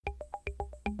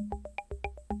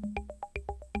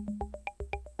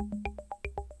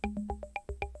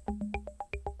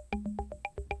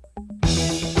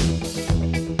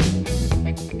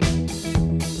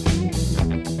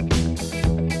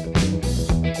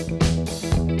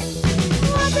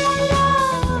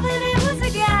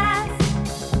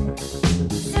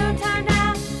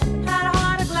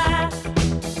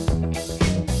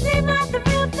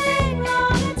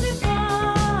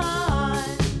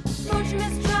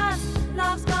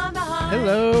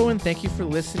Hello, and thank you for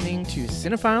listening to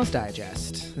Cinephiles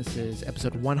Digest. This is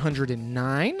episode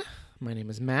 109. My name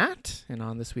is Matt, and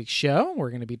on this week's show, we're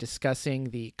going to be discussing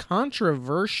the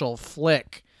controversial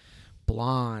flick,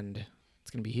 Blonde.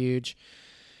 It's going to be huge.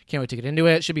 Can't wait to get into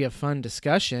it. Should be a fun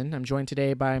discussion. I'm joined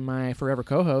today by my forever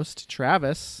co-host,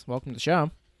 Travis. Welcome to the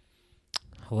show.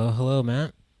 Hello,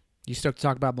 Matt. You stoked to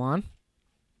talk about Blonde?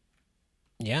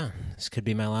 Yeah, this could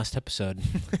be my last episode.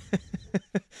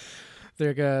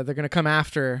 They're gonna come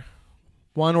after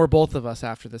one or both of us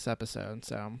after this episode,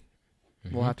 so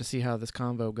we'll have to see how this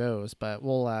convo goes. But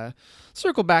we'll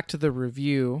circle back to the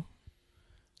review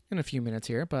in a few minutes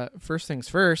here. But first things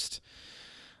first,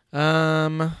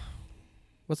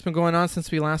 what's been going on since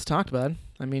we last talked, bud?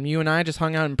 I mean, you and I just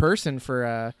hung out in person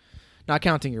for not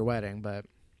counting your wedding, but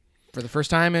for the first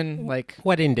time in like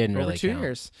Wedding didn't over really 2 count.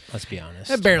 years. Let's be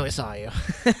honest. I barely saw you.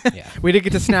 Yeah. We did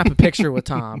get to snap a picture with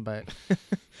Tom, but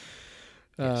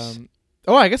Yes.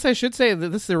 I guess I should say that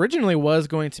this originally was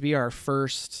going to be our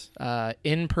first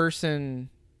in-person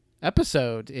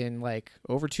episode in like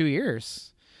over 2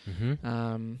 years.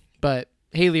 But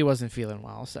Haley wasn't feeling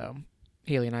well, so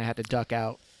Haley and I had to duck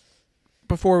out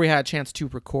before we had a chance to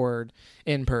record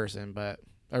in person. But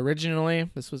originally,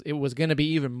 it was going to be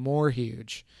even more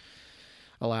huge.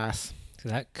 Alas,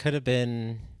 That could have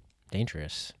been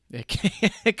dangerous. it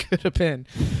could have been.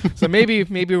 So maybe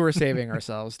we're saving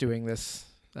ourselves doing this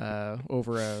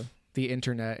over the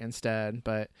internet instead.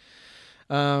 But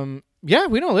yeah,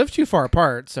 we don't live too far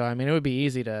apart, so I mean it would be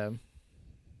easy to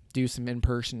do some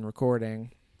in-person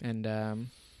recording. And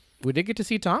we did get to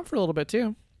see Tom for a little bit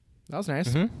too. That was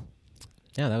nice.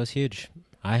 Yeah, that was huge.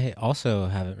 I also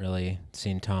haven't really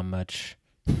seen Tom much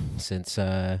since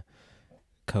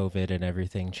COVID and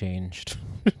everything changed.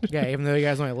 Yeah, even though you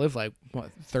guys only live like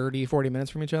 30, 40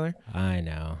 minutes from each other. I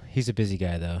know. He's a busy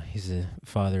guy though. He's a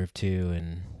father of two,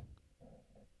 and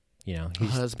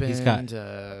He's got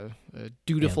a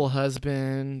dutiful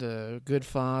husband, a good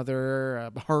father,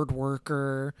 a hard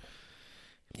worker.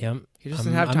 Yep. He just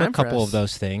doesn't have time I'm a couple for of us.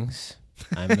 those things.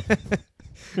 I'm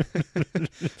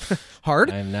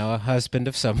Hard? I'm now a husband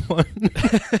of someone.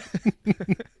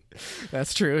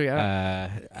 That's true, yeah.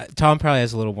 Tom probably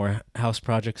has a little more house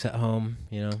projects at home,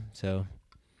 so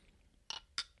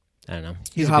I don't know.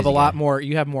 You have a lot more.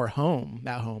 You have more home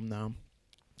at home, though.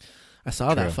 I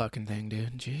saw that fucking thing,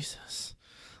 dude. Jesus.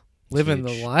 Living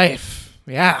the life.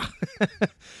 Yeah.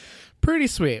 Pretty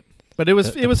sweet. But it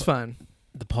was fun.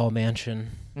 The Paul Mansion.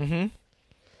 Mm-hmm.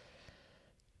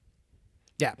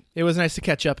 Yeah. It was nice to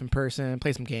catch up in person,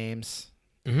 play some games,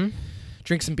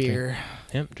 drink some beer.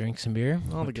 Yep, drink some beer.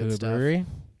 All the Went good to a stuff. brewery.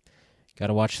 Got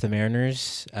to watch the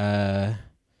Mariners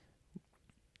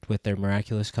with their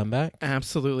miraculous comeback.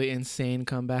 Absolutely insane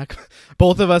comeback.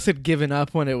 Both of us had given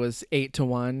up when it was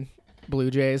 8-1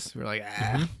 Blue Jays. We were like,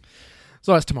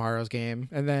 So that's tomorrow's game.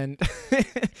 And then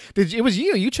it was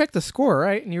you. You checked the score,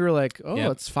 right? And you were like,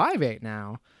 Yep. It's 5-8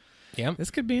 now. Yep. This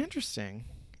could be interesting.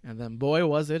 And then, boy,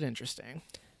 was it interesting.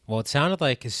 Well, it sounded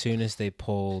like as soon as they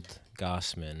pulled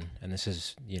Gossman, and this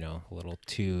is, a little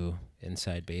too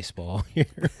inside baseball here.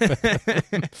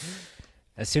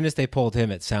 As soon as they pulled him,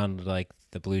 it sounded like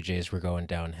the Blue Jays were going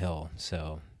downhill.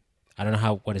 So I don't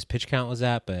know what his pitch count was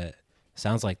at, but it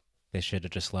sounds like they should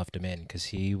have just left him in because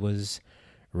he was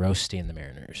roasting the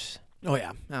Mariners. Oh,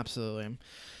 yeah, absolutely.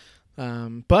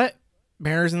 But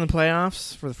Mariners in the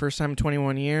playoffs for the first time in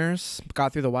 21 years.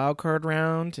 Got through the wild card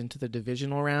round into the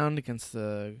divisional round against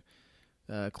the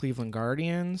Cleveland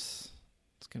Guardians.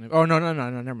 It's gonna. Oh no!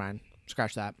 Never mind.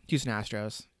 Scratch that. Houston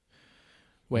Astros.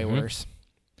 Way worse.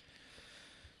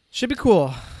 Should be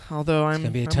cool. Although It's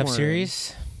gonna be a tough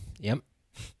series. Yep.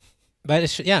 But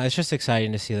it's just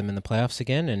exciting to see them in the playoffs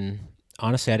again. And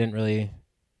honestly,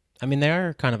 they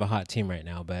are kind of a hot team right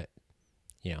now. But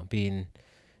being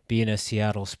a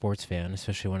Seattle sports fan,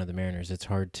 especially one of the Mariners, it's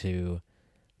hard to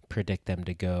predict them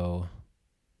to go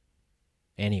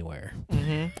anywhere.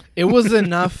 It was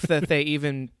enough that they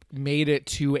even made it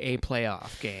to a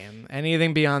playoff game.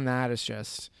 Anything beyond that is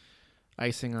just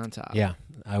icing on top. Yeah,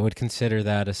 I would consider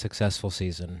that a successful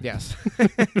season. Yes.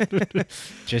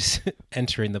 Just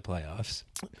entering the playoffs.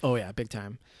 Oh yeah, big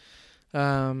time.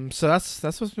 So that's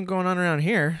what's been going on around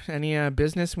here. Any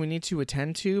business we need to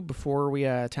attend to before we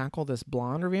tackle this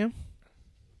Blonde review?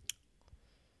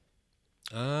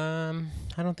 I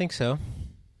don't think so.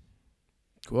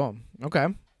 Cool. Okay.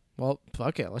 Well,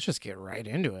 fuck it. Let's just get right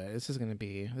into it. This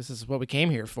is what we came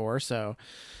here for. So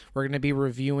we're going to be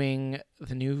reviewing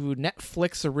the new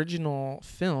Netflix original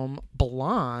film,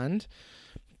 Blonde.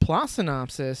 Plot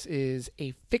synopsis is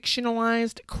a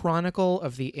fictionalized chronicle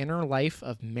of the inner life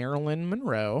of Marilyn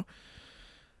Monroe,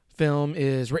 Film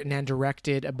is written and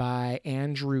directed by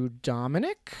Andrew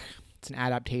Dominic. It's an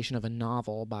adaptation of a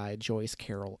novel by Joyce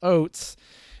Carol Oates.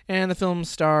 And the film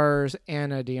stars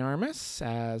Anna de Armas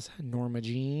as Norma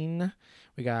Jean.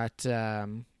 We got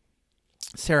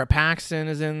Sarah Paxton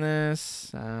is in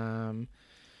this.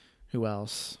 Who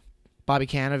else? Bobby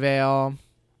Cannavale.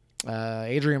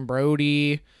 Adrian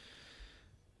Brody.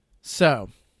 So,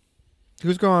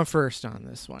 who's going first on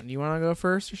this one? You want to go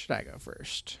first or should I go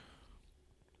first?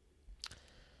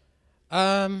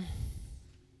 I'll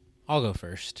go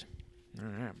first. All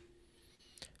right.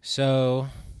 So,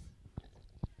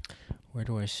 where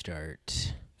do I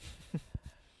start?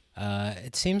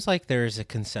 It seems like there's a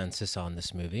consensus on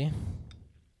this movie.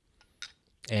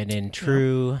 And in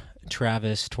true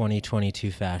Travis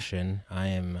 2022 fashion, I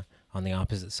am on the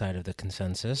opposite side of the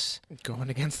consensus. Going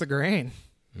against the grain.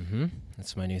 Mm-hmm.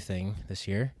 That's my new thing this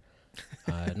year.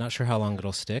 Not sure how long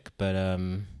it'll stick, but I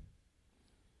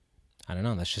don't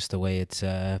know. That's just the way it's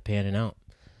panning out.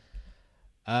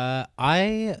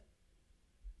 I'm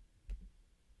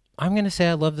gonna say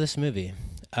I love this movie.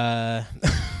 You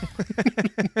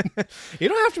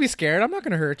don't have to be scared. I'm not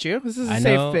going to hurt you. This is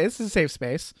a safe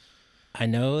space. I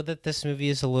know that this movie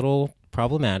is a little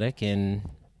problematic, and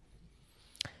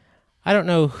I don't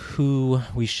know who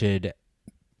should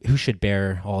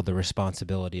bear all the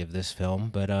responsibility of this film,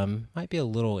 but might be a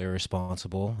little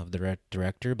irresponsible of the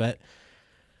director, but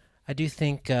I do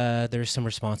think there's some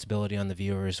responsibility on the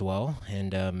viewer as well,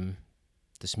 and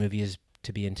this movie is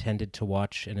to be intended to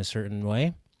watch in a certain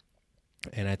way,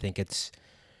 and I think it's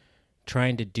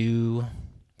trying to do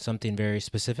something very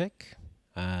specific.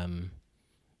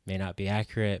 May not be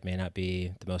accurate, may not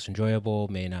be the most enjoyable,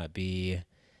 may not be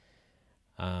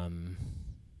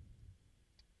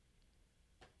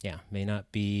may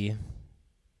not be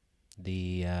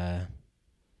the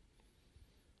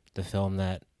film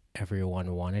that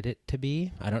everyone wanted it to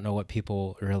be. I don't know what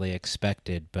people really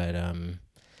expected, but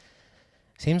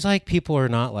seems like people are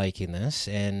not liking this,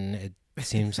 and it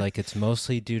seems like it's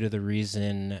mostly due to the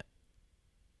reason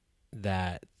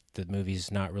that the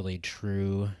movie's not really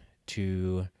true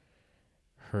to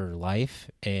her life,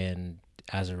 and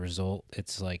as a result,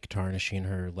 it's like tarnishing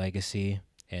her legacy,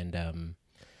 and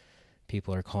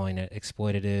people are calling it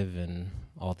exploitative and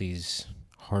all these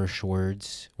harsh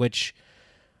words, which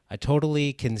I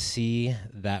totally can see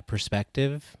that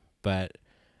perspective, but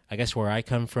I guess where I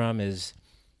come from is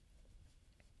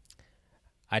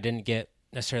I didn't get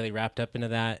necessarily wrapped up into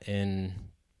that and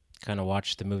kind of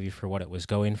watched the movie for what it was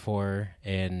going for,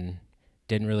 and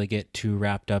didn't really get too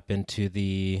wrapped up into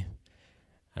the,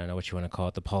 I don't know what you want to call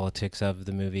it, the politics of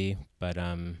the movie, but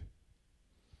I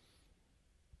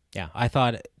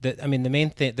thought that, the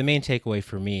main takeaway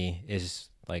for me is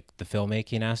like the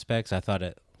filmmaking aspects. I thought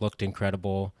it looked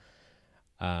incredible.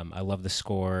 I love the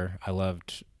score. I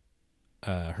loved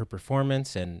her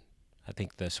performance, and I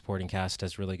think the supporting cast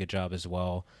does a really good job as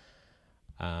well.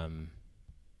 But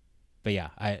yeah,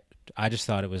 I just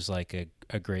thought it was like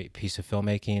a great piece of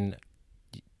filmmaking.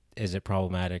 Is it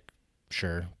problematic?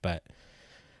 Sure, but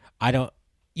I don't,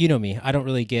 you know me, I don't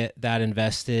really get that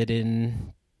invested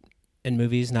in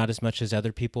movies, not as much as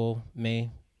other people may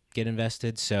get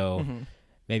invested. So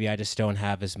maybe I just don't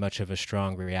have as much of a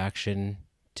strong reaction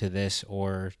to this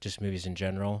or just movies in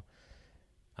general.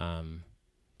 But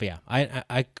yeah,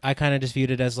 I kind of just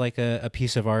viewed it as like a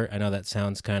piece of art. I know that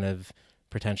sounds kind of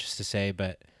pretentious to say,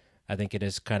 but I think it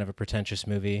is kind of a pretentious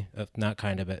movie. Not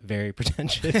kind of, but very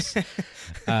pretentious.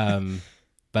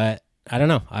 But I don't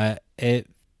know. It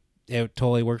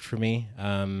totally worked for me.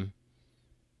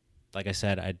 Like I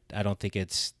said, I don't think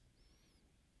it's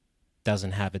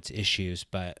doesn't have its issues,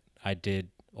 but I did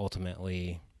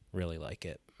ultimately really like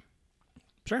it.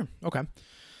 Sure. Okay.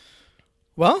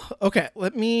 Well, okay.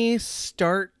 Let me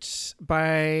start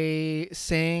by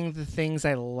saying the things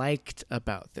I liked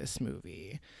about this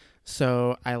movie.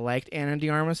 So I liked Anna de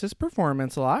Armas'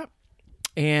 performance a lot,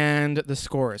 and the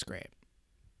score is great.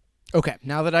 Okay,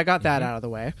 now that I got that out of the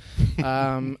way,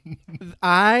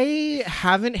 I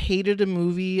haven't hated a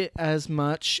movie as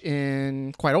much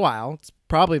in quite a while. It's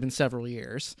probably been several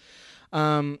years.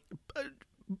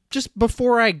 Just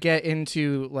before I get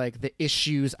into like the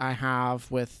issues I have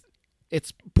with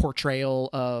its portrayal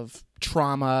of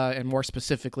trauma and more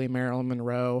specifically Marilyn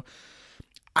Monroe,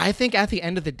 I think at the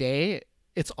end of the day,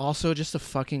 it's also just a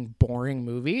fucking boring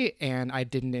movie, and I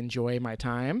didn't enjoy my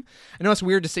time. I know it's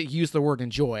weird to use the word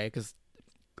enjoy, because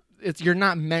you're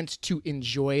not meant to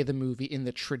enjoy the movie in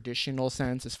the traditional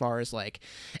sense as far as like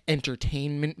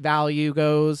entertainment value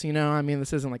goes. You know, I mean,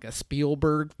 this isn't like a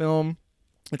Spielberg film.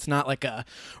 It's not like a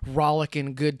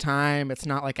rollicking good time. It's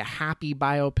not like a happy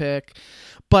biopic.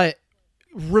 But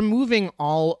removing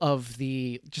all of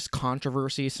the just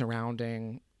controversy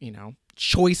surrounding,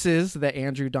 choices that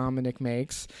Andrew Dominik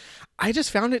makes, I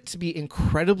just found it to be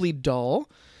incredibly dull,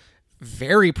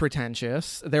 very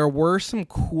pretentious. There were some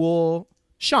cool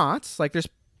shots, like there's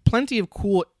plenty of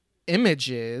cool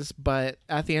images, but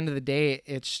at the end of the day,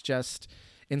 it's just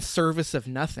in service of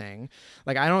nothing.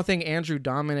 Like, I don't think Andrew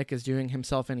Dominik is doing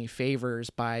himself any favors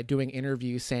by doing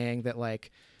interviews saying that,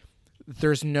 like,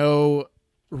 there's no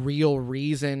real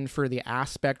reason for the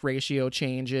aspect ratio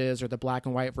changes or the black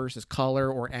and white versus color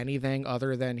or anything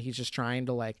other than he's just trying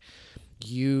to, like,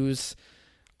 use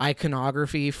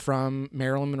iconography from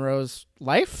Marilyn Monroe's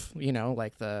life,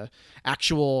 like the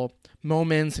actual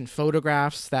moments and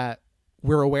photographs that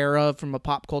we're aware of from a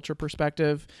pop culture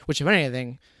perspective, which, if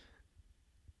anything,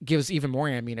 gives even more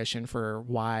ammunition for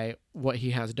why what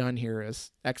he has done here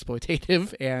is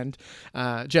exploitative and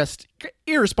just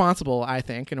irresponsible, I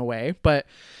think, in a way. But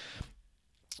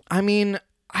I mean,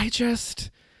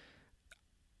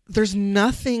 there's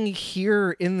nothing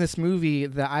here in this movie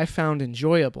that I found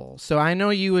enjoyable. So I know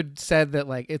you had said that,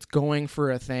 like, it's going for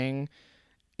a thing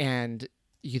and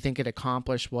you think it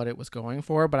accomplished what it was going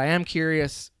for, but I am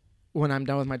curious, when I'm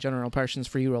done with my general impressions,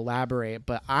 for you to elaborate.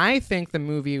 But I think the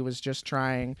movie was just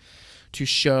trying to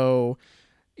show,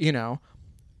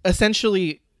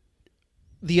 essentially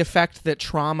the effect that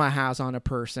trauma has on a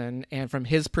person. And from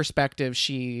his perspective,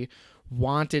 she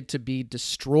wanted to be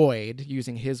destroyed,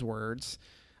 using his words.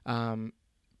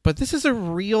 But this is a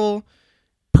real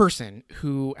person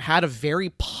who had a very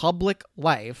public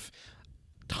life.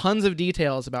 Tons of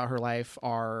details about her life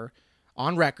are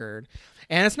on record.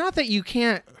 And it's not that you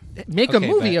can't make a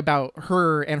movie about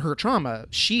her and her trauma.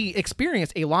 She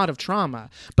experienced a lot of trauma,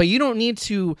 but you don't need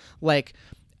to, like,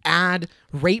 add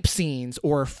rape scenes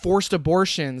or forced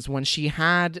abortions when she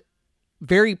had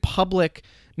very public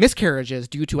miscarriages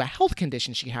due to a health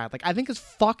condition she had. Like, I think it's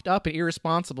fucked up and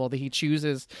irresponsible that he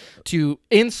chooses to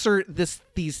insert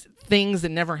these things that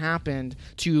never happened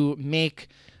to make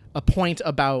a point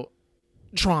about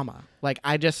trauma. Like,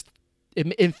 it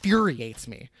infuriates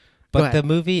me. But the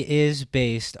movie is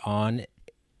based on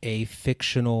a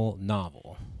fictional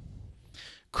novel.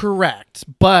 Correct.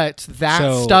 But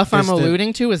that stuff I'm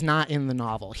alluding to is not in the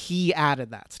novel. He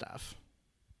added that stuff.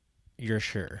 You're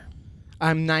sure?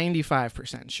 I'm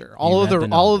 95% sure. All of the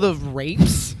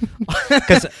rapes,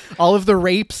 all of the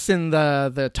rapes and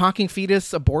the talking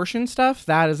fetus abortion stuff,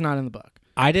 that is not in the book.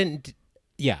 I didn't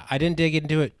dig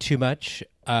into it too much.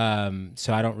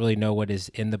 So I don't really know what is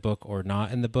in the book or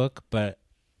not in the book, but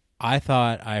I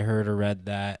thought I heard or read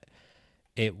that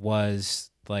it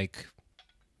was, like,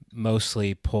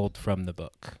 mostly pulled from the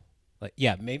book. Like,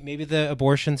 yeah, maybe the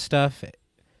abortion stuff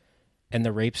and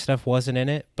the rape stuff wasn't in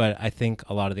it, but I think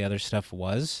a lot of the other stuff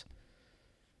was.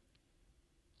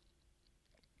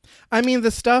 I mean,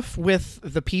 the stuff with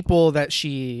the people that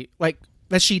she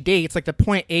dates, like the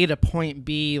point A to point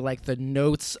B, like the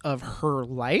notes of her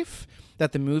life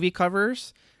that the movie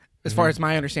covers, as far as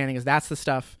my understanding is, that's the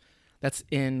stuff that's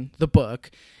in the book.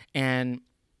 And,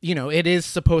 it is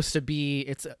supposed to be,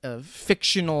 it's a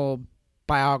fictional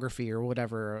biography or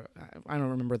whatever. I don't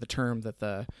remember the term that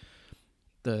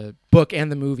the book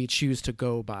and the movie choose to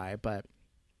go by, but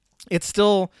it's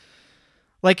still,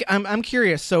 like, I'm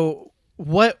curious. So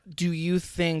what do you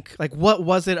think, like, what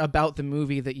was it about the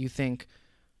movie that you think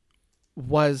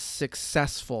was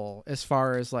successful, as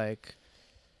far as, like,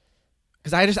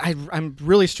 because I'm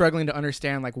really struggling to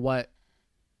understand, like, what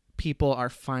people are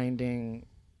finding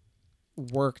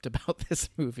worked about this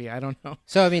movie. I don't know.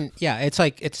 So, I mean, yeah, it's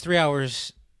 3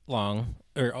 hours long,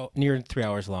 or near 3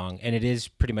 hours long, and it is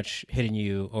pretty much hitting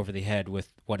you over the head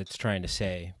with what it's trying to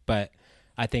say. But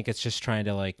I think it's just trying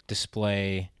to, like,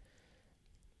 display,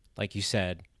 like you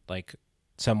said, like,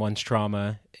 someone's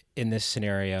trauma in this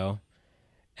scenario,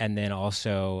 and then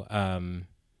also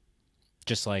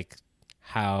just, like,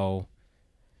 how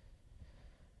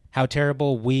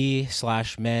terrible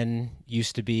we/men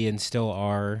used to be and still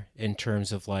are in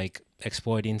terms of, like,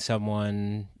 exploiting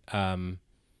someone,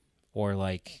 or,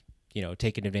 like,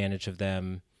 taking advantage of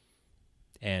them.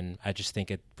 And I just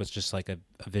think it was just, like, a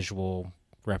visual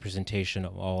representation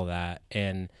of all of that.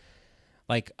 And,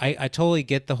 like, I totally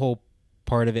get the whole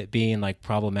part of it being, like,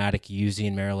 problematic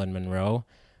using Marilyn Monroe,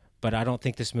 but I don't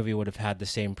think this movie would have had the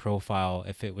same profile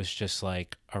if it was just,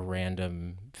 like, a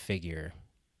random figure.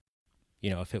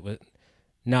 If it was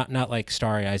not like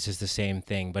Starry Eyes is the same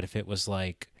thing, but if it was,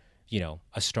 like,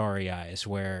 a Starry Eyes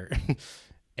where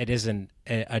it isn't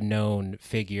a known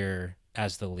figure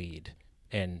as the lead,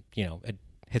 and, it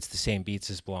hits the same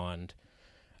beats as Blonde,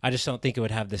 I just don't think it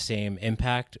would have the same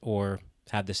impact or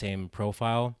have the same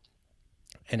profile.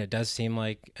 and it does seem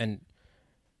like, and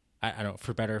I don't,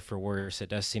 for better or for worse, it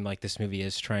does seem like this movie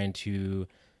is trying to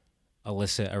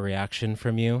elicit a reaction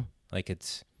from you. Like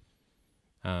it's,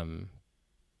 yeah,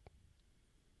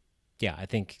 I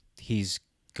think he's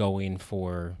going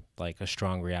for like a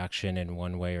strong reaction in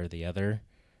one way or the other.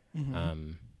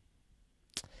 Mm-hmm.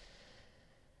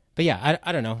 But yeah,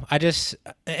 I don't know. I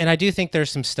do think there's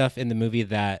some stuff in the movie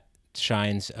that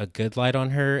shines a good light on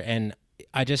her. And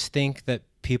I just think that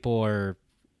people are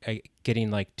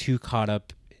getting like too caught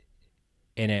up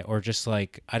in it, or just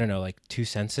like, I don't know, like too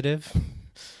sensitive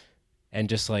and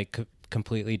just like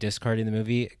completely discarding the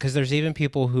movie. Cause there's even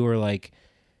people who are like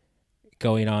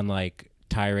going on like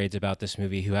tirades about this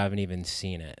movie who haven't even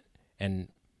seen it. And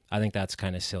I think that's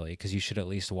kind of silly, because you should at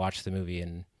least watch the movie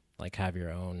and like have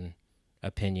your own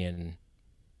opinion,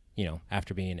 you know,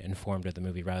 after being informed of the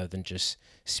movie, rather than just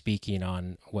speaking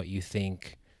on what you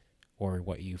think or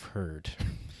what you've heard.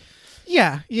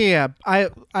 Yeah. I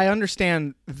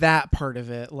understand that part of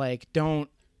it. Like, don't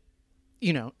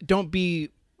be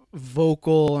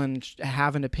vocal and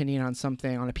have an opinion on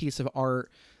something, on a piece of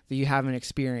art that you haven't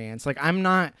experienced. Like, I'm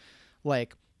not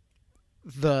like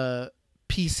the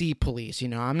PC police,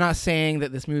 I'm not saying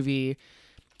that this movie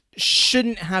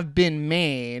shouldn't have been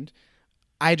made.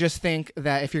 I just think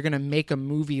that if you're going to make a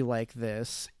movie like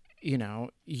this,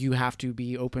 you have to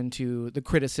be open to the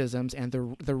criticisms and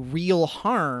the real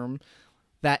harm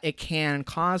that it can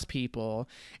cause people.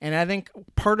 And I think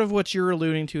part of what you're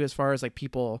alluding to, as far as like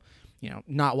people,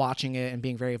 not watching it and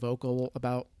being very vocal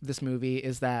about this movie,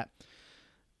 is that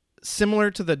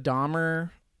similar to the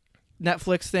Dahmer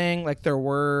Netflix thing, like there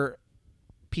were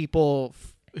people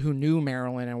who knew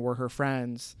Marilyn and were her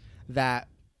friends that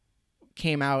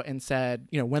came out and said,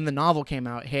 when the novel came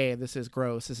out, hey, this is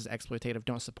gross, this is exploitative,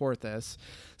 don't support this.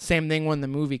 Same thing when the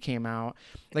movie came out.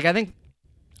 Like, I think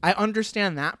I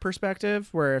understand that perspective,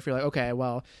 where if you're like, okay,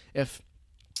 well, if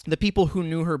the people who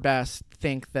knew her best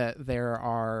think that there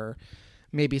are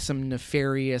maybe some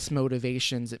nefarious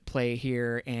motivations at play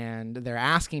here and they're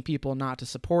asking people not to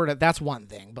support it, that's one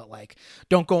thing. But like,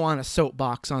 don't go on a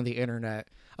soapbox on the internet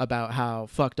about how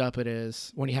fucked up it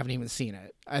is when you haven't even seen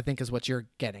it, I think is what you're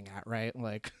getting at, right?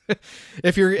 Like,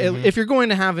 if you're going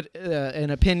to have an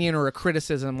opinion or a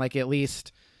criticism, like, at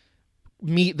least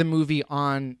meet the movie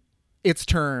on its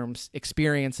terms,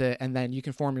 experience it, and then you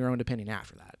can form your own opinion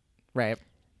after that, right?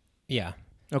 Yeah.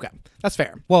 Okay, that's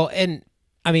fair. Well, and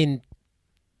I mean,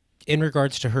 in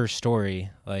regards to her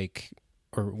story, like,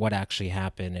 or what actually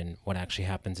happened and what actually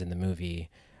happens in the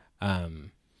movie,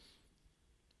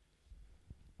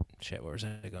 shit, where was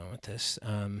I going with this?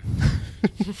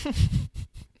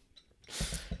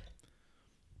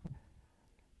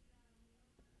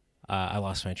 I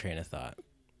lost my train of thought.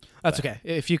 That's okay.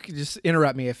 If you could just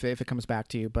interrupt me if it comes back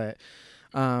to you. But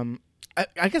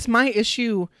I guess my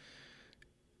issue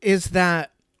is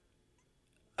that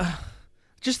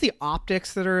just the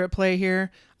optics that are at play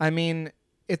here. I mean,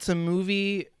 it's a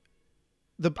movie.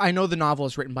 I know the novel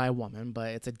is written by a woman,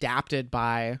 but it's adapted,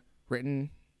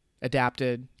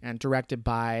 and directed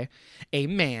by a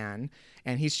man.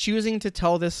 And he's choosing to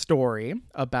tell this story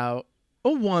about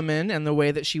a woman and the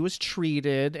way that she was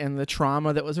treated and the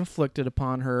trauma that was inflicted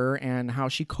upon her and how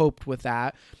she coped with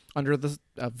that under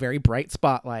a very bright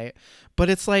spotlight. But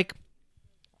it's like,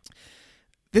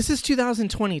 this is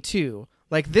 2022.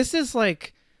 Like, this is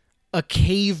like a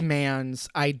caveman's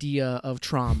idea of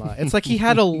trauma. It's like he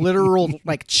had a literal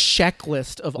like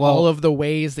checklist of all of the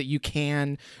ways that you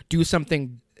can do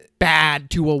something bad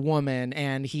to a woman,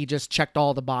 and he just checked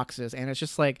all the boxes. And it's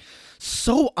just like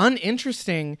so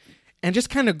uninteresting and just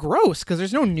kind of gross, because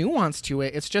there's no nuance to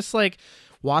it. It's just like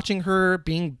watching her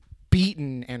being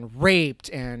beaten and raped,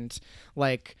 and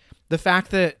like the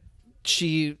fact that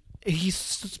he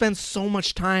spends so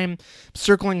much time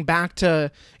circling back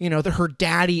to, her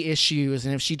daddy issues.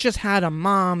 And if she just had a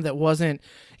mom that wasn't,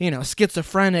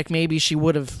 schizophrenic, maybe she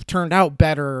would have turned out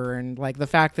better. And like the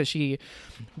fact that she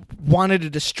wanted to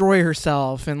destroy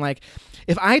herself. And like,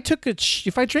 if I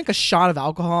drink a shot of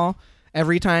alcohol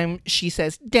every time she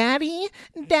says, "Daddy,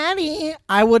 Daddy,"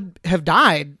 I would have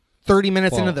died 30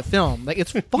 minutes into the film. Like,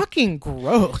 it's fucking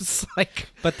gross. Like,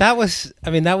 but that was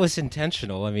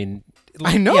intentional. I mean,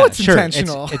 I know it's sure,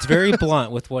 intentional. It's very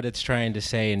blunt with what it's trying to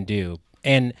say and do.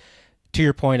 And to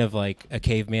your point of like a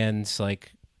caveman's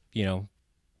like,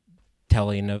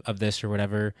 telling of this or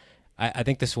whatever, I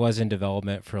think this was in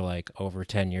development for like over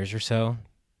 10 years or so.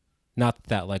 Not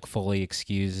that like fully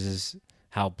excuses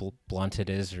how blunt it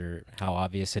is or how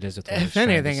obvious it is with what it's If trying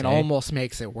to anything, it say. almost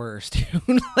makes it worse,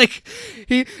 dude. Like,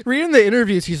 reading the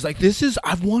interviews, he's like,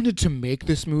 I've wanted to make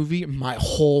this movie my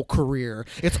whole career.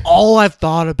 It's all I've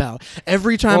thought about.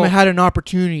 Every time I had an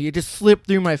opportunity, it just slipped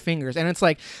through my fingers. And it's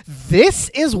like, this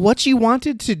is what you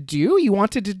wanted to do? You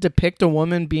wanted to depict a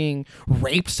woman being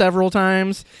raped several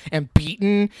times and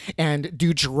beaten and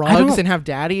do drugs and have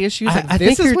daddy issues? Like,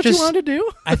 this is what you want to do?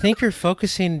 I think you're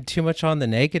focusing too much on the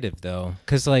negative, though.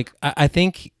 Because, like, I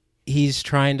think he's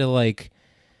trying to, like,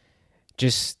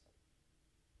 just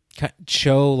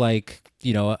show, like,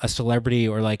 you know, a celebrity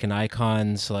or, like, an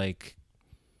icon's, like,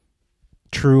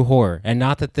 true horror. And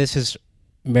not that this is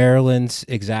Marilyn's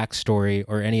exact story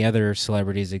or any other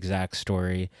celebrity's exact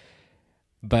story.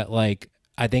 But, like,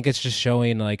 I think it's just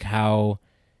showing, like, how...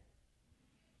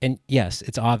 And, yes,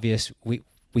 it's obvious. We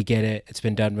get it. It's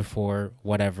been done before,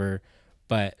 whatever.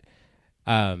 But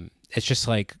it's just,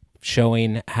 like,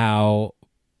 showing how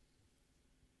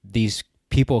these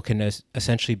people can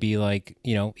essentially be, like,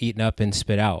 you know, eaten up and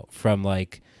spit out from,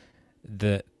 like,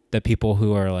 the people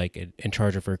who are, like, in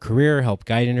charge of her career, help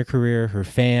guiding her career, her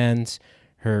fans,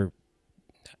 her,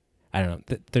 I don't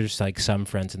know, there's, like, some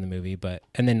friends in the movie, but,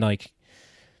 and then, like,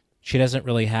 she doesn't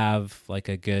really have, like,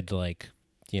 a good, like,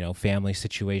 you know, family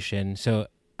situation. So,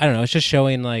 I don't know, it's just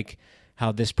showing, like,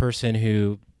 how this person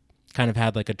who kind of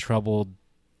had, like, a troubled,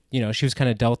 you know, she was kind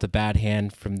of dealt a bad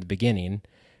hand from the beginning,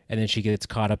 and then she gets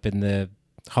caught up in the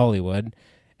Hollywood,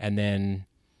 and then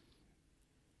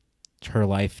her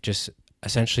life just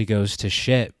essentially goes to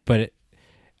shit. But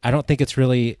I don't think it's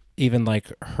really even,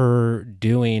 like, her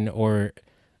doing, or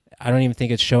I don't even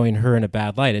think it's showing her in a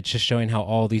bad light. It's just showing how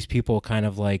all these people kind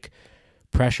of, like,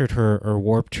 pressured her or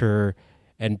warped her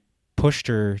and pushed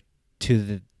her to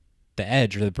the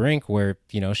edge or the brink where,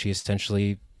 you know, she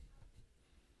essentially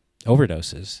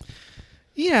overdoses.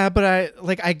 Yeah, but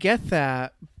I get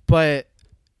that, but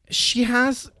she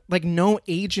has, like, no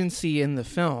agency in the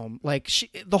film. Like,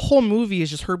 the whole movie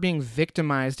is just her being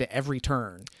victimized at every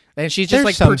turn. And she's just,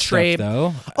 There's like, portrayed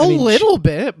stuff, though. little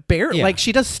bit, barely. Yeah. Like,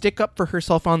 she does stick up for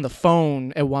herself on the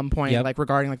phone at one point, Yep. like,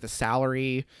 regarding, like, the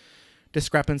salary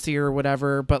discrepancy or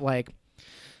whatever, but, like,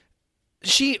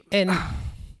 and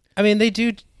I mean, they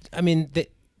do. I mean,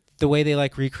 the way they,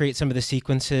 like, recreate some of the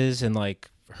sequences and, like,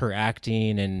 her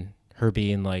acting and her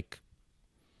being, like,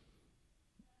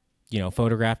 you know,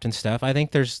 photographed and stuff. I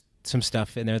think there's some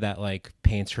stuff in there that, like,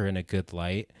 paints her in a good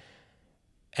light.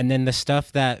 And then the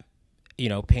stuff that, you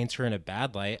know, paints her in a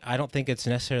bad light, I don't think it's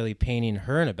necessarily painting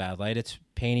her in a bad light. It's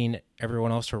painting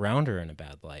everyone else around her in a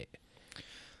bad light.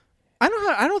 I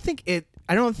don't think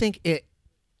it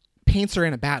paints her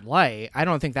in a bad light. I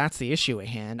don't think that's the issue at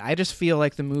hand. I just feel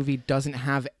like the movie doesn't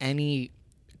have any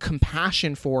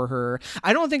compassion for her.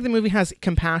 I don't think the movie has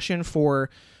compassion for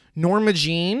Norma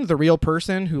Jean, the real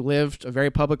person who lived a very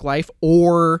public life,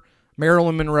 or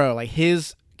Marilyn Monroe, like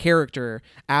his character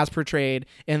as portrayed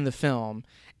in the film.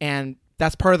 And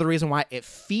that's part of the reason why it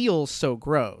feels so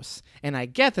gross. And I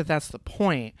get that that's the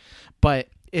point, but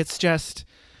it's just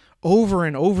over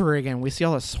and over again we see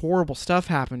all this horrible stuff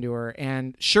happen to her.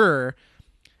 And sure,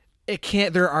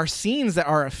 there are scenes that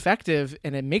are effective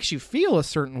and it makes you feel a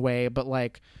certain way, but,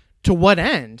 like, to what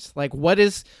end? Like, what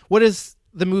is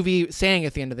the movie saying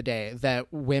at the end of the day? That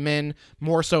women,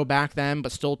 more so back then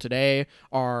but still today,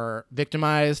 are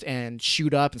victimized and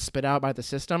shoot up and spit out by the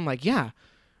system? Like, yeah,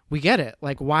 we get it.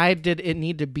 Like, why did it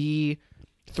need to be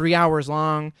 3 hours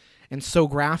long and so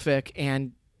graphic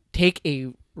and take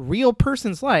a real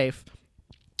person's life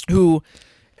who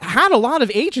had a lot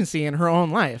of agency in her own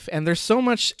life, and there's so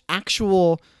much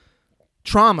actual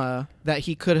trauma that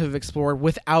he could have explored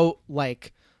without,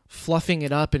 like, fluffing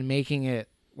it up and making it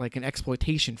like an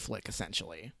exploitation flick,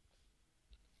 essentially.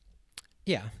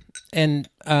 Yeah. And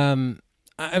I mean,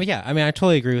 I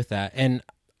totally agree with that. And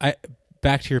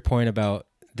back to your point about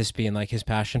this being, like, his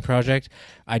passion project,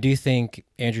 I do think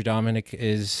Andrew Dominik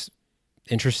is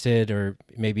interested or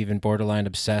maybe even borderline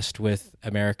obsessed with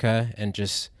America, and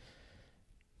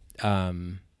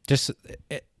I'm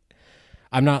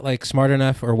not, like, smart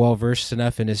enough or well versed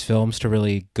enough in his films to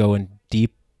really go in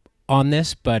deep on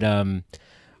this, but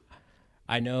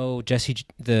I know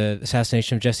the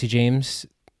Assassination of Jesse James,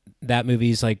 that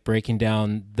movie's, like, breaking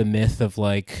down the myth of,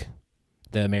 like,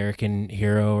 the American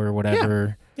hero or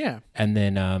whatever. Yeah. And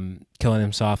then Killing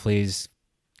Them Softly is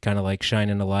kind of, like,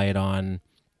 shining a light on,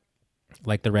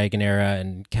 like, the Reagan era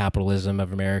and capitalism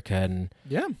of America, and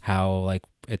how, like,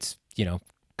 it's, you know,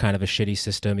 kind of a shitty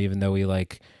system, even though we,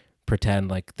 like, pretend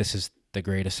like this is the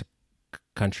greatest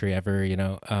country ever, you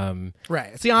know.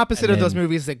 Right. It's the opposite of those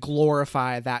movies that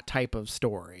glorify that type of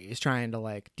story. He's trying to,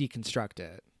 like, deconstruct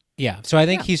it. Yeah. So I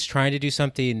think he's trying to do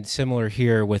something similar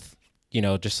here with,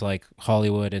 just like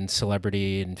Hollywood and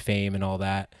celebrity and fame and all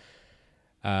that.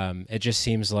 It just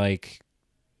seems like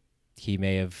he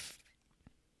may have,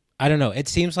 I don't know. It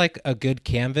seems like a good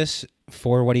canvas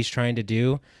for what he's trying to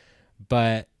do,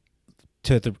 but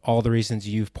to all the reasons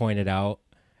you've pointed out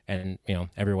and,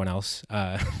 everyone else,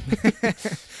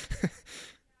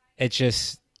 it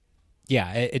just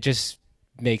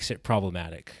makes it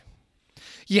problematic.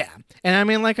 Yeah. And I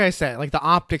mean, like I said, like the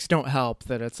optics don't help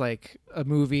that it's like a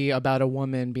movie about a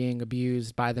woman being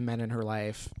abused by the men in her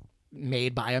life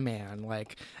made by a man.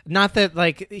 Like, not that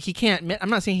like he can't, I'm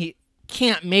not saying he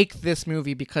can't make this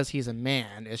movie because he's a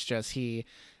man. It's just he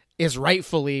is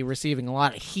rightfully receiving a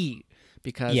lot of heat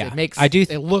because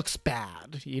it looks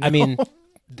bad. I mean,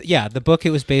 the book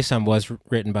it was based on was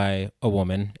written by a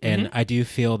woman. And I do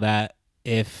feel that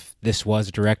if this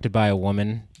was directed by a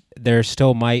woman, there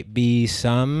still might be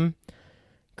some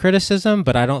criticism,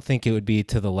 but I don't think it would be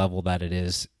to the level that it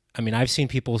is. I mean, I've seen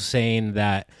people saying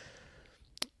that,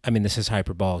 I mean, this is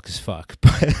hyperbolic as fuck,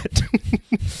 but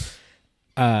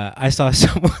I saw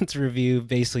someone's review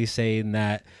basically saying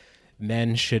that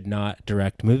men should not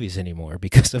direct movies anymore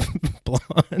because of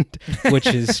Blonde, which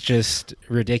is just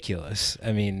ridiculous.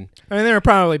 I mean, they were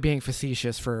probably being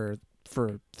facetious for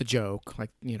the joke,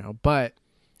 like, but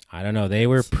I don't know. They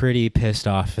were pretty pissed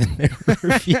off in their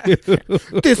review.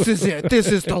 This is it. This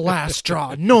is the last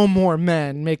straw. No more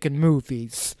men making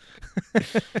movies.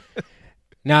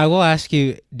 Now, I will ask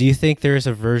you, do you think there's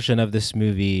a version of this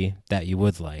movie that you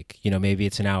would like? Maybe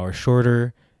it's an hour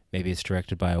shorter. Maybe it's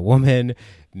directed by a woman.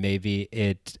 Maybe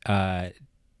it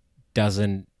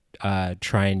doesn't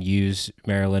try and use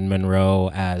Marilyn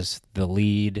Monroe as the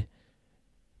lead.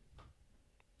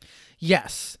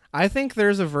 Yes, I think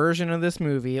there's a version of this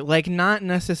movie, like not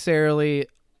necessarily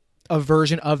a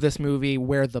version of this movie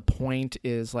where the point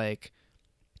is like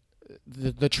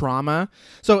the trauma.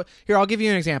 So here, I'll give you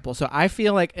an example. So I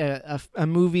feel like a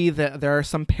movie that there are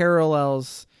some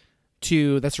parallels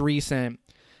to that's recent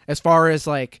as far as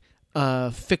like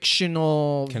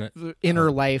fictional inner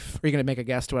life. Are you going to make a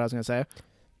guess to what I was going to say?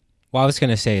 Well, I was going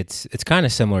to say it's kind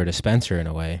of similar to Spencer in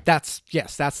a way. That's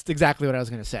exactly what I was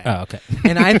going to say. Oh, okay.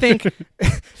 And I think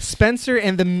Spencer,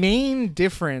 and the main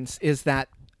difference is that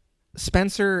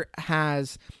Spencer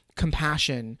has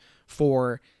compassion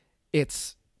for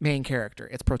its main character,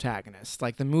 its protagonist.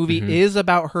 Like the movie is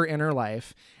about her inner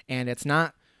life, and it's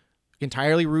not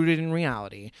entirely rooted in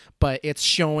reality, but it's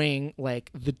showing like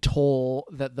the toll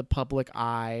that the public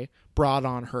eye brought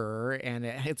on her, and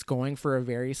it's going for a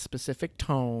very specific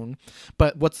tone.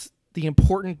 But what's the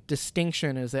important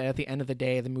distinction is that at the end of the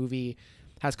day, the movie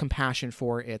has compassion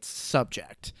for its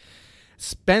subject.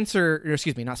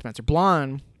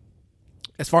 Blonde,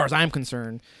 as far as I'm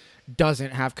concerned,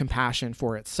 doesn't have compassion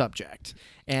for its subject.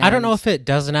 And I don't know if it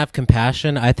doesn't have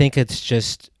compassion. I think it's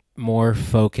just more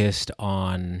focused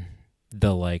on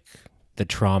the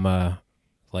trauma,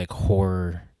 like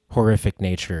horrific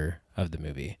nature of the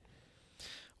movie.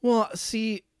 Well,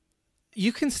 see,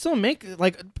 you can still make,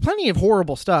 like, plenty of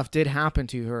horrible stuff did happen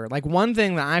to her. Like, one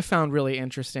thing that I found really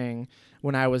interesting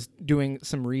when I was doing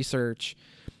some research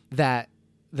that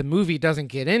the movie doesn't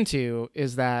get into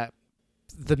is that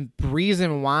the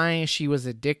reason why she was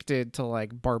addicted to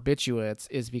like barbiturates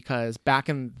is because back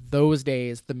in those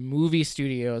days, the movie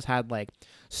studios had like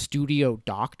studio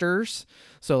doctors.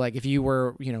 So like if you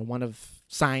were,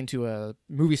 signed to a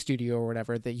movie studio or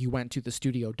whatever, that you went to the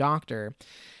studio doctor,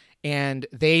 and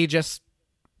they just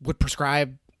would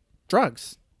prescribe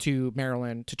drugs to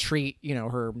Marilyn to treat,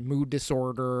 her mood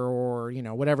disorder or,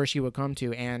 whatever she would come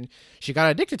to. And she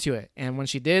got addicted to it. And when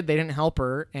she did, they didn't help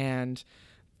her. And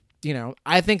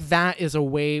I think that is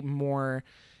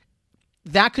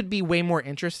that could be way more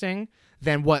interesting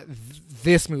than what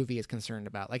this movie is concerned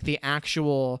about. Like the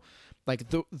actual, like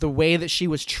the way that she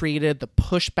was treated, the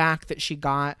pushback that she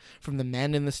got from the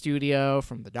men in the studio,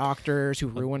 from the doctors who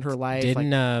ruined her life.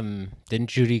 Didn't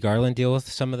Judy Garland deal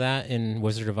with some of that in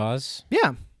Wizard of Oz?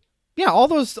 Yeah. Yeah,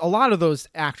 a lot of those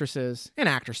actresses, and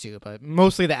actors too, but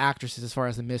mostly the actresses as far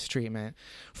as the mistreatment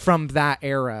from that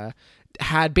era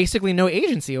had basically no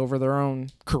agency over their own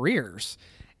careers.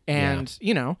 And,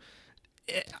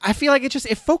 I feel like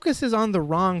it focuses on the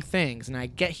wrong things. And I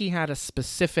get he had a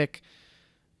specific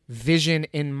vision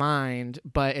in mind,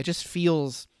 but it just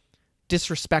feels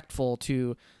disrespectful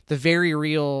to the very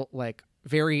real, like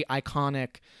very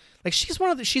iconic, like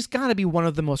she's got to be one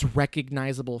of the most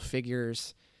recognizable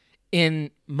figures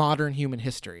in modern human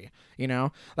history. You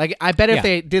know, like I bet if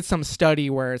they did some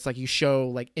study where it's like you show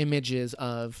like images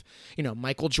of, you know,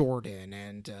 Michael Jordan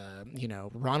and, you know,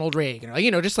 Ronald Reagan,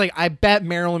 you know, just like I bet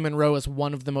Marilyn Monroe is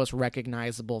one of the most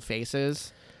recognizable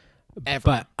faces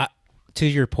ever. But to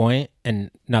your point, and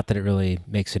not that it really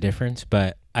makes a difference,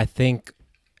 but I think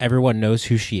everyone knows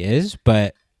who she is.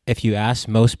 But if you ask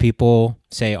most people,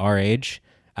 say our age,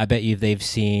 I bet you they've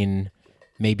seen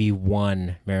maybe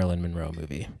one Marilyn Monroe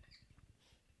movie,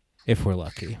 if we're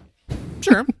lucky.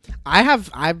 Sure. I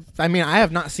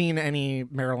have not seen any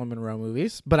Marilyn Monroe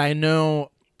movies, but I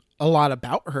know a lot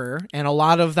about her, and a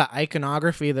lot of the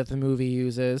iconography that the movie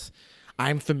uses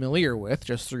I'm familiar with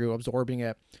just through absorbing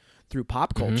it through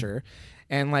pop culture.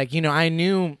 And like, you know, I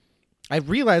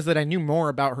realized that I knew more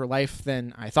about her life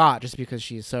than I thought, just because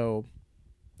she's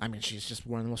just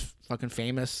one of the most fucking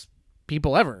famous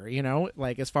people ever, you know,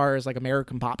 like as far as like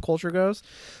American pop culture goes.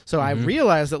 So I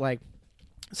realized that like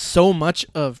so much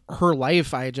of her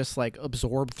life I just like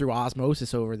absorbed through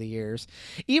osmosis over the years,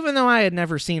 even though I had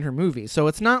never seen her movies. So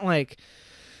it's not like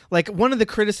one of the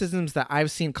criticisms that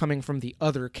I've seen coming from the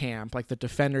other camp, like the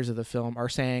defenders of the film, are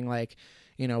saying like,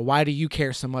 you know, why do you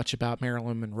care so much about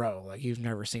Marilyn Monroe? Like, you've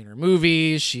never seen her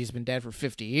movies. She's been dead for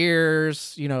 50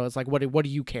 years. You know, it's like, what do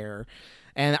you care?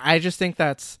 And I just think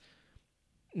that's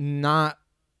not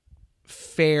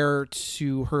fair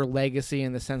to her legacy,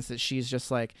 in the sense that she's just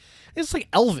like, it's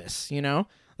like Elvis, you know?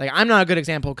 Like, I'm not a good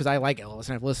example because I like Elvis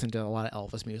and I've listened to a lot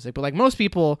of Elvis music, but like most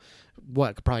people,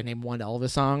 could probably name one Elvis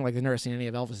song. Like, they've never seen any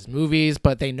of Elvis's movies,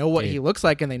 but they know what he looks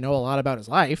like and they know a lot about his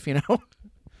life, you know?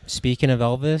 Speaking of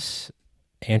Elvis,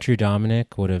 Andrew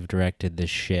Dominic would have directed the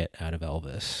shit out of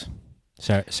Elvis.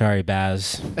 Sorry,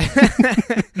 Baz.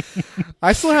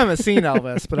 I still haven't seen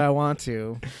Elvis, but I want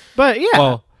to. But yeah,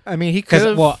 well, I mean, he could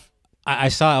have. Well, I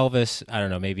saw Elvis, I don't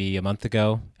know, maybe a month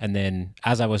ago. And then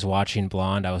as I was watching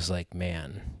Blonde, I was like,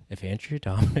 man, if Andrew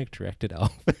Dominic directed Elvis.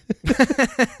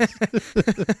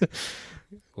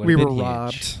 We were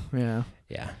robbed. Yeah.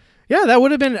 Yeah. Yeah, that would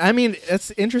have been. I mean,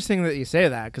 it's interesting that you say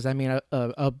that, because I mean,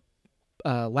 a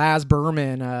Laz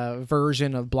Berman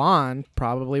version of Blonde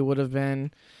probably would have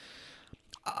been,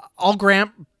 I'll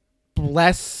grant,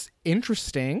 less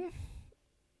interesting,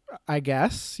 I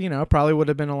guess. You know, probably would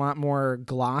have been a lot more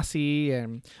glossy,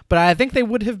 but I think they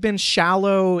would have been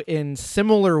shallow in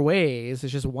similar ways.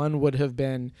 It's just one would have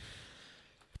been,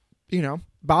 you know,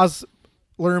 Baz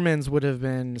Luhrmann's would have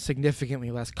been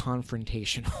significantly less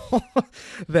confrontational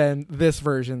than this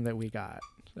version that we got.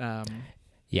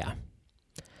 Yeah.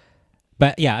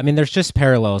 But yeah, I mean, there's just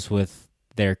parallels with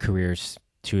their careers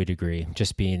to a degree,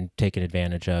 just being taken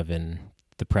advantage of and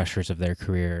the pressures of their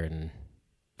career and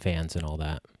fans and all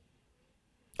that.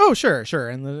 Oh, sure.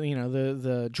 And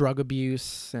the drug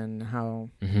abuse and how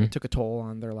it took a toll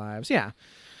on their lives. Yeah.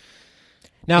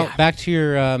 Now, back to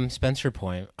your Spencer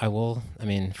point.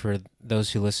 For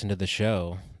those who listen to the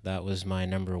show, that was my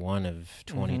number one of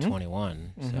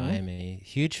 2021. So I am a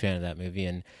huge fan of that movie,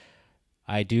 and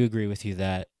I do agree with you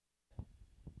that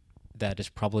is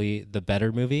probably the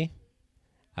better movie,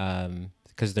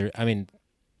 because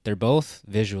they're both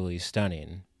visually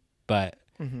stunning, but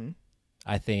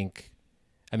I think,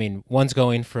 one's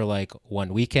going for like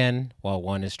one weekend while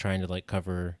one is trying to like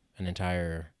cover an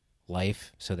entire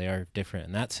life, so they are different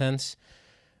in that sense.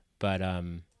 But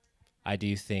I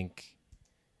do think,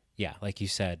 like you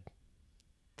said,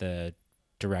 the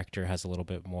director has a little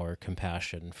bit more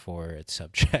compassion for its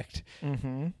subject.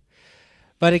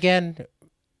 But again,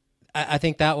 I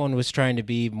think that one was trying to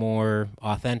be more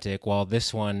authentic, while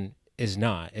this one is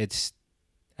not.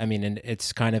 And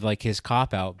it's kind of like his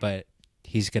cop-out, but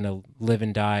he's going to live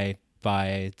and die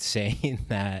by saying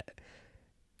that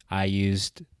I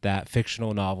used that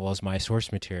fictional novel as my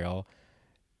source material,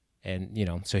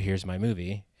 and, so here's my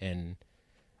movie.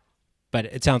 But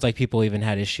it sounds like people even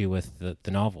had issue with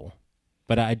the novel.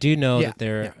 But I do know that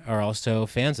there are also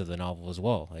fans of the novel as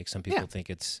well. Like, some people think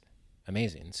it's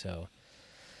amazing, so...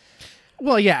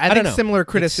 Well, yeah, I think similar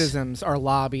criticisms are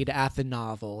lobbied at the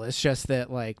novel. It's just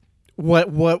that, like,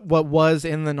 what was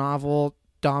in the novel,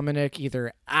 Dominic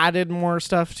either added more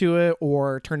stuff to it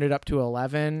or turned it up to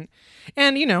 11.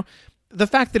 And, the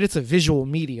fact that it's a visual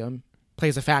medium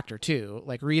plays a factor too.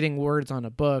 Like, reading words in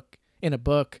a book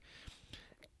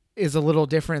is a little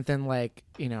different than, like,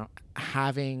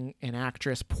 having an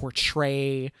actress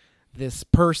portray this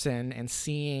person and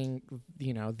seeing,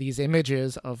 these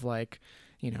images of, like,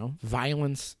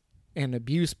 violence and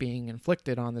abuse being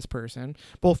inflicted on this person,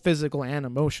 both physical and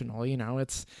emotional.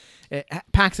 It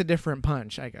packs a different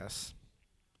punch, I guess.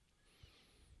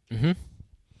 And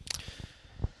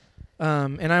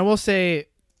I will say,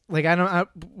 like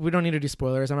we don't need to do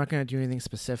spoilers. I'm not going to do anything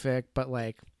specific, but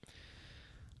like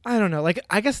I don't know. Like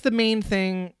I guess the main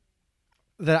thing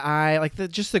that I like,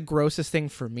 just the grossest thing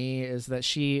for me is that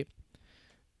she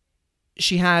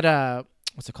had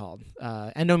what's it called,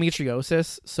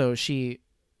 endometriosis. So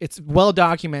it's well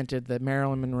documented that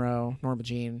Marilyn Monroe, Norma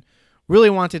Jean, really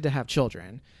wanted to have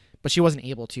children, but she wasn't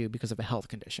able to because of a health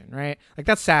condition, right? Like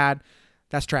that's sad,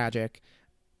 that's tragic,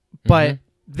 but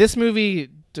this movie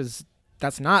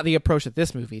that's not the approach that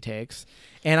this movie takes.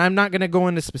 And I'm not going to go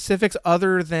into specifics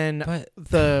other than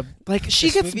she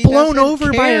gets blown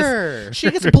over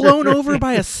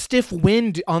by a stiff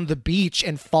wind on the beach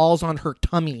and falls on her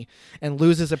tummy and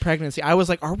loses a pregnancy. I was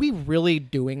like, are we really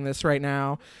doing this right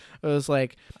now? It was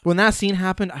like, when that scene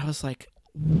happened, I was like,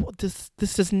 this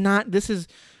is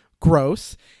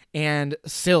gross and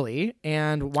silly.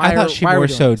 And why? I thought she more more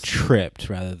so tripped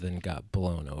rather than got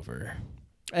blown over.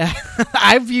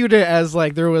 I viewed it as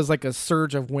like there was like a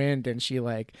surge of wind and she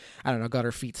like, I don't know, got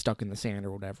her feet stuck in the sand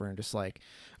or whatever and just like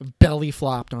belly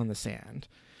flopped on the sand.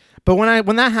 But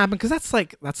when that happened, because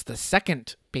that's the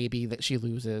second baby that she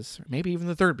loses, or maybe even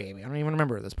the third baby. I don't even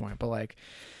remember at this point. But like,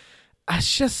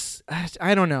 it's just,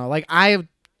 I don't know. Like I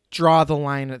draw the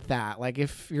line at that. Like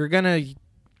if you're gonna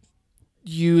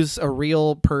use a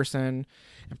real person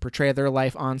and portray their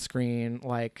life on screen,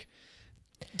 like,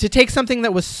 to take something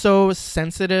that was so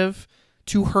sensitive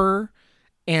to her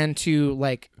and to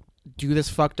like do this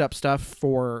fucked up stuff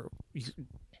for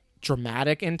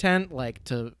dramatic intent, like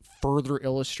to further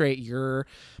illustrate your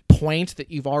point that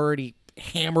you've already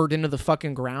hammered into the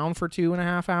fucking ground for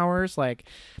 2.5 hours, like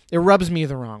it rubs me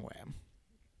the wrong way.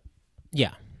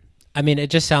 Yeah. I mean, it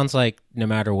just sounds like no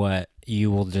matter what, you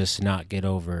will just not get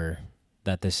over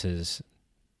that this is,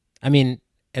 I mean,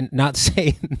 and not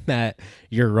saying that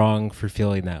you're wrong for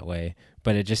feeling that way,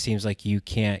 but it just seems like you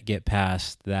can't get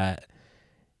past that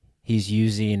he's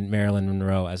using Marilyn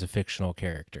Monroe as a fictional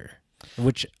character,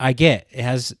 which I get. It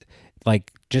has,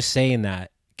 like, just saying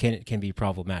that can be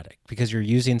problematic because you're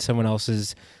using someone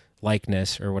else's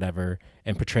likeness or whatever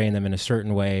and portraying them in a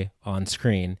certain way on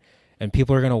screen, and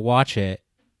people are going to watch it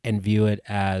and view it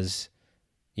as,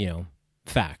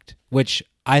 fact, which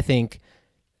I think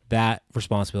that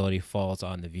responsibility falls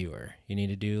on the viewer. You need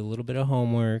to do a little bit of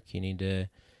homework. You need to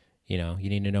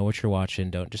know what you're watching.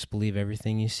 Don't just believe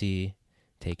everything you see.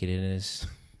 Take it in as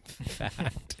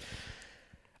fact.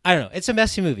 I don't know. It's a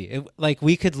messy movie.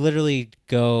 We could literally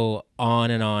go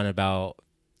on and on about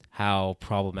how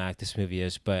problematic this movie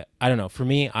is, but I don't know. For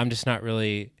me, I'm just not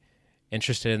really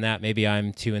interested in that. Maybe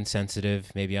I'm too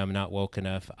insensitive. Maybe I'm not woke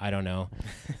enough. I don't know.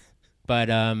 But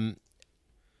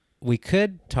we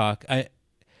could talk.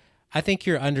 I think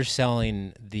you're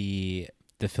underselling the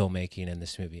filmmaking in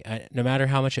this movie. No matter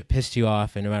how much it pissed you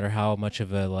off, and no matter how much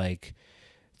of a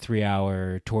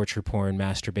 3-hour torture porn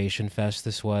masturbation fest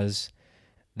this was,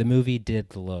 the movie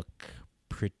did look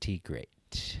pretty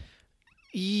great.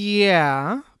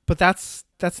 Yeah, but that's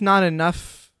not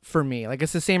enough for me. Like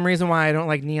it's the same reason why I don't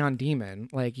like Neon Demon.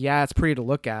 Like yeah, it's pretty to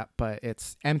look at, but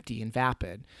it's empty and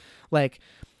vapid. Like.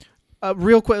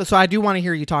 Real quick, so I do want to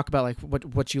hear you talk about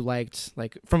what you liked,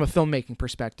 like from a filmmaking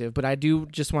perspective, but I do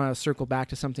just want to circle back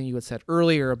to something you had said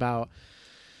earlier about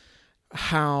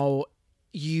how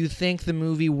you think the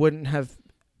movie wouldn't have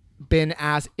been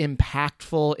as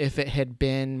impactful if it had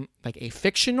been like a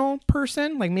fictional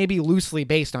person, like maybe loosely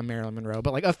based on Marilyn Monroe,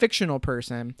 but like a fictional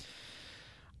person.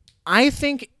 I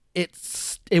think it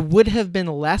would have been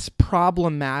less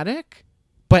problematic,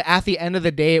 but at the end of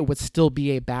the day, it would still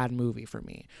be a bad movie for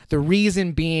me. The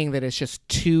reason being that it's just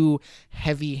too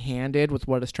heavy-handed with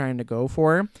what it's trying to go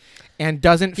for and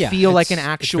doesn't feel like an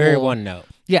actual... It's very one note.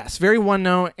 Yes, very one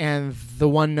note, and the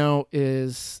one note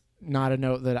is not a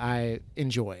note that I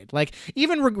enjoyed. Like,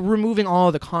 even removing all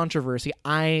of the controversy,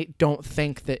 I don't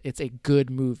think that it's a good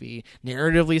movie.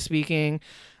 Narratively speaking,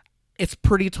 it's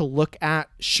pretty to look at,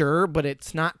 sure, but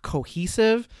it's not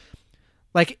cohesive.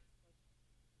 Like...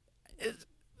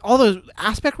 all the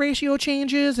aspect ratio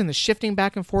changes and the shifting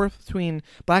back and forth between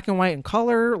black and white and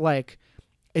color, like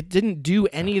it didn't do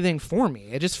anything for me.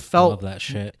 It just felt... I love that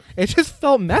shit. It just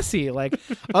felt messy. Like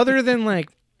other than like,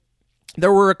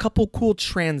 there were a couple cool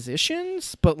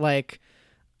transitions, but like,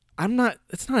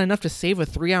 it's not enough to save a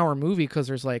 3-hour movie because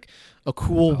there's like a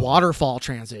cool waterfall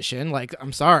transition. Like,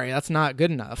 I'm sorry, that's not good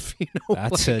enough.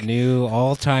 That's a new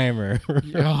all-timer.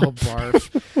 Oh,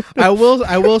 barf.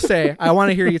 I will say, I want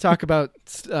to hear you talk about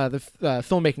the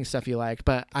filmmaking stuff you like,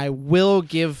 but I will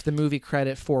give the movie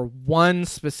credit for one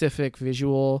specific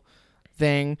visual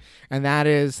thing, and that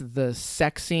is the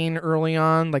sex scene early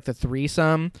on, like the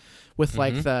threesome with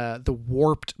like the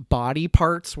warped body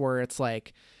parts where it's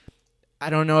like I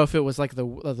don't know if it was like the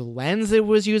lens it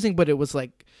was using, but it was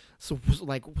like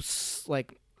like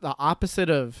the opposite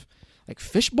of like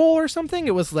fishbowl or something.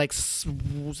 It was like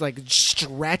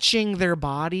stretching their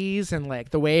bodies, and like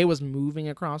the way it was moving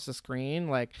across the screen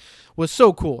like was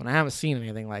so cool. And I haven't seen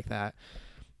anything like that.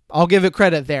 I'll give it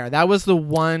credit there. That was the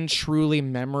one truly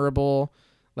memorable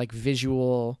like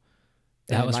visual.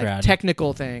 That was like rad.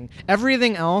 Technical thing.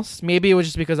 Everything else, maybe it was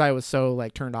just because I was so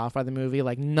like turned off by the movie.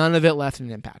 Like none of it left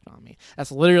an impact on me.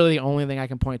 That's literally the only thing I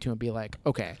can point to and be like,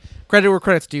 okay, credit where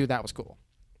credit's due. That was cool.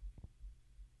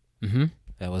 Mm-hmm.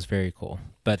 That was very cool.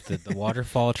 But the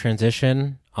waterfall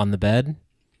transition on the bed,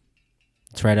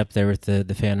 it's right up there with the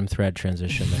Phantom Thread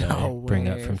transition that I bring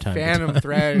up from time to time. Phantom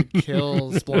Thread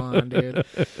kills Blonde, dude.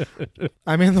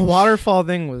 I mean, the waterfall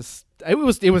thing was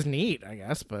neat, I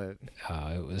guess, but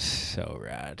it was so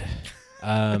rad.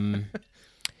 The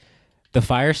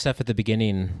fire stuff at the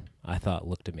beginning, I thought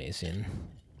looked amazing.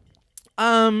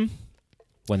 When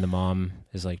the mom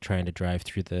is like trying to drive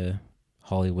through the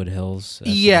Hollywood Hills.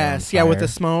 Yes, yeah, with the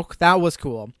smoke, that was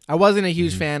cool. I wasn't a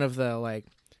huge fan of the like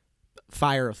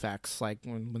fire effects, like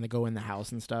when they go in the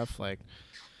house and stuff. Like,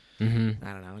 I don't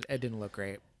know, it didn't look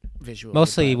great visually.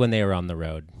 Mostly when they were on the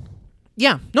road.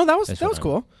 Yeah, no, that was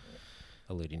cool.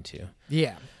 Alluding to.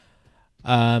 Yeah.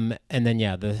 And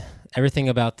then everything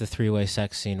about the three-way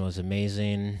sex scene was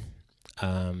amazing.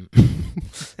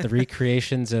 The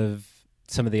recreations of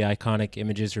some of the iconic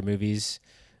images or movies,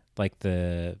 like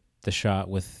the shot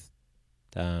with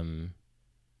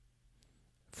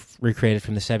recreated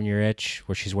from the 7-Year Itch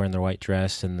where she's wearing the white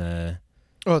dress and the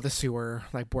sewer,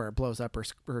 like where it blows up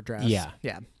her dress. Yeah.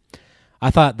 Yeah.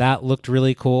 I thought that looked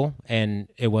really cool, and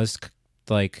it was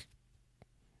like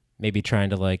maybe trying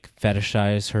to like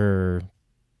fetishize her,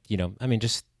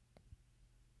 just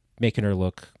making her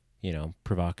look,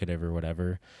 provocative or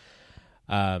whatever.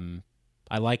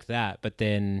 I like that, but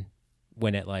then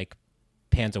when it like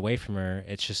pans away from her,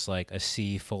 it's just like a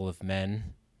sea full of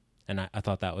men, and I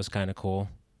thought that was kind of cool.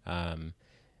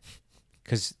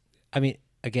 Because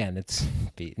again, it's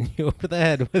beating you over the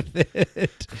head with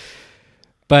it.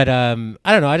 But I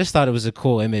don't know. I just thought it was a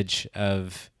cool image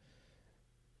of,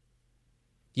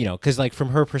 because like from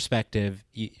her perspective,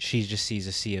 she just sees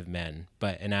a sea of men.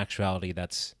 But in actuality,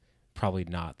 that's probably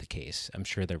not the case. I'm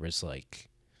sure there was like,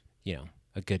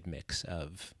 a good mix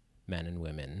of men and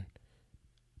women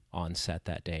on set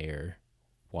that day or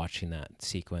watching that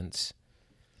sequence.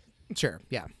 Sure,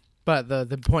 yeah. But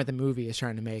the point the movie is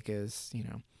trying to make is,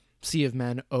 sea of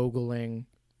men ogling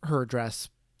her dress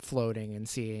floating and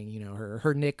seeing,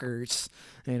 her knickers,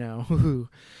 Oh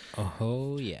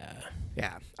yeah.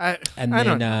 Yeah.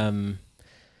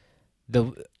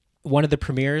 The one of the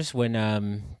premieres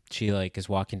when she like is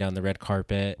walking down the red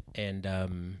carpet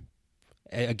and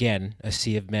again a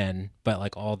sea of men, but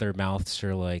like all their mouths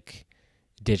are like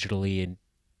digitally and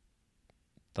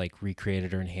like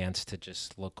recreated or enhanced to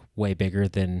just look way bigger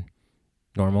than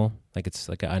normal. Like it's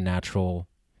like an unnatural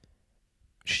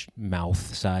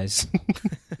mouth size.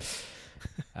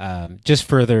 Just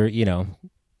further,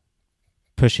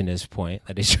 pushing his point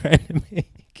that he's trying to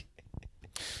make.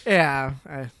 Yeah,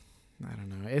 I don't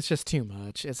know. It's just too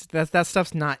much. It's that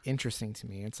stuff's not interesting to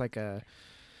me. It's like I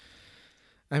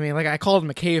called him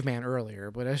a caveman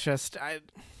earlier, but it's just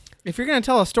if you're gonna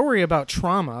tell a story about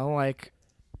trauma, like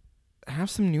have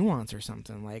some nuance or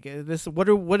something. Like this, what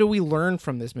do we learn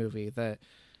from this movie? That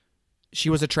she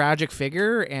was a tragic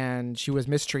figure and she was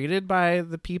mistreated by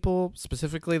the people,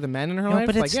 specifically the men in her life.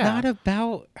 But it's not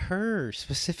about her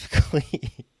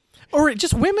specifically. Or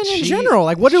just women in general.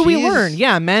 Like, what do we learn?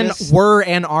 Yeah, men were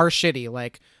and are shitty.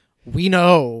 Like, we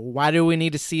know. Why do we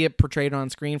need to see it portrayed on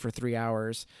screen for 3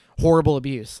 hours? Horrible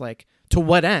abuse. Like, to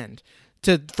what end?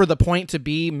 For the point to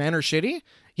be men are shitty?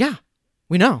 Yeah,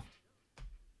 we know.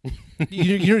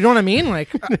 you know what I mean? Like,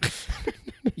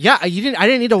 yeah, I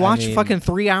didn't need to watch a fucking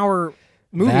 3-hour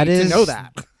movie to know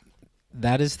that.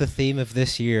 That is the theme of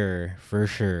this year for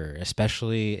sure,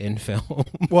 especially in film.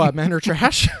 What, men are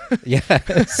trash?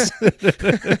 Yes.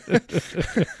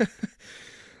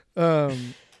 Yeah.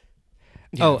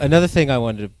 Oh, another thing I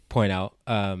wanted to point out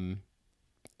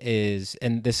is,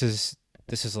 and this is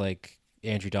like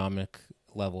Andrew Dominic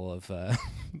level of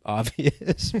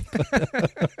obvious.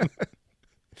 But,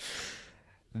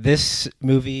 this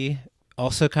movie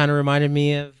also kind of reminded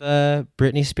me of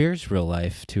Britney Spears' real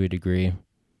life to a degree.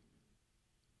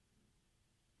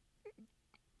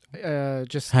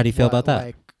 Just how do you feel about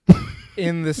that? Like,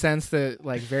 in the sense that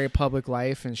like very public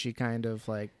life, and she kind of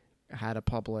like had a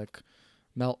public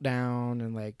meltdown,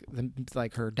 and like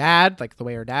her dad, like the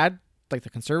way her dad, like the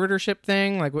conservatorship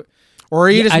thing, like, or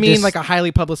you just mean like a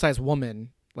highly publicized woman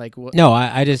Like what? No,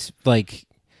 I just like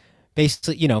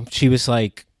basically, she was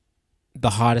like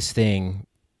the hottest thing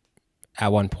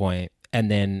at one point,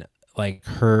 and then like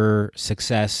her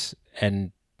success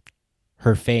and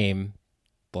her fame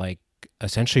like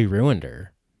essentially ruined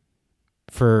her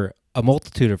for a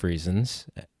multitude of reasons.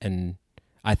 And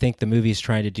I think the movie's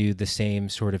trying to do the same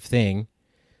sort of thing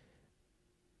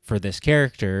for this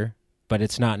character, but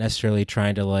it's not necessarily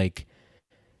trying to like,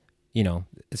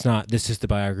 it's not, this is the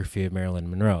biography of Marilyn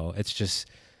Monroe. It's just,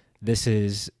 this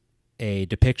is a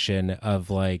depiction of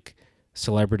like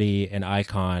celebrity and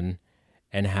icon,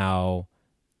 and how,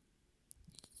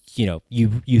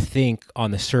 you think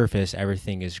on the surface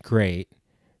everything is great,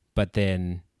 but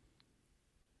then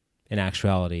in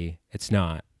actuality it's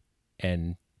not.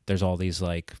 And there's all these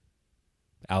like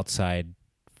outside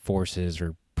forces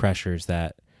or pressures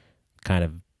that kind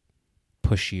of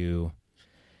push you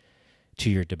to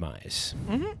your demise.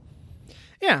 Mm-hmm.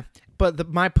 Yeah, but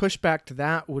my pushback to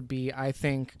that would be, I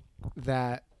think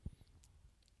that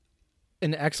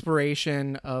an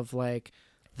exploration of like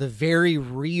the very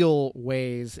real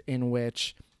ways in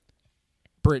which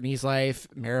Britney's life,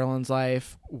 Marilyn's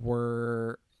life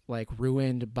were like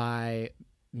ruined by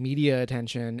media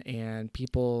attention and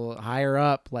people higher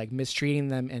up like mistreating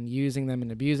them and using them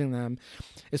and abusing them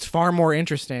is far more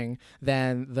interesting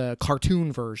than the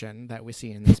cartoon version that we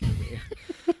see in this movie.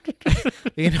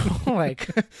 Like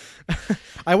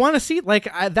I want to see like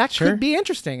that Sure. could be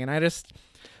interesting, and I just.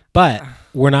 But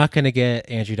we're not going to get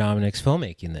Andrew Dominik's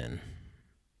filmmaking then.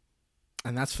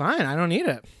 And that's fine. I don't need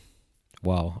it.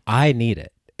 Well, I need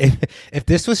it. If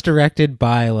this was directed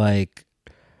by like,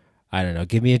 I don't know,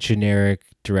 give me a generic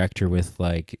director with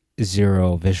like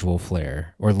zero visual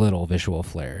flair or little visual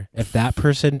flair. If that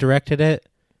person directed it,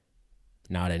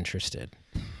 not interested.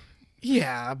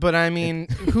 Yeah, but I mean,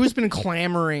 who's been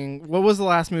clamoring? What was the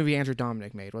last movie Andrew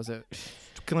Dominik made? Was it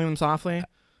Killing Them Softly?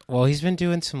 Well, he's been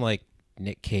doing some like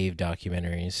Nick Cave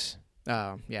documentaries,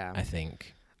 Oh, yeah. I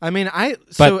think. I mean,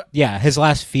 But yeah, his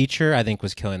last feature I think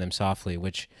was Killing Them Softly,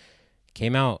 which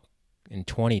came out in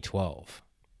 2012.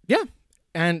 Yeah.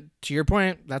 And to your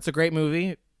point, that's a great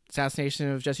movie.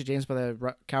 Assassination of Jesse James by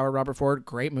the coward Robert Ford,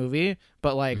 great movie.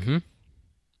 But like,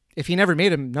 if he never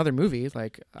made another movie,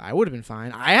 like I would have been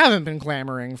fine. I haven't been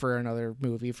clamoring for another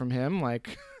movie from him.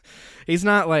 Like, he's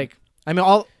not like. I mean,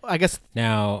 I guess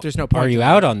Now, there's no point are to you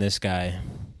that. out on this guy?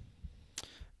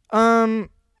 No,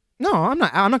 I'm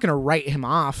not. I'm not going to write him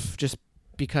off just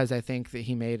because I think that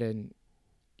he made an.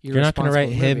 You're not going to write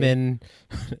irresponsible him movie. and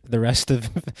the rest of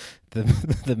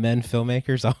the men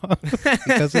filmmakers off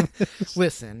because of this?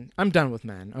 Listen, I'm done with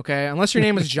men. Okay, unless your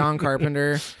name is John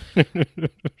Carpenter,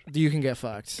 you can get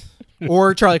fucked.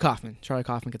 Or Charlie Kaufman. Charlie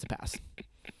Kaufman gets a pass.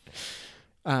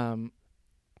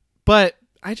 But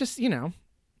I just, am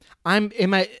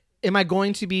I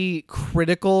going to be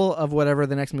critical of whatever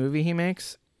the next movie he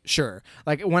makes? Sure.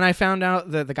 Like when I found out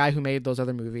that the guy who made those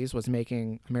other movies was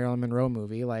making a Marilyn Monroe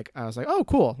movie, like I was like, oh,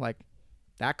 cool. Like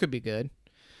that could be good.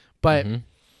 But,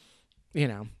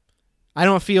 I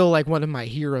don't feel like one of my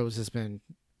heroes has been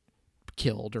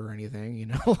killed or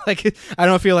anything, like I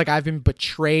don't feel like I've been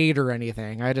betrayed or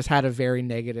anything. I just had a very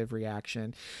negative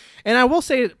reaction. And I will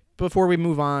say before we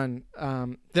move on,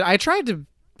 that I tried to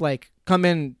like come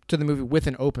into the movie with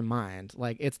an open mind.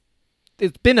 Like it's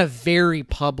been a very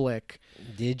public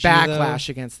backlash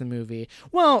against the movie.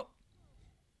 Well,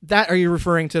 are you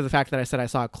referring to the fact that I said I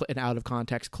saw an out of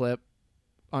context clip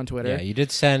on Twitter? Yeah, you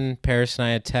did send Paris and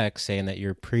I a text saying that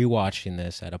you're pre-watching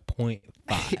this at a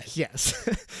 0.5. Yes.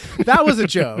 That was a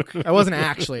joke. I wasn't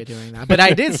actually doing that, but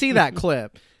I did see that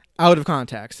clip out of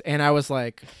context, and I was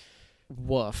like,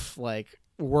 woof, like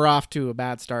we're off to a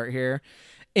bad start here.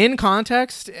 In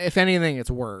context, if anything, it's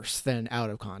worse than out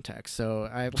of context. So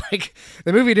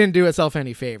the movie didn't do itself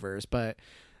any favors, but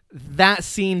that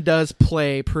scene does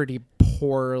play pretty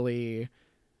poorly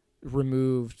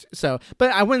removed. So,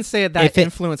 but I wouldn't say that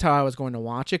influenced how I was going to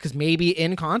watch it, because maybe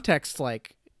in context,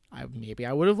 like maybe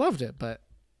I would have loved it. But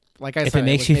like I said, if it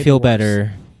makes you feel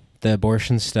better, the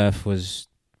abortion stuff was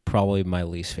probably my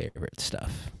least favorite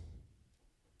stuff.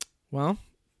 Well,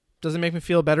 doesn't make me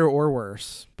feel better or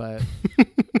worse, but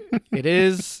it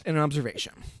is an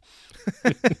observation.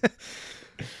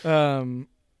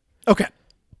 Okay.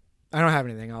 I don't have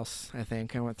anything else, I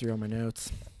think. I went through all my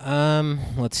notes.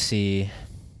 Let's see.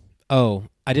 Oh,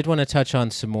 I did want to touch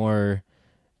on some more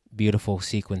beautiful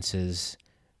sequences.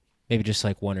 Maybe just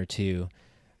like one or two.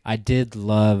 I did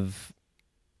love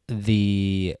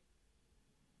the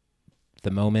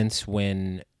moments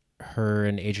when her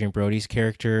and Adrian Brody's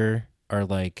character are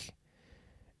like,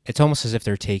 it's almost as if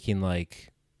they're taking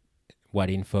like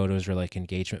wedding photos or like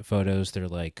engagement photos. They're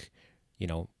like,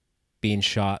 being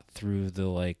shot through the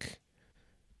like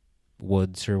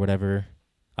woods or whatever.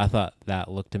 I thought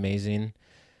that looked amazing.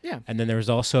 Yeah. And then there was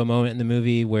also a moment in the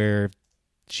movie where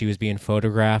she was being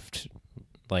photographed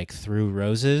like through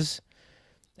roses,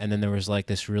 and then there was like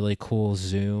this really cool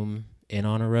zoom in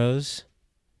on a rose.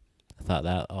 I thought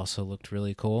that also looked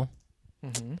really cool.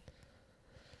 Mm-hmm.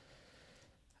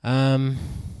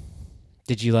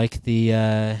 Did you like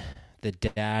the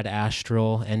dad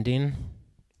astral ending?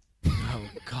 Oh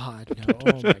God, no!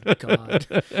 Oh my God,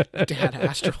 Dad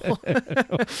Astral.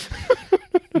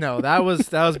 No, that was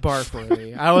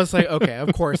barf-worthy. I was like, okay,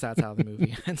 of course that's how the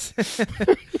movie ends.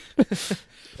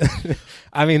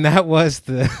 I mean, that was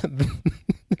the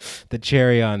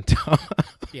cherry on top.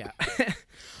 Yeah.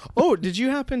 Oh, did you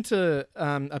happen to?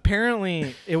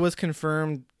 Apparently, it was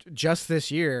confirmed just this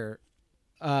year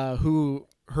who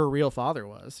her real father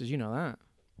was. Did you know that?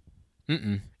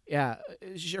 Mm-mm. Yeah,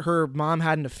 her mom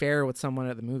had an affair with someone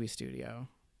at the movie studio.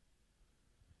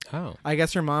 Oh, I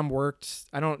guess her mom worked.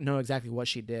 I don't know exactly what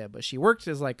she did, but she worked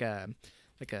as like a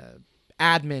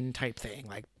admin type thing,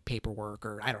 like paperwork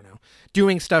or I don't know,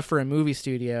 doing stuff for a movie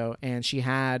studio. And she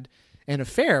had an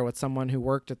affair with someone who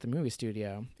worked at the movie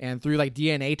studio. And through like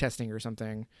DNA testing or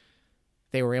something,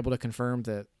 they were able to confirm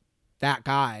that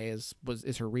guy is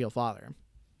her real father.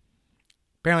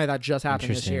 Apparently, that just happened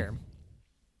this year.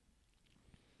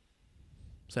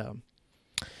 So,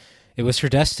 it was her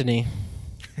destiny.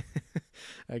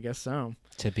 I guess so.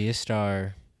 To be a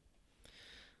star.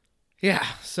 Yeah.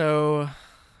 So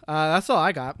that's all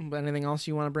I got. Anything else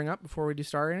you want to bring up before we do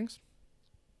star ratings?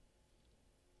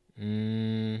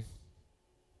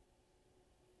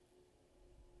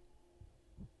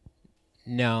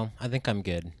 No, I think I'm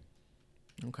good.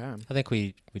 Okay. I think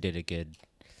we did a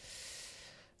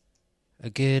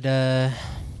good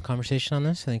conversation on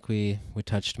this. I think we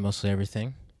touched mostly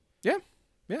everything.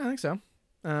 Yeah, I think so.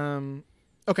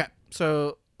 Okay,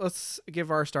 so let's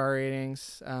give our star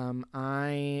ratings.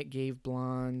 I gave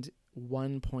Blonde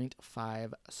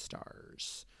 1.5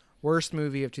 stars. Worst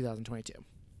movie of 2022.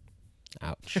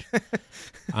 Ouch.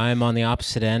 I'm on the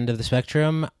opposite end of the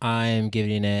spectrum. I'm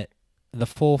giving it the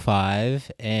full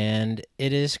 5, and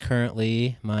it is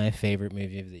currently my favorite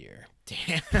movie of the year.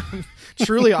 Damn.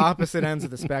 Truly opposite ends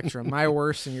of the spectrum. My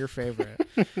worst and your favorite.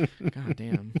 God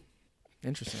damn.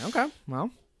 Interesting. Okay.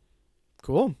 Well,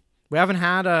 cool. We haven't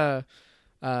had a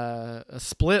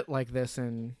split like this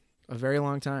in a very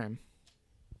long time.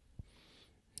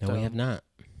 No, we have not.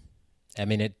 I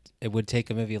mean, it would take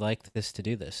a movie like this to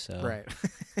do this, so right.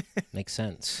 Makes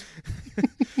sense.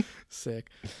 Sick.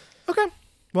 Okay.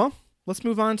 Well, let's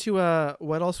move on to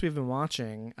what else we've been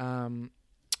watching.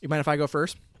 You mind if I go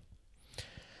first?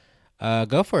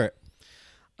 Go for it.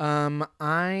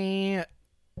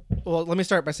 Well, let me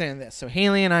start by saying this. So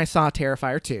Haley and I saw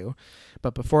Terrifier 2,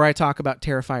 but before I talk about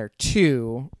Terrifier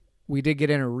 2, we did get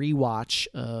in a rewatch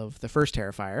of the first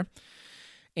Terrifier.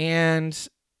 And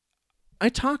I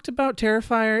talked about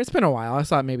Terrifier. It's been a while. I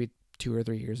saw it maybe 2 or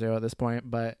 3 years ago at this point,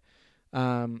 but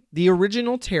the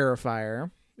original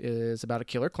Terrifier is about a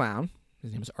killer clown.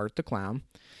 His name is Art the Clown.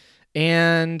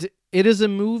 And it is a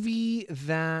movie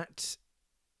that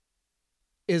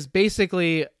is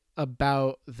basically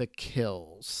about the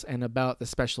kills and about the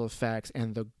special effects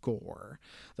and the gore.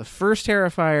 The first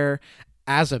Terrifier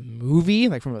as a movie,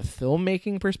 like from a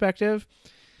filmmaking perspective,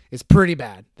 is pretty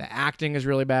bad. The acting is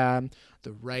really bad.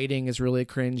 The writing is really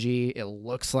cringy. It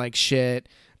looks like shit.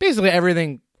 Basically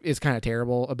everything is kind of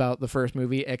terrible about the first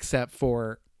movie except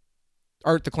for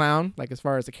Art the Clown, like as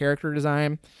far as the character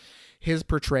design, his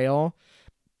portrayal,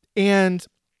 and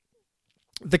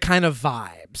the kind of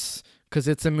vibes. Because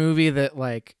it's a movie that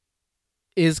like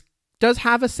does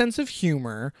have a sense of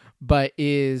humor, but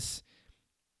was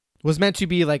meant to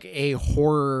be like a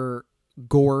horror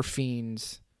gore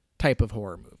fiends type of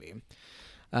horror movie.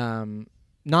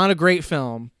 Not a great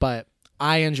film, but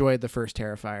I enjoyed the first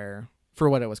Terrifier for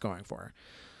what it was going for.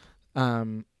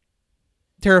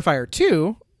 Terrifier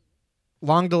 2,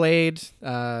 long delayed,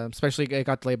 especially it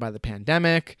got delayed by the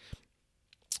pandemic.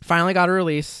 Finally got a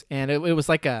release, and it was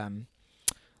like a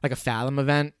Fathom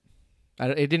event.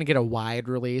 It didn't get a wide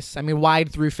release. I mean,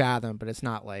 wide through Fathom, but it's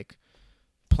not like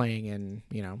playing in,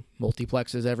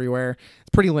 multiplexes everywhere.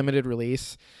 It's pretty limited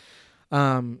release.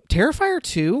 Terrifier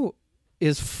 2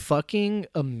 is fucking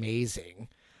amazing.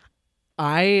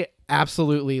 I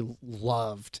absolutely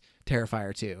loved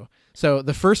Terrifier 2. So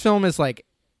the first film is like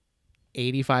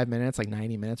 85 minutes, like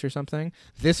 90 minutes or something.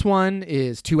 This one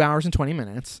is 2 hours and 20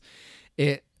 minutes.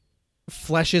 It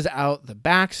fleshes out the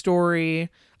backstory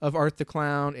of Art the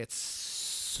Clown. It's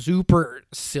super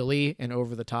silly and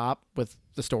over the top with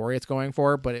the story it's going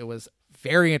for, but it was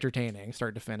very entertaining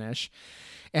start to finish.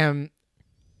 And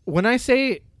when I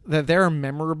say that there are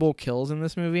memorable kills in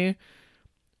this movie,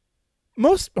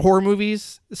 most horror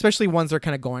movies, especially ones that are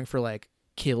kind of going for like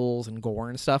kills and gore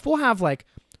and stuff, will have like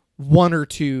one or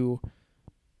two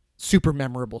super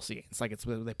memorable scenes. Like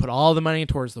they put all the money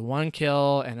towards the one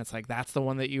kill, and it's like that's the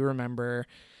one that you remember.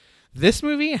 This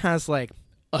movie has like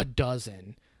a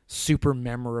dozen super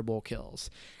memorable kills,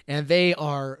 and they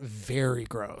are very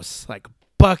gross. Like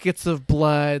buckets of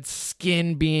blood,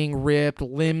 skin being ripped,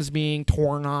 limbs being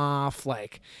torn off.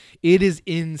 Like it is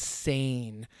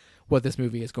insane what this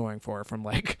movie is going for from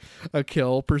like a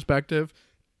kill perspective.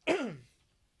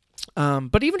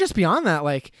 But even just beyond that,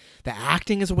 like the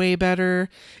acting is way better.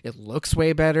 It looks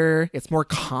way better. It's more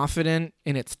confident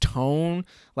in its tone.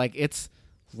 Like it's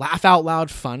laugh out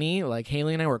loud funny. Like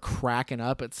Haley and I were cracking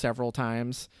up at several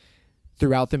times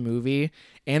throughout the movie.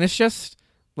 And it's just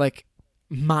like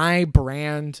my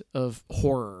brand of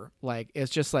horror. Like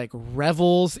it's just like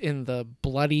revels in the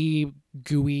bloody,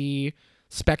 gooey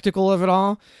spectacle of it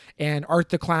all. And Art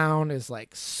the Clown is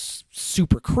like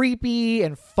super creepy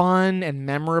and fun and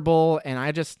memorable, and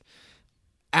I just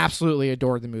absolutely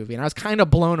adored the movie, and I was kind of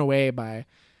blown away by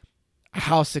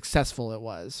how successful it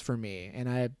was for me. And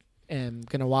I am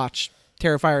gonna watch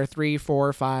Terrifier 3,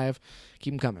 4, 5,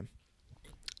 keep them coming.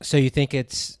 So you think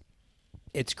it's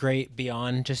great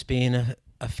beyond just being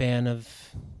a fan of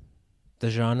the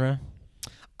genre?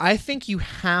 I think you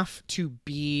have to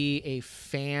be a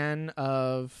fan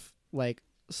of like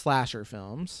slasher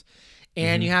films,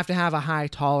 and you have to have a high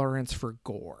tolerance for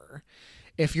gore.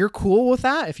 If you're cool with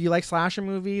that, if you like slasher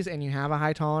movies and you have a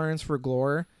high tolerance for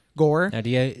gore. Now, do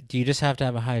you just have to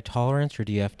have a high tolerance, or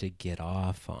do you have to get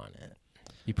off on it?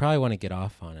 You probably want to get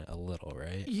off on it a little,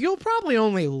 right? You'll probably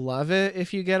only love it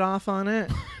if you get off on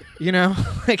it, you know,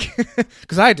 like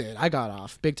because I did. I got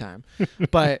off big time,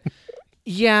 but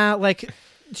yeah, like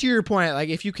to your point, like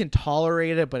if you can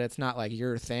tolerate it, but it's not like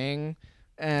your thing,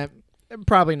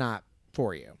 probably not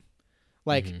for you.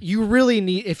 Like you really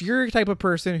need, if you're a type of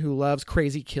person who loves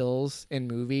crazy kills in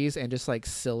movies and just like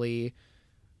silly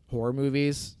horror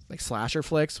movies, like slasher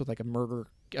flicks with like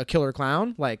a killer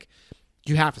clown, like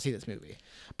you have to see this movie.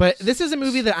 But this is a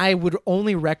movie that I would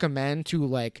only recommend to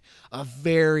like a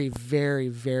very, very,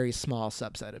 very small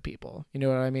subset of people. You know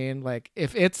what I mean? Like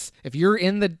if you're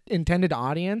in the intended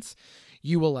audience,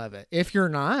 you will love it. If you're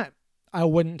not, I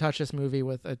wouldn't touch this movie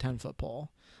with a 10-foot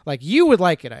pole. Like you would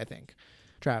like it, I think.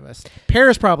 Travis.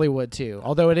 Paris probably would too,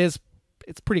 although it's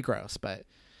pretty gross, but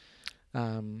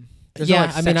there's no,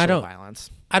 like, sexual violence.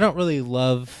 I don't really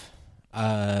love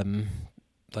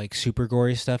like super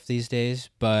gory stuff these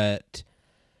days, but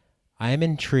I am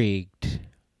intrigued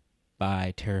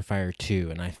by Terrifier 2,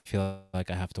 and I feel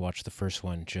like I have to watch the first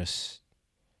one just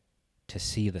to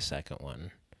see the second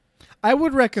one. I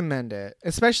would recommend it,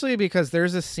 especially because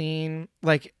there's a scene,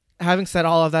 like having said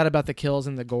all of that about the kills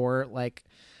and the gore, like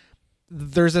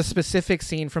there's a specific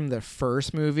scene from the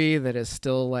first movie that is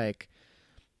still like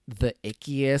the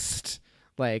ickiest.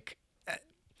 Like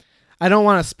I don't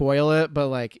want to spoil it, but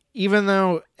like even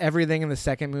though everything in the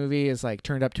second movie is like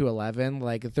turned up to 11,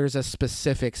 like there's a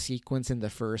specific sequence in the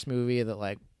first movie that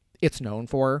like it's known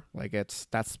for. Like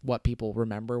that's what people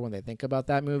remember when they think about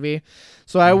that movie.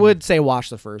 So I would say watch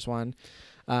the first one.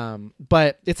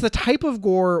 But it's the type of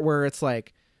gore where it's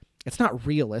like it's not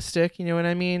realistic, you know what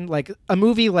I mean? Like a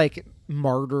movie like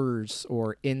Martyrs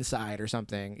or Inside or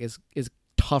something is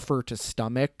tougher to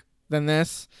stomach than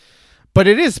this, but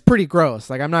it is pretty gross.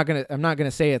 Like I'm not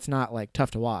gonna say it's not like tough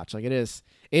to watch. Like it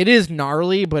is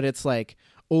gnarly, but it's like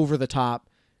over the top,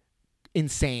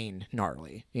 insane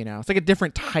gnarly. You know, it's like a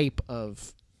different type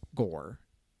of gore.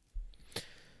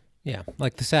 Yeah,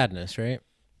 like The Sadness, right?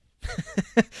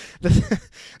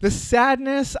 The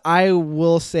Sadness, I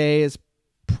will say, is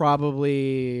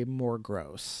probably more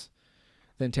gross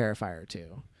than Terrifier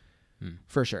 2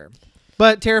 for sure,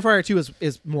 but Terrifier 2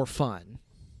 is more fun.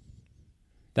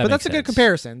 But that's a good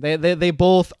comparison. They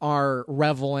both are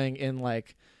reveling in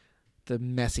like the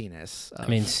messiness of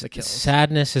the kills.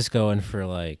 Sadness is going for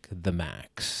like the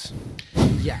max.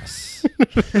 Yes.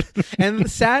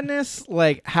 And Sadness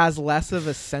like has less of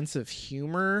a sense of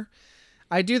humor.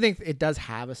 I do think it does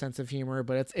have a sense of humor,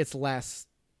 but it's less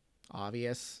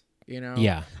obvious, you know?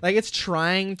 Yeah. Like it's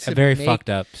trying to a very fucked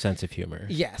up sense of humor.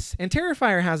 Yes. And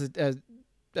Terrifier has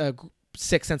a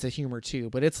sick sense of humor too,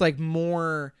 but it's like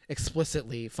more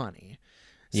explicitly funny.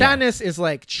 Sadness is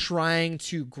like trying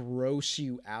to gross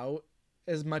you out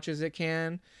as much as it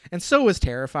can. And so is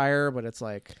Terrifier, but it's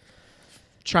like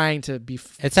trying to be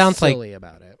silly like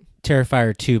about it.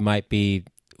 Terrifier 2 might be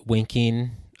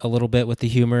winking a little bit with the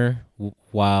humor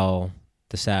while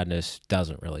the sadness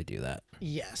doesn't really do that.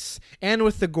 Yes. And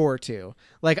with the gore too.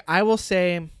 Like I will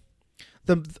say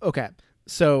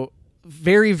so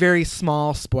very, very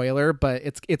small spoiler, but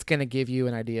it's gonna give you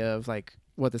an idea of like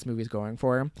what this movie's going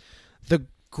for. The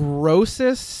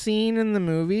grossest scene in the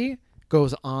movie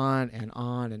goes on and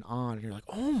on and on, and you're like,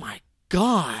 oh my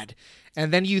God.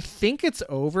 And then you think it's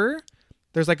over.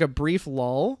 There's like a brief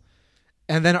lull,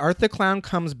 and then Art the Clown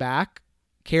comes back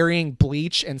carrying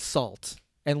bleach and salt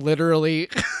and literally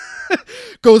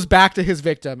goes back to his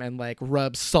victim and like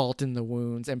rubs salt in the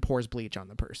wounds and pours bleach on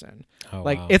the person. Oh,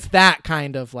 like wow. it's that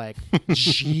kind of like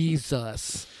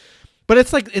Jesus. But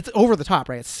it's like it's over the top,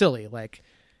 right? It's silly. Like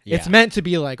it's meant to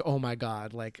be like, oh my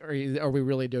God, like are we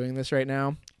really doing this right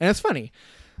now? And it's funny.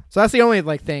 So that's the only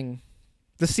like thing.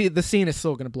 The scene is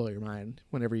still going to blow your mind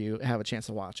whenever you have a chance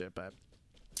to watch it. But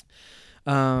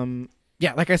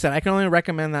yeah, like I said, I can only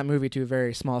recommend that movie to a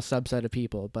very small subset of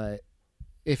people. But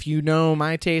if you know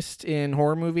my taste in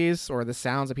horror movies or the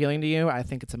sounds appealing to you, I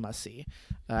think it's a must see.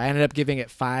 I ended up giving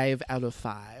it 5 out of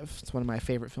 5. It's one of my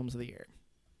favorite films of the year.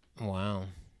 Wow.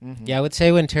 Mm-hmm. Yeah, I would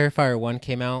say when Terrifier 1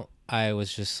 came out, I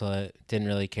was just didn't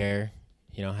really care.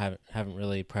 You know, haven't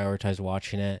really prioritized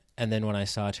watching it. And then when I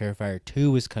saw Terrifier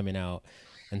 2 was coming out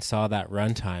and saw that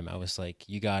runtime, I was like,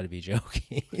 you got to be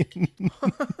joking.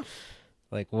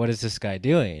 Like, what is this guy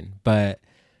doing? But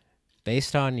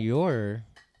based on your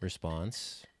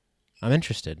response, I'm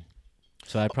interested.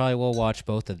 So I probably will watch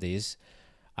both of these.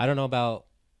 I don't know about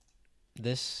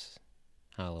this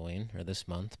Halloween or this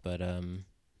month, but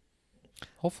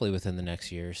hopefully within the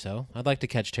next year or so. I'd like to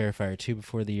catch Terrifier 2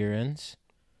 before the year ends.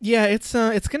 Yeah, it's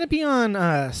gonna be on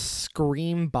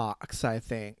Screambox, I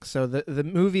think. So the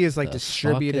movie is like The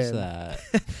distributed. fuck is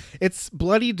that? It's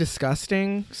Bloody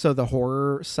Disgusting. So the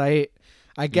horror site,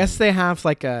 I guess they have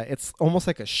like it's almost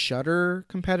like a Shudder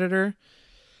competitor.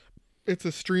 It's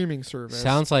a streaming service.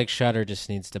 Sounds like Shudder just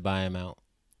needs to buy him out.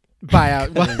 Buy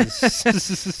out,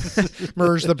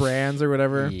 merge the brands or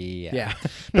whatever. Yeah.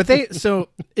 But so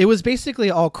it was basically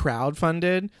all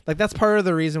crowdfunded. Like that's part of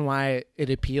the reason why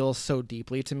it appeals so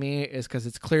deeply to me is because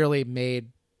it's clearly made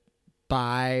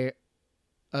by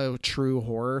a true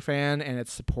horror fan and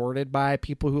it's supported by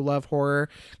people who love horror.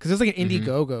 Because it's like an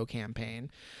Indiegogo campaign,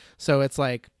 so it's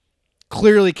like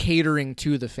clearly catering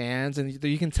to the fans, and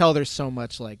you can tell there's so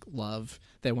much like love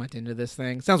that went into this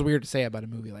thing. Sounds weird to say about a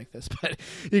movie like this, but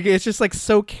it's just like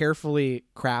so carefully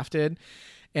crafted.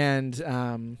 And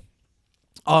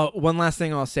one last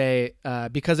thing I'll say,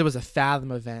 because it was a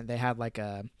Fathom event, they had like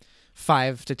a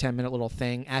 5 to 10 minute little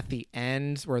thing at the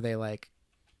end where they like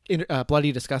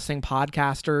Bloody Disgusting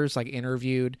podcasters like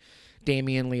interviewed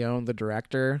Damien Leone, the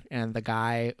director, and the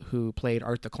guy who played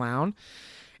Art the Clown,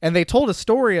 and they told a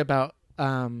story about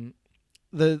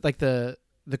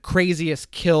the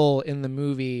craziest kill in the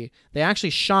movie. They actually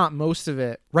shot most of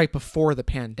it right before the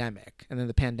pandemic, and then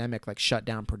the pandemic like shut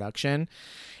down production,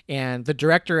 and the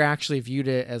director actually viewed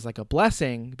it as like a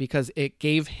blessing because it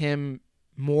gave him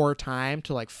more time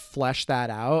to like flesh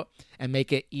that out and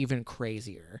make it even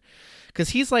crazier, because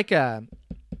he's a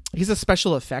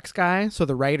special effects guy. So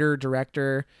the writer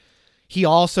director, he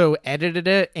also edited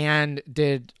it and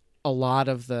did a lot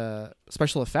of the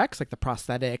special effects, like the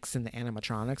prosthetics and the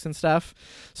animatronics and stuff.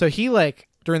 So he like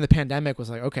during the pandemic was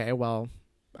like, okay, well,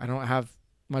 I don't have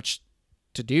much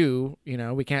to do, you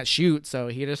know, we can't shoot. So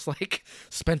he just like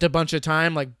spent a bunch of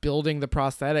time like building the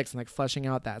prosthetics and like fleshing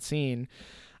out that scene.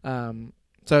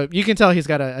 So you can tell he's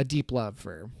got a deep love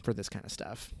for this kind of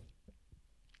stuff.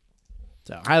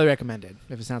 So highly recommended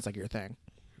if it sounds like your thing.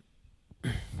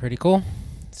 Pretty cool.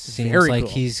 Seems Very like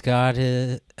cool. he's got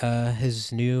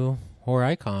his new horror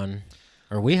icon,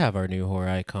 or we have our new horror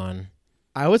icon.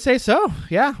 I would say so.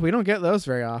 Yeah, we don't get those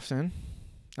very often.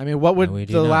 I mean, what would No, we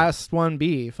do the not. last one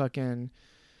be? Fucking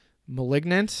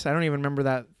Malignant? I don't even remember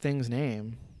that thing's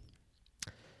name.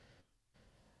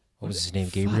 What was his name?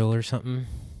 Gabriel or something?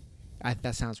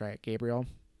 That sounds right. Gabriel.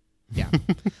 Yeah.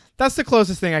 That's the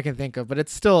closest thing I can think of, but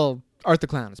it's still Art the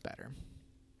Clown is better.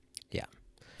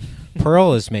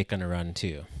 Pearl is making a run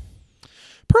too.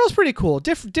 Pearl's pretty cool.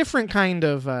 Different kind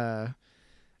of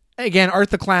again, Art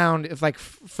the Clown is like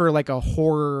for like a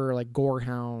horror like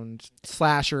gorehound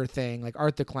slasher thing. Like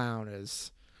Art the Clown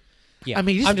is Yeah, I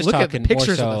mean, I'm just just look at the talking more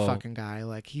pictures of the so fucking guy.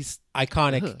 Like he's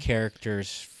iconic Ugh.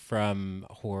 characters from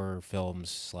horror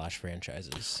films /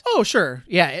 franchises. oh sure,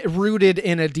 yeah, rooted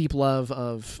in a deep love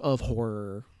of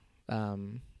horror,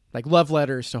 like love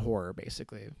letters to horror,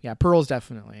 basically. Yeah, Pearl's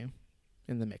definitely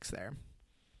in the mix there.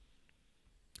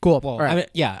 Cool. Well, All right.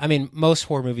 I mean, most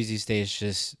horror movies these days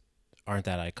just aren't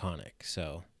that iconic.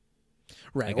 So, I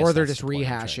Right. guess Or they're that's just the point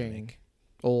I'm trying to rehashing make.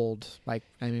 old. Like,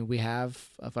 I mean, we have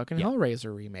a fucking Yeah.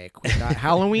 Hellraiser remake. We got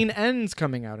Halloween Ends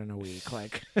coming out in a week.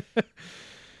 Like,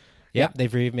 Yep,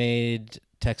 they've remade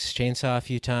Texas Chainsaw a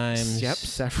few times. yep,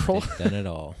 several. They've done it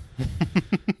all.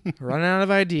 Running out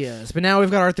of ideas. But now we've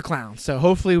got Art the Clown. So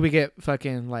hopefully we get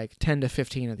fucking like 10 to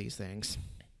 15 of these things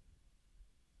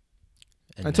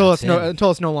And until that's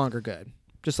it's no longer good.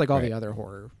 Just like all the Right.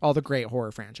 other all the great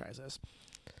horror franchises.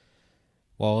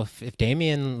 Well, if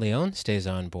Damien Leone stays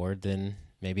on board, then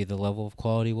maybe the level of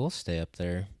quality will stay up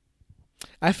there.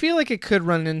 I feel like it could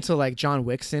run into like John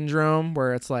Wick syndrome,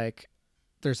 where it's like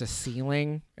there's a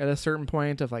ceiling at a certain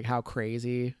point of like how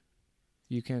crazy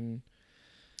you can.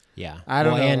 Yeah. I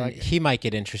don't know, And like- he might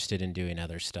get interested in doing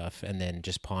other stuff and then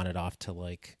just pawn it off to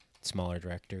like smaller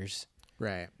directors.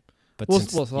 Right. But We'll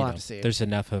since have you know, to see. there's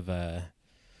enough of a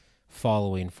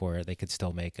following for it, they could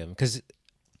still make them. Because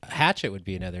Hatchet would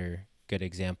be another good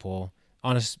example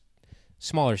on a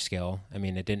smaller scale. I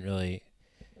mean, it didn't really.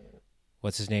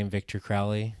 What's his name? Victor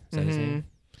Crowley? Is that his name?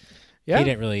 Yeah. He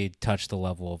didn't really touch the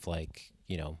level of like,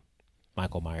 you know,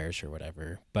 Michael Myers or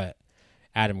whatever. But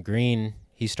Adam Green,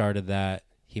 he started that.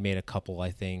 He made a couple,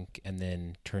 I think, and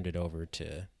then turned it over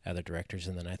to other directors.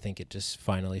 And then I think it just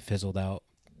finally fizzled out.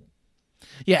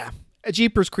 Yeah.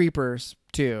 Jeepers Creepers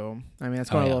too. I mean, it's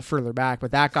going Oh, a yeah. little further back,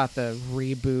 but that got the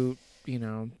reboot. You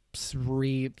know,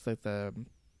 like the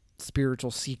spiritual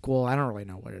sequel. I don't really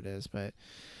know what it is, but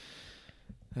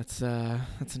that's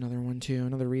another one too.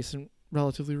 Another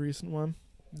relatively recent one.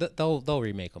 They'll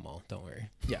remake them all. Don't worry.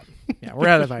 Yeah, we're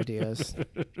out of ideas.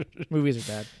 Movies are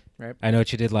dead, right? I know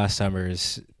what you did last summer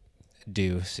is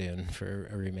due soon for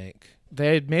a remake.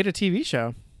 They had made a TV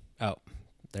show. Oh,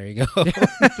 there you go.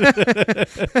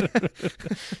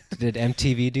 Did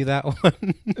MTV do that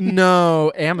one?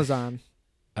 No, Amazon.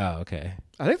 Oh, okay.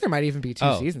 I think there might even be 2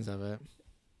 Oh. seasons of it.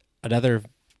 Another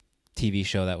TV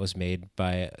show that was made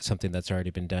by something that's already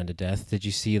been done to death. Did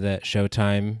you see that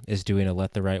Showtime is doing a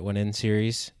Let the Right One In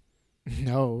series?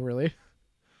 No, really.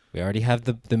 We already have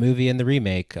the movie and the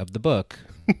remake of the book,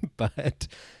 but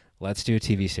let's do a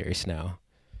TV series now.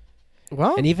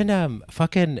 Well, And even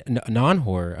fucking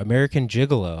non-horror, American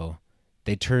Gigolo,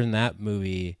 they turned that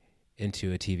movie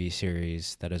into a TV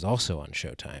series that is also on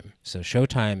Showtime. So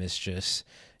Showtime is just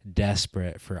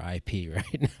desperate for IP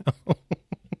right now.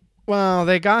 well,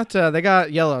 they got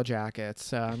Yellow Jackets.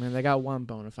 So I mean, they got one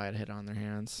bona fide hit on their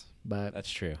hands. But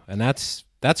That's true. And that's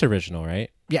original, right?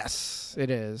 yes, it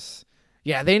is.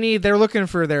 Yeah, they're looking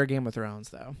for their Game of Thrones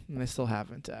though, and they still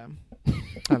haven't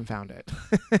found it.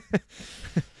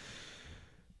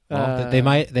 Well, they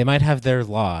might have their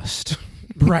Lost.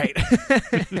 Right.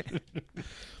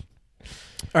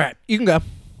 All right, you can go.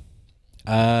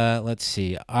 Let's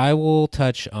see. I will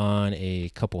touch on a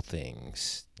couple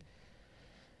things.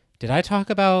 Did I talk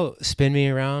about Spin Me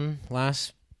Around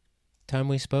last time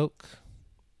we spoke?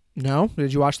 No,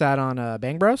 did you watch that on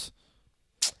Bang Bros?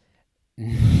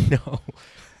 No.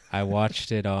 I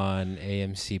watched it on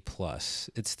AMC Plus.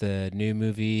 It's the new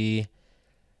movie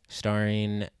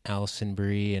starring Alison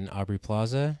Brie and Aubrey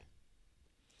Plaza.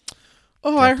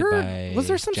 Oh, I Directed heard. by Was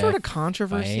there some sort of Jeff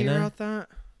controversy Baena? about that?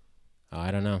 Oh,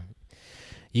 I don't know.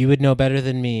 You would know better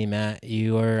than me, Matt.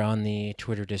 You are on the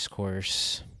Twitter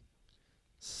discourse.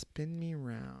 Spin me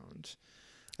round.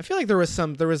 I feel like there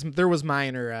was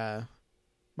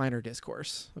minor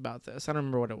discourse about this. I don't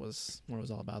remember what it was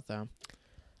all about though.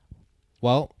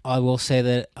 Well, I will say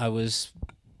that I was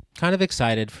kind of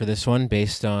excited for this one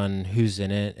based on who's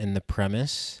in it and the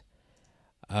premise.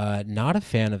 Not a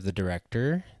fan of the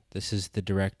director. This is the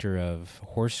director of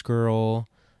Horse Girl,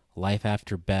 Life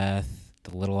After Beth,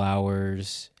 The Little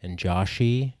Hours, and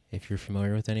Joshi, if you're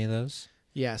familiar with any of those.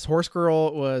 Yes, Horse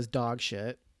Girl was dog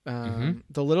shit. The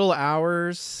Little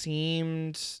Hours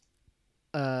seemed.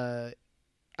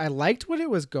 I liked what it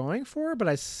was going for, but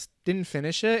I didn't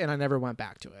finish it, and I never went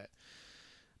back to it.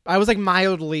 I was like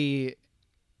mildly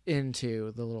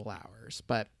into The Little Hours,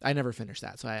 but I never finished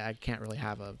that, so I can't really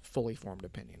have a fully formed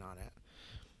opinion on it.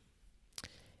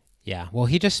 Yeah, well,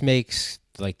 he just makes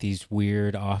like these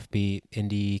weird offbeat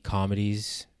indie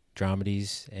comedies,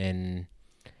 dramedies, and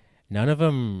none of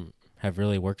them have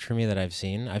really worked for me that I've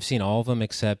seen. I've seen all of them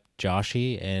except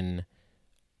Joshi, and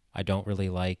I don't really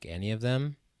like any of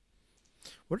them.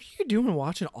 What are you doing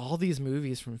watching all these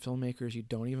movies from filmmakers you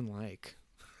don't even like?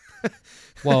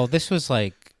 Well, this was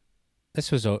a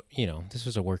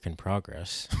work in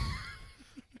progress.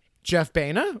 Jeff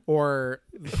Baena or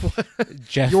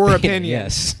Jeff Your Baena, opinion.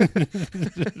 yes.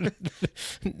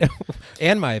 No,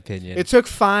 and my opinion. it took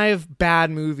 5 bad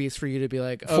movies for you to be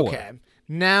like, 4. okay,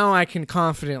 now I can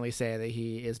confidently say that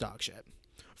he is dog shit.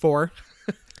 4.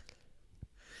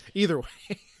 Either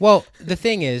way. Well, the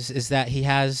thing is that he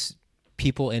has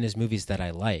people in his movies that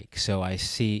I like. So I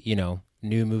see,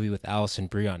 new movie with Alison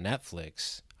Brie on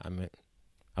Netflix. I'm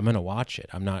gonna watch it.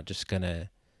 I'm not just gonna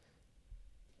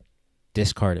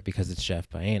discard it because it's Jeff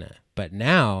Baena. But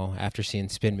now, after seeing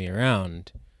Spin Me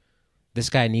Around, this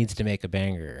guy needs to make a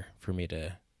banger for me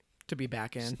to be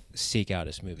back in. Seek out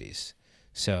his movies.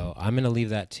 So I'm gonna leave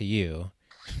that to you.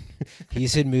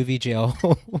 He's in movie jail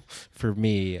for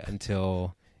me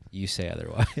until you say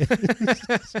otherwise.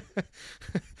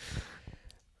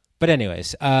 But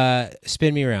anyways,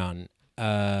 Spin Me Around.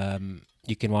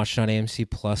 You can watch it on AMC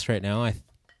Plus right now. I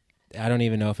don't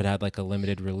even know if it had like a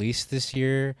limited release this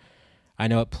year. I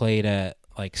know it played at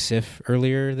like SIFF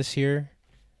earlier this year.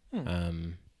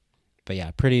 But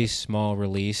yeah, pretty small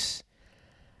release.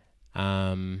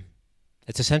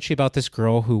 It's essentially about this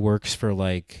girl who works for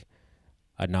like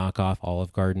a knockoff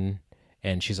Olive Garden,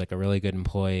 and she's like a really good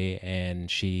employee, and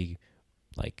she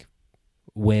like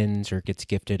wins or gets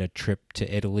gifted a trip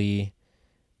to Italy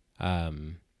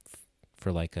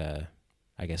for like a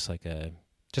just like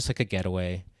a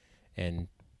getaway, and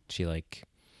she like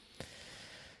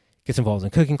gets involved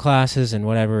in cooking classes and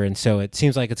whatever, and so it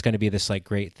seems like it's going to be this like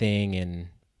great thing, and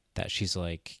that she's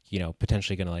like,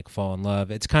 potentially going to like fall in love.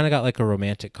 It's kind of got like a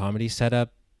romantic comedy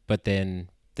setup, but then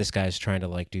this guy's trying to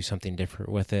like do something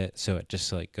different with it, so it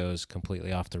just like goes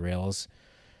completely off the rails.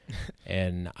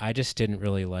 And I just didn't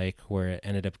really like where it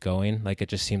ended up going. Like, it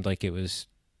just seemed like it was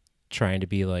trying to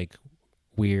be like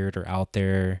weird or out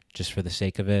there just for the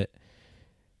sake of it.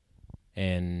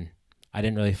 And I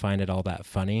didn't really find it all that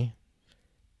funny.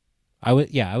 I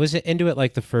was into it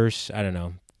like the first,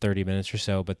 30 minutes or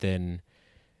so, but then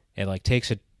it like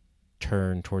takes a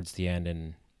turn towards the end,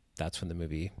 and that's when the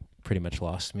movie pretty much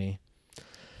lost me.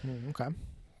 Okay.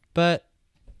 But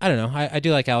I don't know. I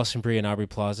do like Alison Brie and Aubrey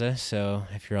Plaza, so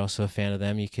if you're also a fan of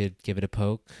them, you could give it a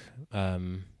poke.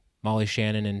 Molly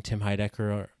Shannon and Tim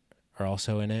Heidecker are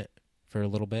also in it for a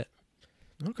little bit.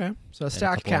 Okay. So a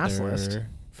stacked cast list.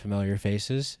 Familiar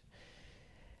faces.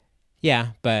 Yeah,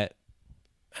 but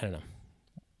I don't know.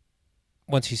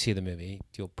 Once you see the movie,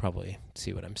 you'll probably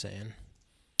see what I'm saying.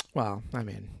 Well, I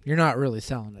mean, you're not really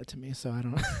selling it to me, so I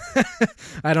don't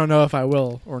I don't know if I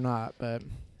will or not, but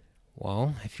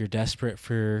well, if you're desperate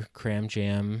for cram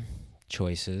jam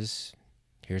choices,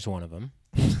 here's one of them.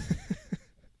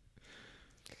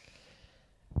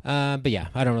 But yeah,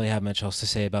 I don't really have much else to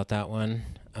say about that one.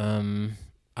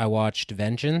 I watched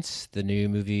Vengeance, the new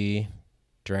movie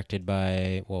directed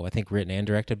by, I think written and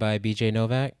directed by BJ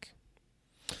Novak.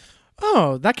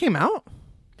 Oh, that came out?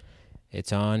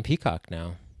 It's on Peacock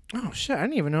now. Oh shit! I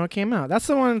didn't even know it came out. That's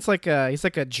the one. It's like he's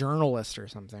like a journalist or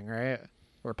something, right?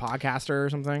 Or a podcaster or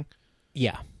something.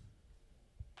 Yeah.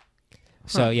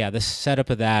 So yeah, the setup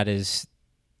of that is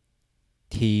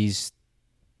he's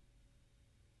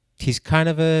kind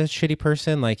of a shitty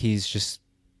person. Like, he's just,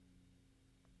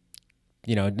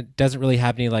 doesn't really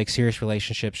have any like serious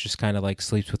relationships. Just kind of like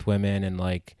sleeps with women and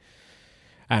like,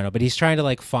 I don't know. But he's trying to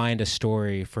like find a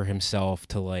story for himself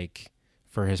to like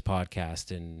for his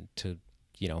podcast and to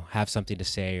have something to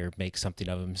say or make something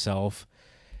of himself.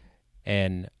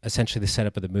 And essentially the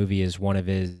setup of the movie is one of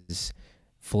his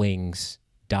flings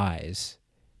dies,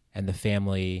 and the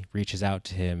family reaches out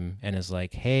to him and is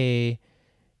like, hey,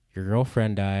 your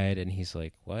girlfriend died. And he's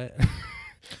like, what?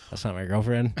 That's not my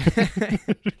girlfriend.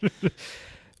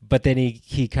 But then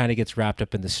he kind of gets wrapped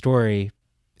up in the story.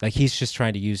 Like, he's just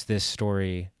trying to use this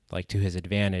story like to his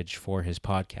advantage for his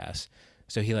podcast.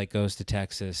 So he like goes to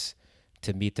Texas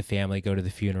to meet the family, go to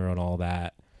the funeral and all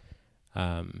that.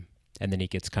 And then he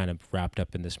gets kind of wrapped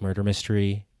up in this murder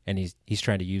mystery, and he's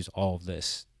trying to use all of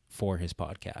this for his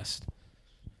podcast.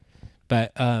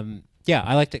 But yeah,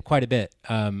 I liked it quite a bit.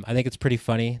 I think it's pretty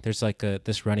funny. There's like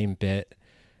this running bit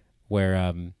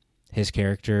where his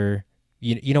character,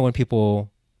 when people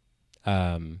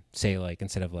say like,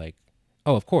 instead of like,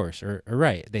 oh, of course, or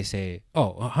right, they say,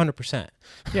 oh, 100%.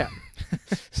 Yeah.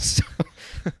 So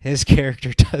his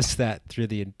character does that through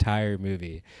the entire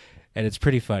movie. And it's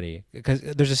pretty funny because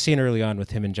there's a scene early on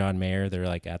with him and John Mayer. They're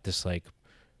like at this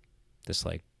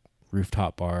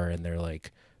rooftop bar, and they're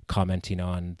like commenting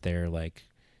on their like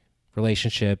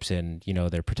relationships and,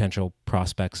 their potential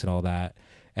prospects and all that.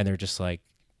 And they're just like,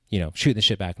 shooting the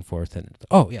shit back and forth, and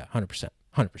oh yeah, 100%.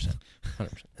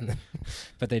 100%.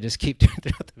 But they just keep doing it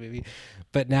throughout the movie.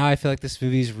 But now I feel like this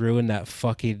movie's ruined that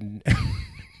fucking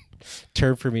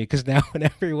term for me, because now when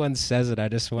everyone says it, I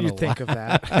just want to think of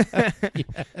that.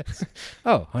 Yes.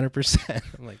 Oh, 100%.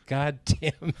 I'm like, God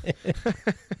damn it.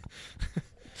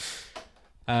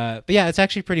 But yeah, it's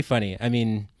actually pretty funny. I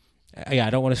mean, yeah, I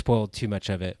don't want to spoil too much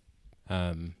of it.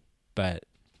 But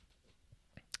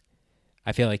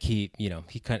I feel like he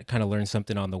kind of learned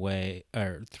something on the way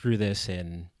or through this,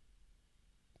 and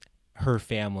her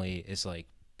family is like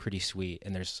pretty sweet,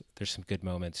 and there's some good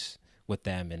moments with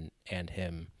them and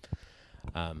him.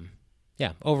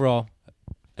 Yeah, overall,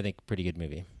 I think pretty good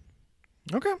movie.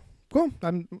 Okay, cool.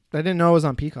 I didn't know it was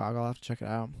on Peacock. I'll have to check it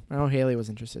out. I know Haley was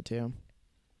interested too.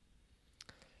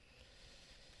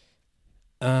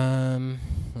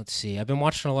 Let's see. I've been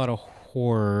watching a lot of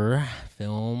horror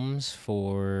films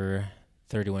for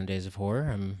 31 Days of Horror.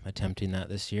 I'm attempting that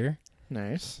this year.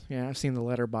 Nice. Yeah, I've seen the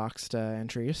letterboxed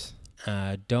entries.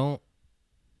 Haven't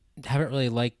really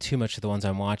liked too much of the ones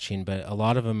I'm watching, but a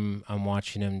lot of them I'm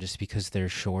watching them just because they're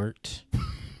short.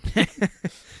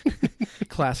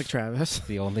 Classic Travis.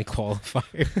 The only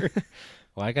qualifier.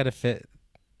 Well, I got to fit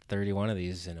 31 of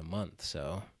these in a month,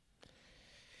 so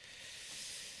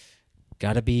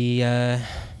gotta be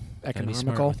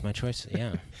Economical with my choice.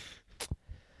 Yeah.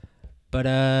 But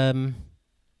the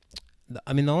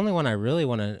only one I really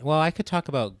want to. Well, I could talk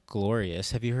about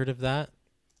Glorious. Have you heard of that?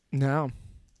 No.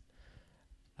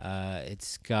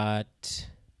 It's got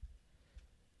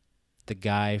the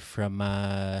guy from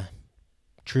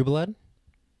True Blood,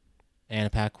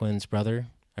 Anna Paquin's brother.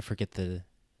 I forget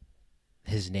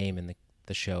his name in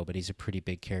the show, but he's a pretty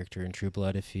big character in True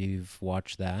Blood. If you've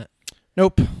watched that.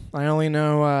 Nope. I only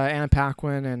know Anna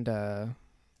Paquin and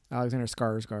Alexander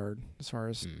Skarsgård as far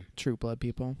as True Blood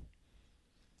people.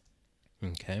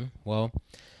 Okay. Well,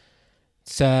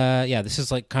 it's this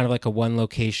is like kind of like a one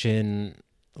location,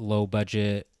 low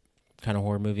budget kind of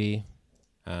horror movie.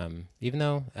 Even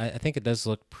though I think it does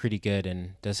look pretty good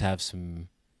and does have some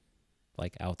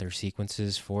like out there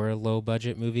sequences for a low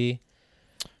budget movie.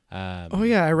 Oh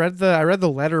yeah, I read the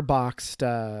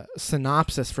letterboxed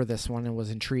synopsis for this one and was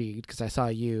intrigued because I saw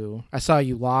you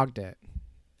logged it,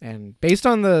 and based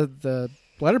on the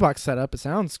letterbox setup, it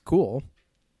sounds cool.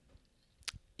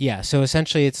 Yeah, so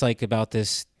essentially it's like about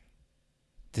this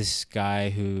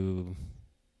guy who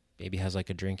maybe has like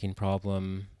a drinking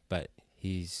problem, but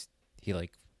he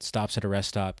like stops at a rest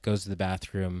stop, goes to the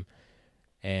bathroom,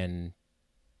 and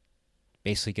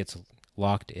basically gets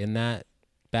locked in that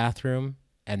bathroom.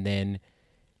 And then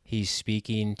he's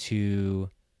speaking to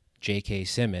J.K.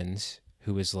 Simmons,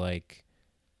 who is like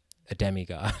a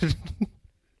demigod.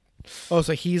 Oh,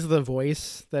 so he's the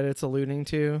voice that it's alluding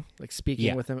to, like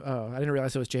speaking with him. Oh, I didn't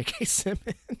realize it was J.K.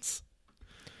 Simmons.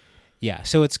 Yeah,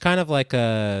 so it's kind of like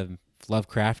a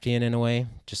Lovecraftian in a way,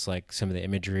 just like some of the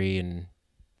imagery and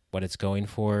what it's going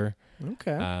for.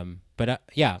 Okay. But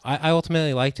I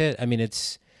ultimately liked it. I mean,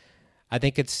 I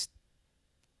think it's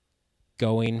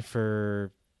going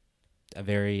for a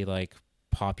very like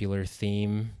popular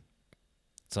theme.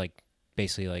 It's like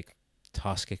basically like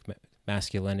toxic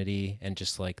masculinity and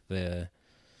just like the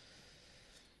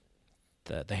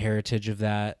heritage of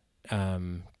that,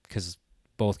 because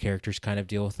both characters kind of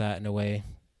deal with that in a way,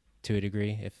 to a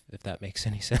degree, if that makes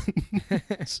any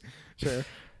sense. Sure.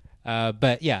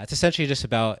 But yeah, it's essentially just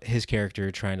about his character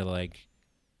trying to like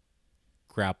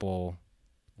grapple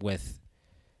with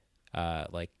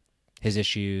like his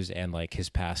issues and like his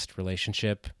past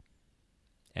relationship,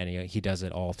 and he does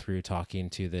it all through talking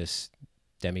to this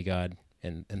demigod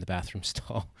in the bathroom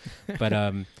stall. But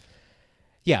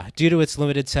yeah, due to its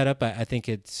limited setup, I think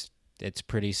it's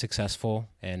pretty successful,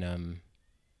 and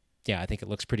yeah, I think it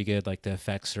looks pretty good. Like the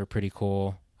effects are pretty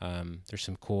cool. There's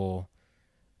some cool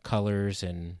colors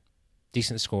and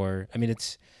decent score. I mean,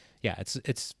 it's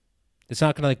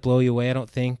not gonna like blow you away, I don't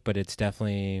think, but it's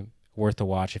definitely worth a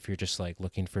watch if you're just like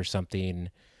looking for something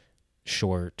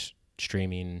short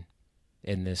streaming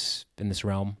in this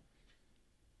realm.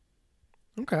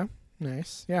 Okay.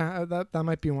 Nice. Yeah, that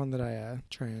might be one that I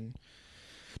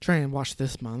try and watch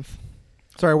this month.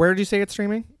 Sorry, where did you say it's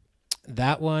streaming?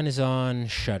 That one is on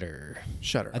Shudder.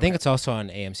 Shudder. I think it's also on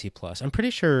AMC Plus. I'm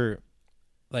pretty sure,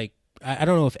 like, I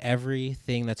don't know if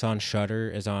everything that's on Shudder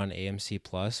is on AMC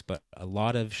Plus, but a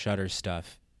lot of Shudder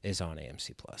stuff is on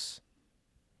AMC Plus.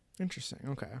 Interesting.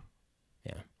 Okay.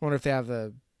 Yeah. I wonder if they have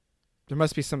there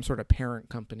must be some sort of parent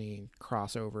company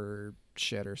crossover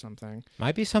shit or something.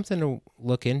 Might be something to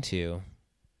look into,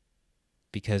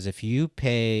 because if you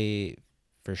pay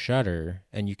for Shudder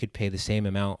and you could pay the same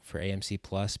amount for AMC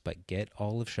Plus but get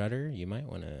all of Shudder, you might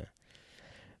want to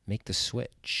make the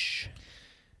switch.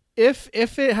 If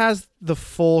it has the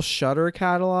full Shudder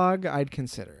catalog, I'd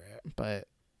consider it, but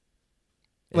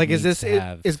like, is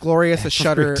Glorious a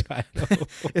Shudder? I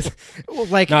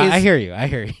hear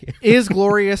you. Is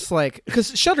Glorious like,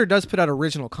 because Shudder does put out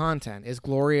original content? Is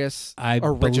Glorious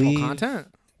original content?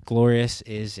 Glorious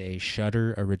is a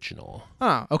Shudder original.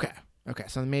 Oh, okay.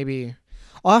 So maybe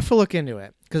I'll have to look into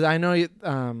it, because I know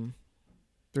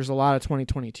there's a lot of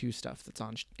 2022 stuff that's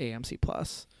on AMC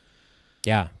Plus.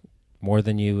 Yeah, more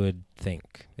than you would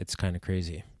think. It's kind of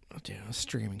crazy. Oh, dude,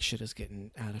 streaming shit is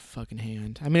getting out of fucking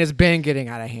hand. I mean, it's been getting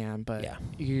out of hand, but Yeah.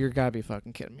 you're gotta be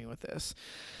fucking kidding me with this.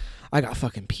 I got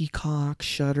fucking Peacock,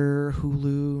 Shudder,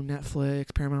 Hulu,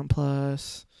 Netflix, Paramount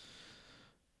Plus,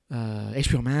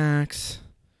 HBO Max.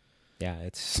 Yeah,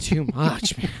 It's it's too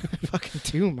much, man. Fucking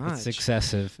too much. it's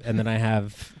excessive. And then I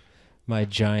have my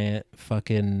giant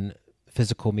fucking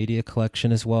physical media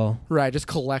collection as well. Right, just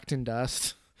collecting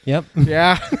dust. Yep.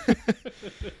 Yeah.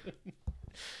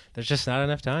 There's just not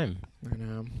enough time. I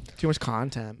know. Too much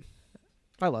content.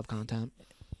 I love content.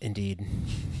 Indeed.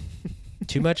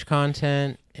 Too much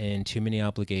content and too many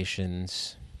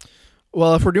obligations.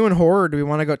 Well, if we're doing horror, do we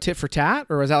want to go tit for tat,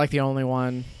 or is that like the only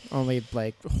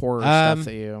like horror stuff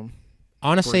that you?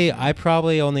 Honestly, Original. I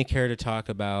probably only care to talk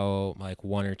about like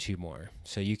one or two more.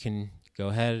 So you can go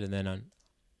ahead and then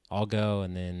I'll go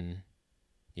and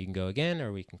you can go again,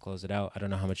 or we can close it out. I don't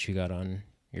know how much you got on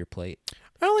your plate.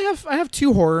 I have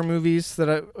 2 horror movies that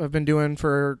I've been doing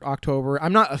for October.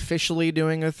 I'm not officially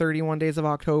doing a 31 Days of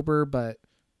October, but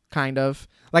kind of.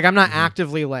 Like I'm not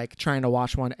actively like trying to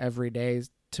watch one every day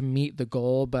to meet the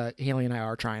goal, but Haley and I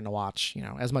are trying to watch,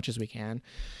 as much as we can.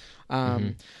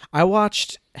 I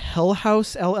watched Hell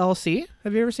House LLC.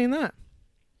 Have you ever seen that?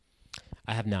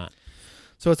 I have not.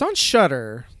 So it's on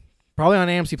Shudder, probably on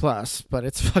AMC Plus, but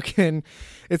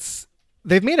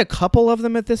they've made a couple of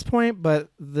them at this point, but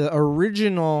the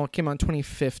original came out in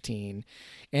 2015,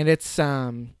 and it's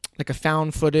like a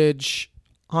found footage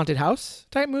haunted house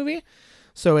type movie.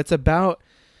 So it's about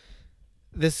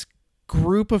this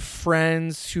group of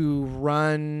friends who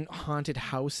run haunted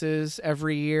houses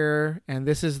every year, and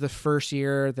this is the first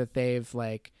year that they've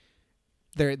like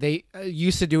they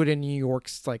used to do it in New York,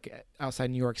 like outside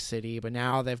New York City, but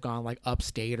now they've gone like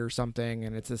upstate or something,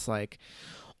 and it's this like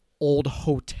old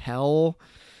hotel,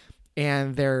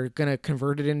 and they're gonna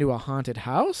convert it into a haunted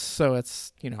house. So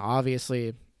it's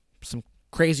obviously some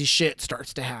crazy shit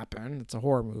starts to happen. It's a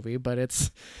horror movie, but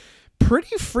it's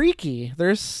pretty freaky.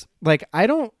 There's like I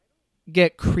don't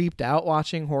get creeped out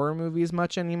watching horror movies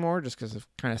much anymore, just because I've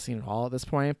kind of seen it all at this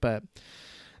point. But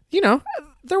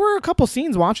there were a couple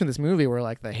scenes watching this movie where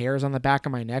like the hairs on the back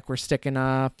of my neck were sticking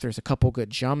up. There's a couple good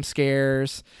jump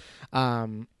scares.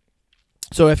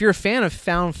 So if you're a fan of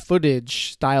found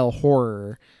footage style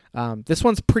horror, this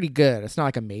one's pretty good. It's not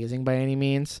like amazing by any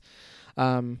means,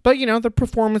 but the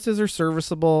performances are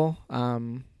serviceable.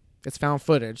 It's found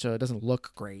footage, so it doesn't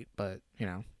look great, but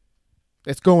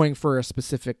it's going for a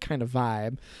specific kind of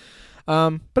vibe.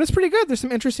 But it's pretty good. There's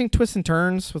some interesting twists and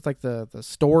turns with like the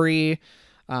story.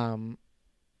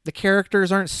 The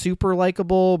characters aren't super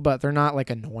likable, but they're not like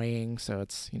annoying, so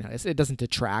it doesn't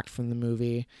detract from the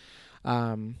movie.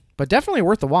 But definitely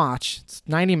worth the watch. It's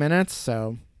 90 minutes,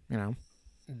 so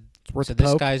it's worth So the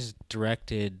this poke. guy's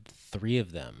directed 3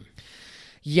 of them.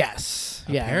 Yes.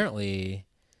 Yeah. Apparently,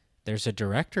 there's a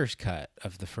director's cut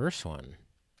of the first one.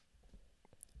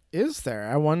 Is there?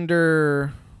 I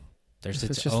wonder There's if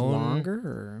its it's just own longer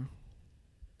or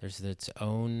There's its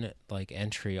own like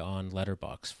entry on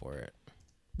Letterboxd for it.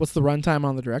 what's the runtime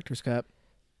on the director's cut?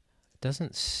 It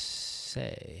doesn't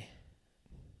say.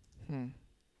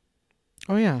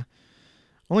 Oh yeah.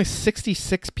 Only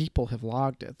 66 people have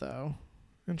logged it though.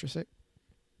 Interesting.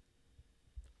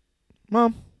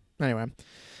 Well, anyway.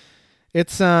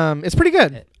 It's pretty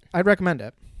good. I'd recommend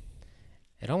it.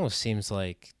 It almost seems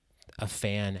like a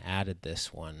fan added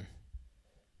this one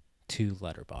to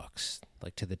Letterboxd,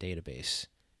 like to the database,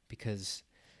 because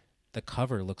the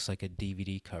cover looks like a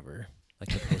DVD cover, like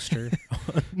the poster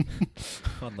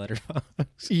on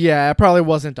Letterboxd. Yeah, it probably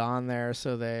wasn't on there,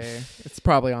 so it's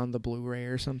probably on the Blu-ray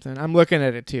or something. I'm looking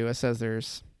at it too. It says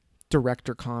there's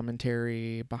director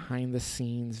commentary, behind the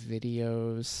scenes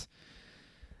videos.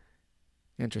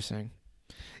 Interesting.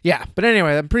 Yeah, but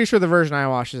anyway, I'm pretty sure the version I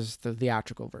watched is the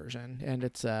theatrical version, and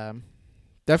it's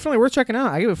definitely worth checking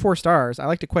out. I give it 4 stars. I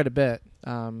liked it quite a bit.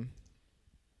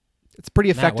 It's pretty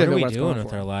Matt, effective. what are we at what it's doing going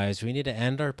with for. our lives? We need to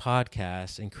end our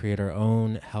podcast and create our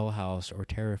own Hell House or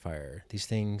Terrifier. These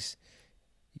things,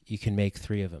 you can make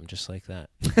 3 of them just like that.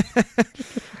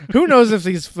 Who knows if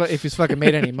he's fucking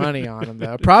made any money on them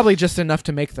though? Probably just enough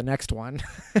to make the next one.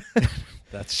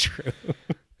 That's true.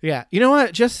 Yeah, you know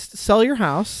what? Just sell your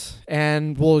house,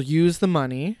 and we'll use the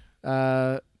money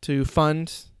to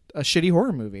fund a shitty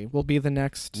horror movie. We'll be the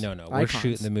next. No, we're Icons.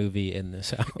 shooting the movie in this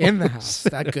house. In the house.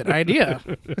 That's a good idea.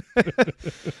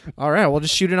 All right, we'll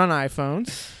just shoot it on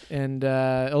iPhones, and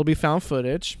it'll be found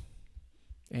footage,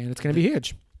 and it's gonna be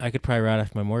huge. I could probably write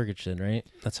off my mortgage then, right?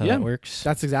 That's how Yeah, that works.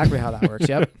 That's exactly how that works.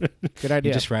 Yep. Good You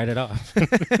idea. just write it off.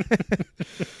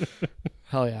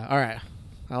 Hell yeah. All right.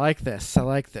 I like this.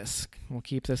 We'll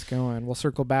keep this going. We'll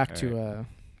circle back All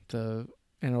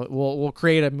and we'll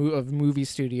create a movie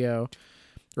studio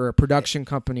or a production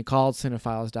company called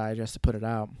Cinephiles Digest to put it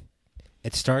out.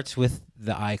 It starts with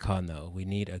the icon, though. We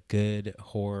need a good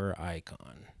horror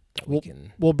icon that we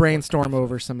can. We'll brainstorm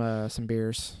over some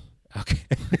beers. Okay.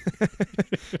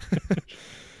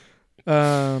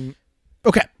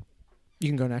 Okay. You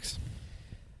can go next.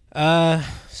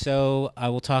 So I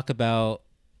will talk about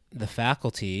The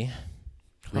Faculty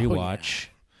rewatch.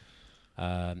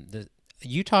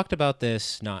 You talked about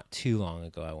this not too long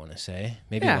ago, I want to say.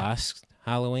 Maybe last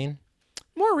Halloween?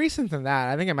 More recent than that.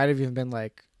 I think it might have even been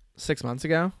like 6 months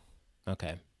ago.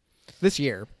 Okay. This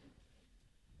year.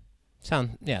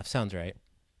 Sounds right.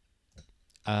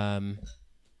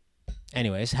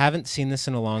 Anyways, haven't seen this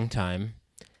in a long time,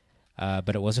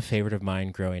 but it was a favorite of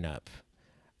mine growing up.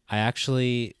 I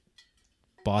actually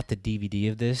bought the DVD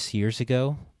of this years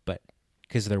ago, but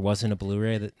because there wasn't a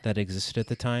Blu-ray that existed at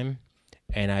the time,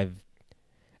 and I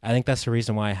think that's the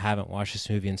reason why I haven't watched this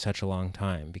movie in such a long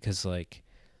time, because like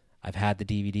I've had the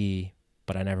DVD,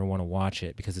 but I never want to watch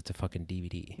it because it's a fucking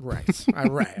DVD. Right.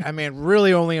 Right. I mean,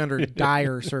 really only under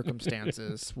dire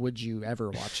circumstances would you ever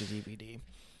watch a DVD.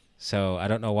 So I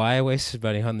don't know why I wasted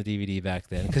money on the DVD back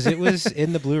then, because it was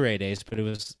in the Blu-ray days, but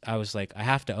I was like, I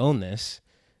have to own this,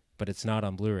 but it's not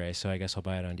on Blu-ray, so I guess I'll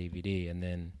buy it on DVD. And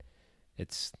then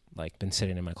it's like been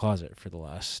sitting in my closet for the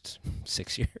last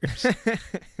 6 years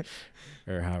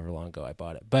or however long ago I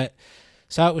bought it. But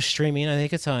so it was streaming. I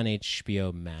think it's on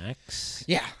HBO Max.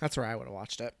 Yeah, that's where I would have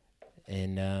watched it.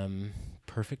 And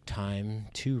perfect time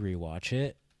to rewatch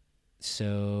it.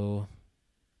 So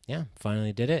yeah,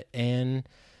 finally did it. And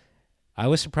I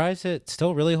was surprised it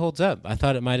still really holds up. I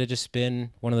thought it might have just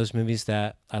been one of those movies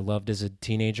that I loved as a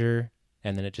teenager,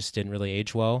 and then it just didn't really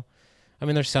age well. I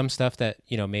mean, there's some stuff that,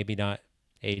 maybe not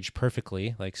age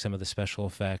perfectly, like some of the special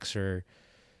effects, or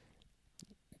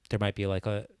there might be like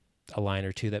a line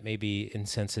or two that may be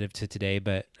insensitive to today,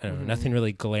 but I don't know, nothing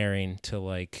really glaring to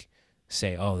like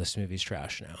say, oh, this movie's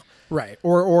trash now. Right.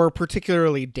 Or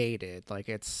particularly dated. Like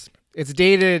it's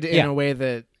dated in a way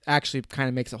that actually kind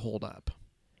of makes it hold up.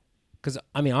 Because,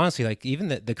 I mean, honestly, like, even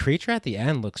the creature at the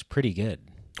end looks pretty good.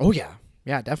 Oh, yeah.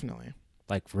 Yeah, definitely.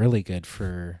 Like, really good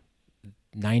for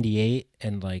 98.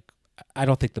 And, like, I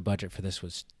don't think the budget for this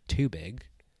was too big.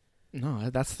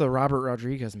 No, that's the Robert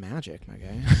Rodriguez magic, my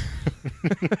guy.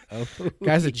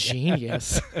 Guy's a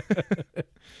genius.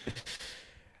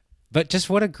 But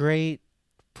just what a great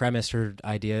premise or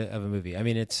idea of a movie. I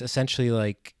mean, it's essentially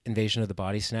like Invasion of the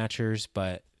Body Snatchers,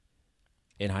 but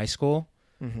in high school.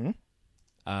 Mm-hmm.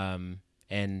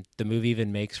 And the movie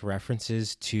even makes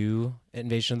references to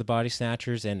Invasion of the Body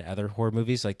Snatchers and other horror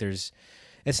movies. Like it's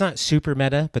not super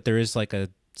meta, but there is like a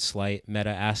slight meta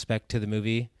aspect to the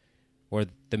movie, or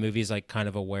the movie's like kind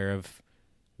of aware of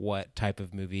what type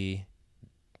of movie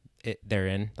they're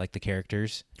in, like the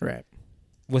characters. Right.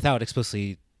 Without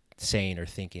explicitly saying or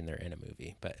thinking they're in a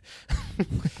movie. But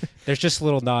there's just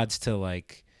little nods to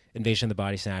like Invasion of the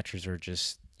Body Snatchers or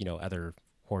just, other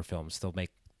horror films. They'll make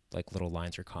like little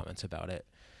lines or comments about it.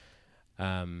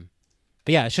 But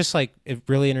yeah, it's just like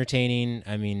really entertaining.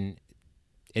 I mean,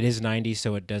 it is 90s,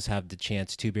 so it does have the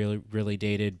chance to be really, really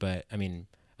dated, but I mean,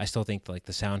 I still think like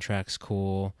the soundtrack's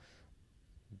cool.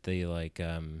 The like,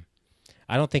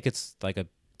 I don't think it's like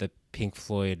the Pink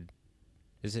Floyd.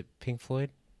 Is it Pink Floyd?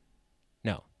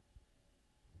 No.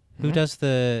 Hmm? Who does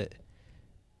the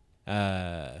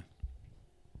Hey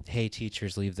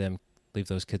Teachers, Leave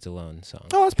Those Kids Alone song?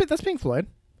 Oh, that's Pink Floyd.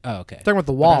 Oh, okay. Talking about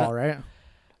The Wall, right?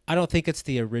 I don't think it's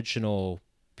the original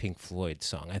Pink Floyd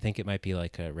song. I think it might be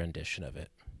like a rendition of it,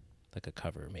 like a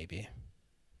cover maybe.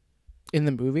 In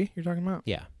the movie you're talking about?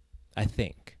 Yeah, I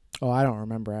think. Oh, I don't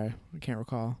remember. I can't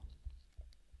recall.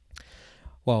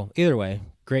 Well, either way,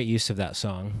 great use of that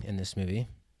song in this movie.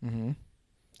 Mm-hmm.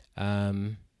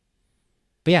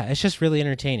 But yeah, it's just really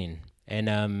entertaining,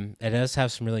 and it does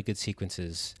have some really good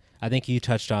sequences. I think you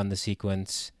touched on the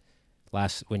sequence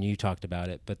when you talked about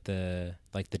it, but the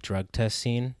drug test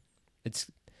scene,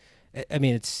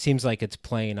 it seems like it's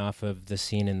playing off of the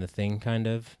scene in The Thing, kind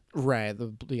of. Right.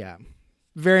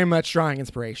 Very much drawing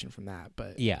inspiration from that,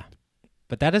 but yeah,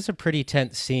 but that is a pretty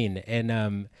tense scene,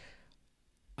 and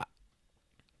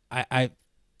I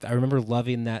remember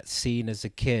loving that scene as a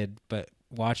kid, but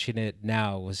watching it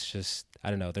now was just, I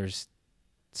don't know, there's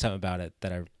something about it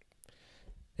that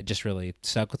it just really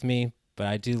stuck with me. But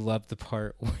I do love the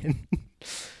part when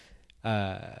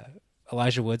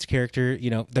Elijah Wood's character,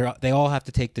 they all have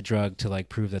to take the drug to like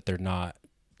prove that they're not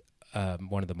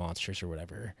one of the monsters or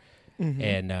whatever. Mm-hmm.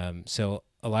 And so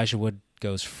Elijah Wood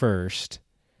goes first,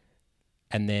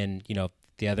 and then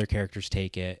the other characters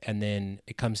take it, and then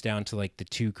it comes down to like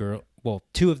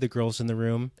two of the girls in the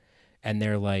room, and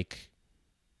they're like,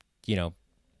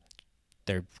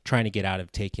 they're trying to get out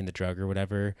of taking the drug or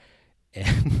whatever,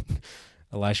 and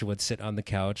Elijah Wood's sitting on the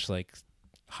couch like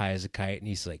high as a kite, and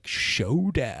he's like,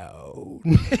 "Showdown."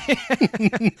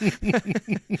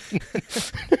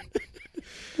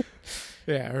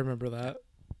 Yeah, I remember that.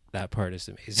 That part is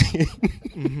amazing.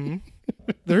 Mm-hmm.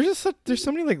 There's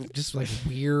so many like just like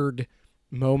weird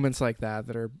moments like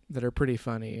that are pretty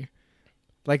funny,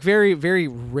 like very very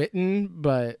written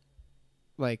but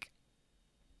like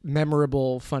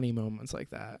memorable funny moments like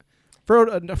that.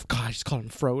 Frodo, God, I just called him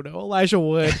Frodo. Elijah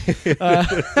Wood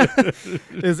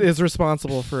is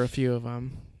responsible for a few of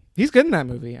them. He's good in that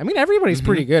movie. I mean, everybody's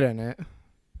pretty good in it.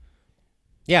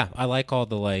 Yeah, I like all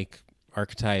the like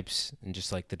archetypes and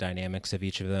just like the dynamics of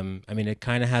each of them. I mean, it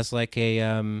kind of has like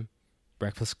a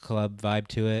Breakfast Club vibe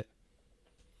to it.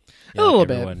 A little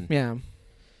bit, yeah.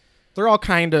 They're all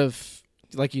kind of,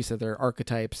 like you said, they're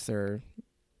archetypes. They're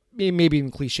maybe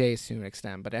even cliches to an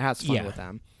extent, but it has fun with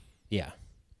them. Yeah.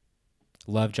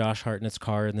 Love Josh Hartnett's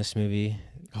car in this movie.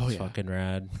 It's fucking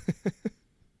rad.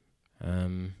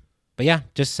 But yeah,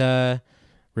 just a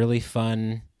really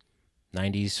fun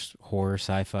 90s horror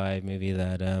sci-fi movie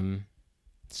that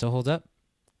still holds up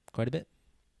quite a bit.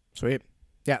 Sweet.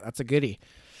 Yeah, that's a goodie.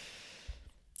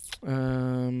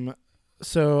 So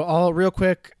real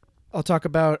quick, I'll talk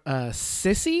about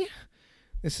Sissy.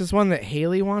 This is one that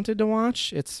Haley wanted to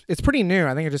watch. It's pretty new.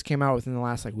 I think it just came out within the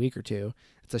last like week or two.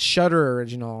 It's a Shudder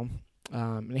original.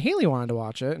 And Haley wanted to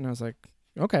watch it, and I was like,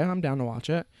 okay, I'm down to watch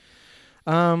it.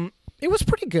 It was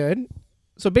pretty good.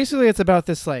 So basically it's about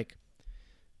this like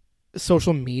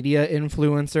social media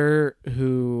influencer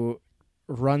who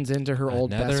runs into her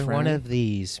old best friend. Another one of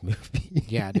these movies.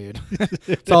 Yeah, dude.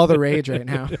 It's all the rage right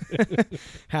now.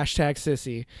 Hashtag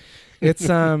Sissy. It's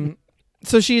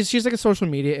so she's like a social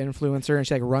media influencer, and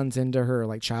she like runs into her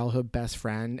like childhood best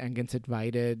friend and gets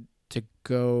invited to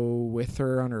go with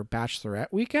her on her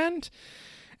bachelorette weekend.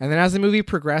 And then as the movie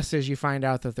progresses, you find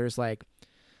out that there's like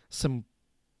some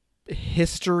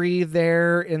history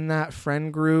there in that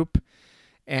friend group,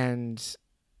 and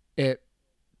it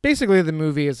basically the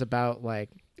movie is about like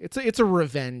it's a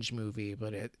revenge movie,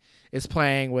 but it is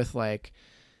playing with like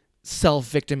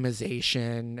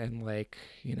self-victimization and like,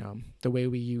 the way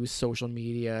we use social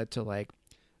media to like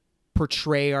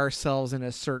portray ourselves in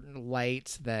a certain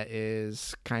light that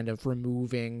is kind of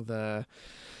removing the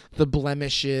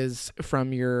blemishes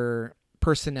from your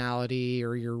personality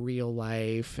or your real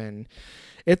life. And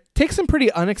it takes some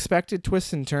pretty unexpected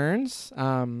twists and turns.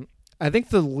 I think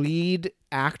the lead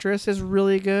actress is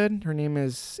really good. Her name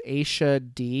is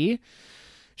Aisha D.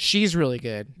 She's really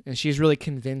good, and she's really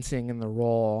convincing in the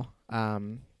role.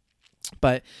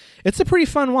 But it's a pretty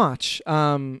fun watch.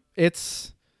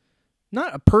 It's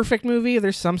not a perfect movie.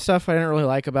 There's some stuff I didn't really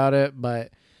like about it,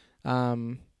 but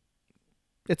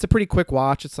it's a pretty quick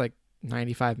watch. It's like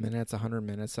 95 minutes, 100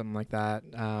 minutes, something like that.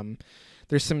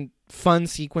 There's some fun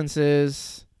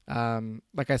sequences.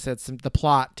 Like I said, the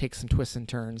plot takes some twists and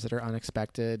turns that are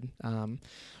unexpected.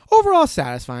 Overall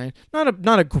satisfying.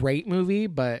 Not a great movie,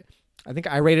 but I think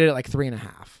I rated it like 3.5.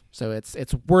 So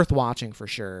it's worth watching for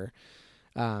sure.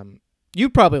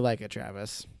 You'd probably like it,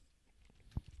 Travis.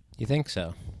 You think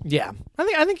so? Yeah,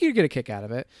 I think you'd get a kick out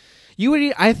of it.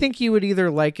 I think you would either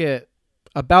like it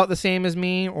about the same as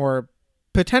me or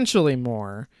potentially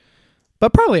more,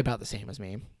 but probably about the same as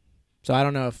me. So I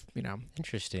don't know if,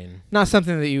 Interesting. Not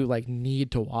something that you like need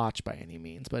to watch by any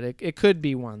means, but it could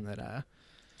be one that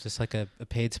Is this like a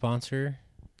paid sponsor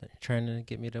that you're trying to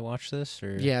get me to watch this,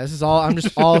 or? Yeah, this is I'm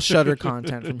just all Shudder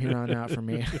content from here on out for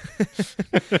me.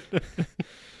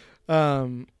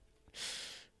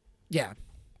 Yeah.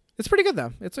 It's pretty good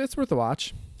though. It's worth a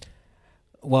watch.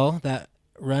 Well, that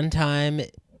runtime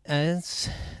it's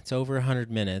over 100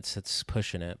 minutes. It's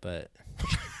pushing it, but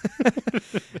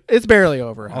it's barely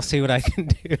over. I'll see what I can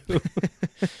do.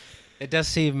 It does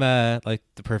seem like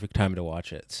the perfect time to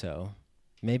watch it, so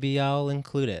maybe I'll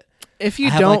include it. If you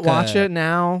don't watch it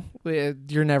now,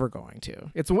 you're never going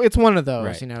to. It's one of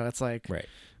those, right. It's like right.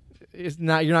 It's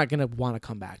not. You're not going to want to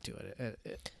come back to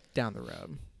it down the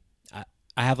road.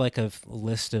 I have like a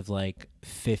list of like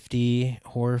 50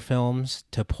 horror films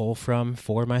to pull from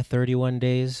for my 31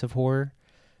 days of horror.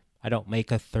 I don't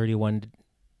make a 31,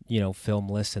 film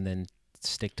list and then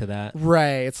stick to that.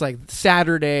 Right. It's like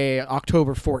Saturday,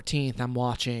 October 14th, I'm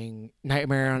watching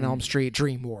Nightmare on Elm Street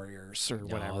Dream Warriors or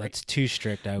whatever. That's too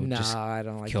strict. I would just I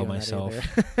don't like kill doing myself.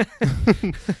 That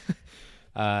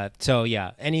either. So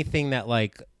yeah, anything that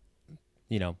like,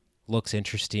 looks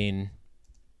interesting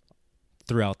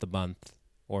throughout the month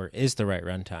or is the right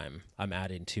runtime, I'm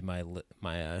adding to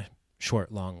my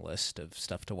short long list of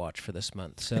stuff to watch for this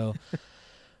month. So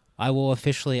I will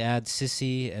officially add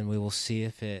Sissy, and we will see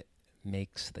if it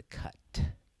makes the cut.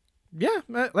 Yeah,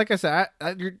 like I said,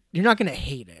 you're not gonna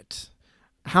hate it.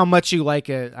 How much you like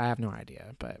it, I have no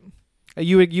idea, but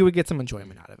you would get some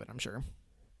enjoyment out of it, I'm sure.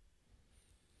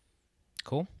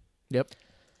 Cool. Yep.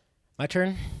 My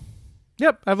turn.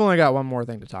 Yep. I've only got one more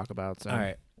thing to talk about. So. All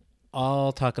right.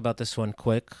 I'll talk about this one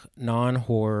quick.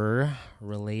 Non-horror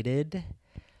related.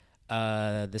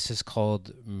 This is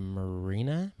called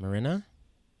Marina.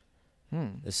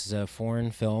 This is a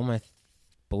foreign film. I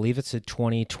believe it's a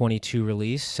 2022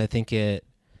 release. I think it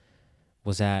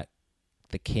was at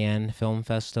the Cannes Film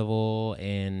Festival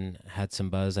and had some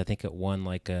buzz. I think it won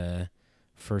like a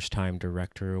first-time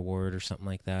director award or something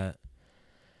like that.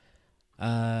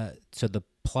 So the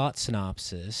plot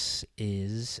synopsis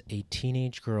is a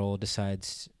teenage girl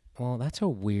decides... Well, that's a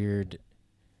weird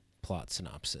plot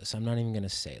synopsis. I'm not even going to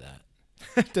say that.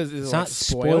 It's not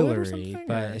spoilery,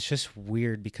 but it's just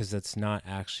weird because that's not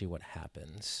actually what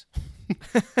happens.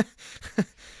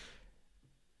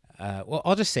 Well,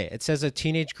 I'll just say it. It says a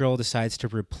teenage girl decides to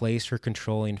replace her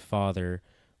controlling father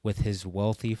with his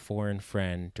wealthy foreign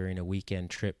friend during a weekend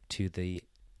trip to the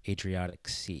Adriatic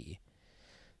Sea.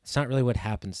 It's not really what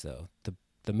happens, though.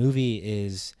 The movie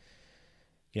is,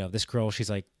 this girl, she's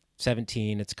like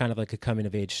 17. It's kind of like a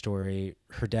coming-of-age story.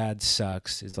 Her dad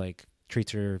sucks,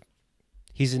 treats her...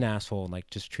 He's an asshole and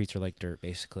just treats her like dirt,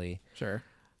 basically. Sure.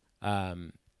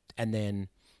 And then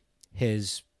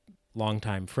his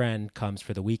longtime friend comes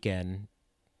for the weekend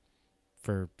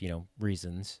for,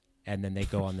 reasons. And then they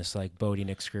go on this boating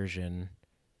excursion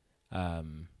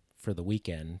for the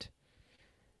weekend.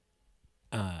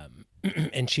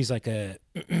 And she's like a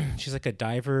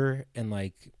diver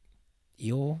and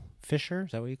eel fisher.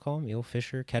 Is that what you call them? Eel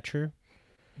fisher, catcher?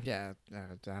 Yeah,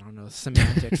 I don't know the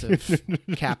semantics of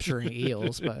capturing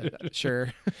eels, but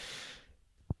sure.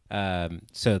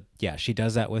 So yeah, she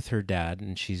does that with her dad,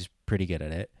 and she's pretty good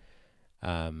at it.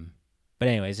 But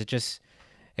anyways, it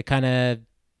kind of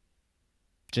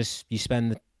just you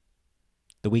spend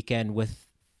the weekend with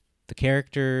the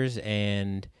characters,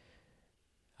 and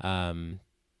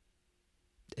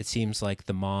it seems like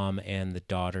the mom and the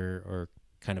daughter are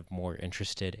kind of more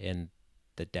interested in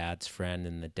the dad's friend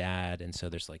and the dad, and so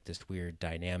there's this weird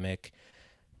dynamic.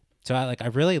 So I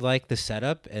really like the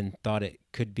setup and thought it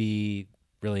could be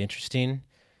really interesting,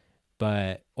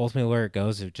 but ultimately where it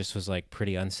goes, it just was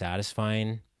pretty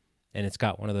unsatisfying, and it's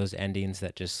got one of those endings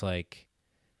that just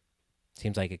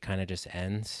seems like it kind of just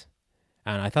ends.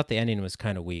 And I thought the ending was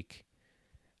kind of weak.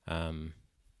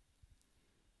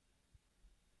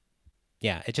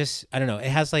 Yeah, it just, I don't know,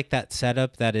 it has that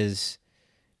setup that is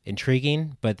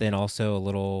intriguing, but then also a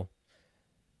little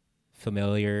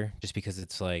familiar, just because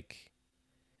it's I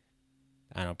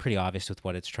don't know, pretty obvious with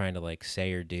what it's trying to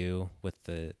say or do with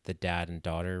the dad and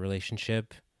daughter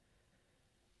relationship.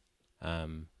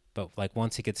 But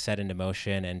once it gets set into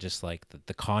motion and just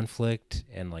the conflict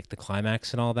and the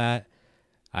climax and all that,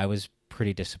 I was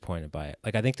pretty disappointed by it.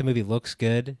 I think the movie looks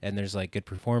good and there's good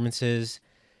performances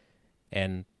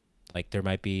and there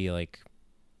might be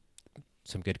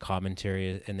some good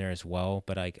commentary in there as well,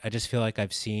 but I just feel like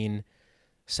I've seen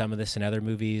some of this in other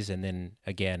movies, and then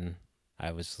again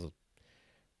I was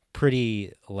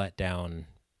pretty let down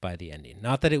by the ending.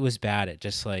 Not that it was bad, it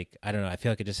just I don't know, I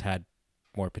feel like it just had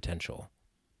more potential.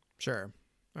 Sure.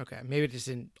 Okay, maybe it just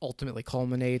didn't ultimately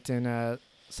culminate in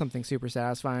something super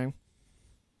satisfying.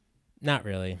 Not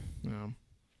really. No.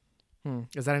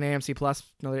 Is that another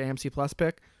AMC Plus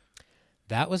pick?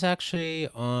 That was actually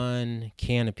on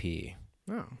Canopy.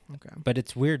 Oh, okay. But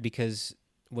it's weird because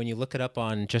when you look it up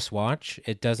on Just Watch,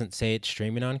 it doesn't say it's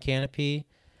streaming on Canopy.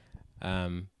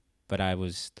 But I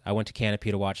went to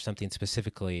Canopy to watch something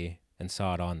specifically and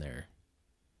saw it on there.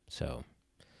 So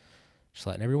just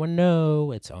letting everyone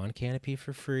know it's on Canopy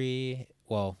for free.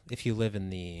 Well, if you live in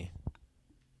the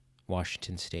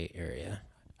Washington State area.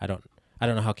 I don't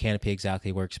know how Canopy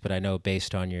exactly works, but I know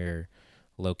based on your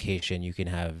location you can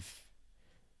have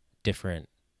different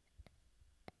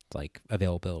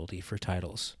availability for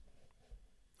titles.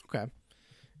 Okay.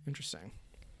 Interesting.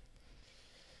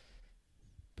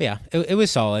 But yeah, it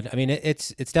was solid. I mean,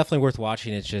 it's definitely worth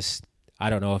watching. It's just I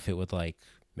don't know if it would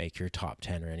make your top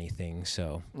 10 or anything,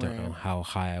 so don't know how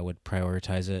high I would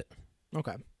prioritize it.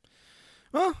 Okay.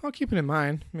 Well, I'll keep it in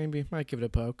mind. Maybe might give it a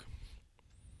poke.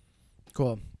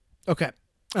 Cool. Okay.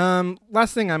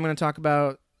 Last thing I'm going to talk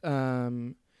about.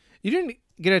 You didn't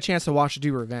get a chance to watch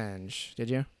Do Revenge, did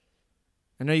you?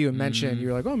 I know you mentioned you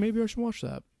were like, oh, maybe I should watch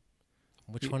that.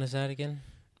 Which one is that again?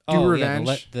 Do Revenge.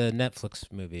 Revenge. Yeah, the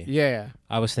Netflix movie. Yeah.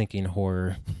 I was thinking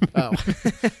horror. Oh.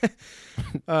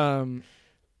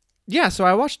 Yeah, so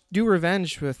I watched Do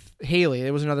Revenge with Haley.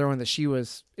 It was another one that she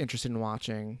was interested in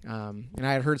watching. And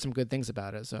I had heard some good things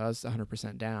about it, so I was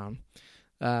 100% down.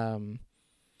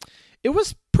 It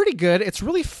was pretty good. It's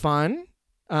really fun.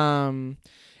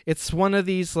 It's one of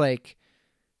these like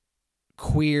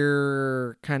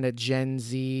queer kind of Gen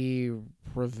Z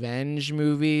revenge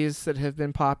movies that have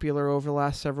been popular over the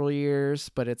last several years,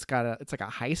 but it's like a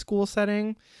high school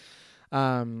setting.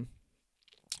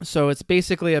 So it's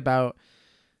basically about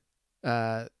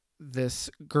this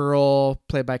girl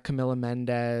played by Camila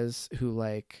Mendes who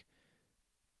like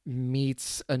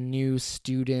meets a new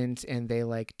student and they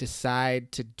like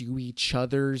decide to do each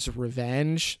other's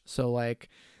revenge. So like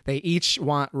they each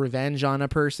want revenge on a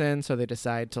person, so they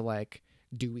decide to like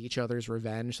do each other's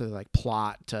revenge. So they like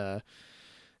plot to,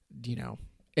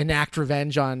 enact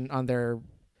revenge on their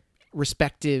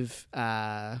respective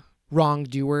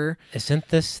wrongdoer. Isn't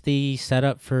this the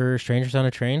setup for Strangers on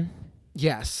a Train?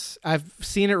 Yes, I've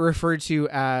seen it referred to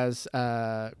as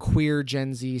queer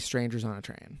Gen Z Strangers on a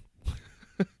Train.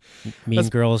 Mean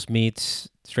Girls meets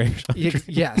Strangers on a Train.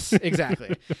 Yes,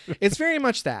 exactly. It's very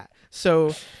much that.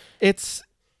 So it's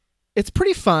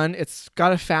pretty fun. It's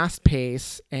got a fast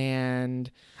pace, and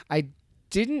I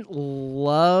didn't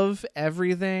love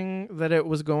everything that it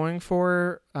was going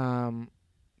for.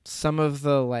 Some of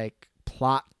the like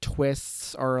plot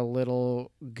twists are a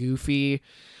little goofy,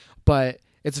 but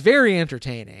it's very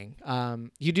entertaining.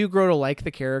 You do grow to like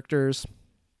the characters.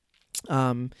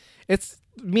 It's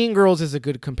Mean Girls is a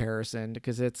good comparison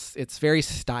because it's very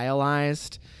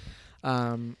stylized.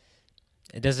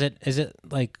 Is it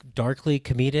like darkly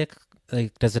comedic?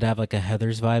 Like, does it have like a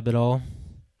Heathers vibe at all?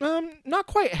 Not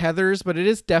quite Heathers, but it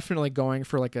is definitely going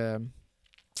for like a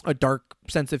dark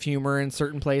sense of humor in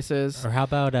certain places. Or how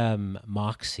about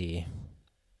Moxie?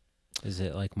 Is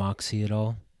it like Moxie at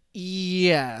all?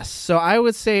 Yes. So I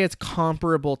would say it's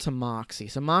comparable to Moxie.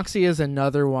 So Moxie is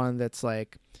another one that's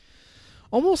like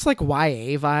almost like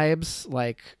YA vibes.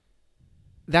 Like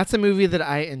that's a movie that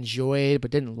I enjoyed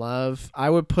but didn't love. I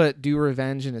would put Do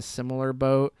Revenge in a similar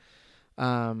boat.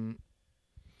 I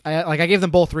gave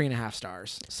them both 3.5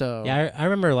 stars. So yeah, I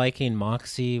remember liking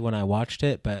Moxie when I watched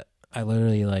it, but I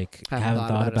literally like haven't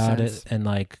thought about it and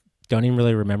like don't even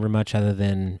really remember much other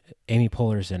than Amy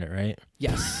Poehler's in it, right?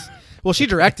 Yes. Well, she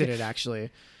directed it actually.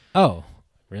 Oh,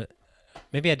 really?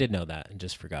 Maybe I did know that and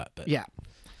just forgot. But yeah.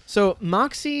 So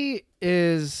Moxie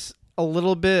is a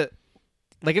little bit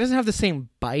like it doesn't have the same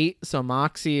bite. So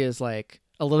Moxie is like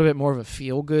a little bit more of a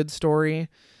feel good story.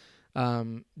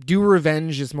 Do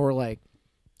Revenge is more like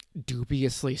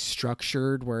dubiously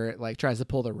structured, where it like tries to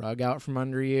pull the rug out from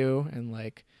under you, and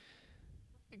like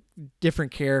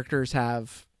different characters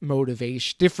have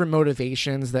different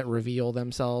motivations that reveal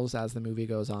themselves as the movie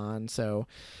goes on. So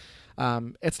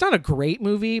it's not a great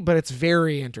movie, but it's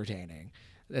very entertaining.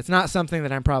 It's not something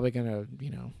that I'm probably gonna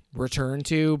return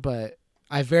to, but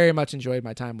I very much enjoyed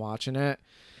my time watching it.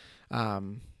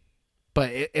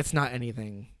 But it's not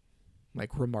anything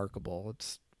like remarkable.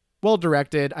 It's well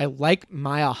directed. I like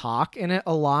Maya Hawke in it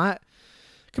a lot.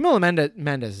 Camila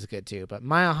Mendes is good too, but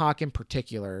Maya Hawke in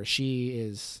particular,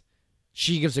 she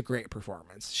gives a great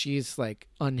performance. She's like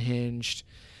unhinged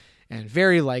and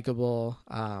very likable.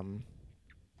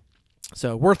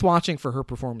 So worth watching for her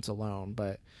performance alone.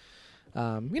 But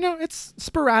it's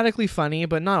sporadically funny,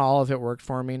 but not all of it worked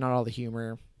for me. Not all the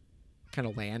humor kind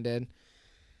of landed.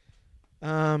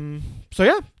 So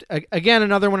yeah, again,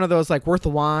 another one of those like worth a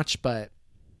watch, but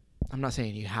I'm not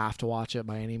saying you have to watch it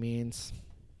by any means.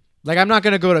 Like I'm not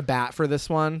going to go to bat for this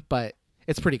one, but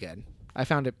it's pretty good. I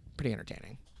found it pretty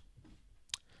entertaining.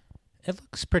 It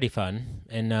looks pretty fun,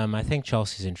 and I think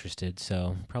Chelsea's interested,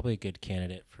 so probably a good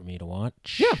candidate for me to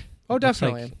watch. Yeah. Oh,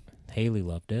 definitely. Like Haley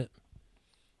loved it.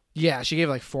 Yeah, she gave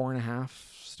like 4.5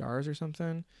 stars or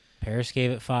something. Paris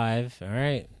gave it 5. All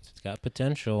right, it's got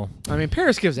potential. I mean,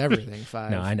 Paris gives everything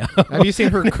 5. No, I know. Have you seen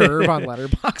her curve on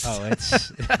Letterboxd? Oh,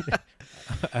 it's.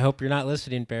 I hope you're not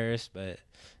listening, Paris, but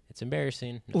it's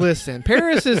embarrassing. Listen,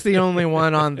 Paris is the only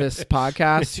one on this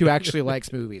podcast who actually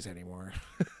likes movies anymore.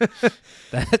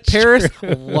 Paris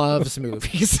loves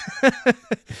movies.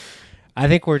 I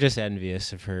think we're just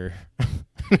envious of her.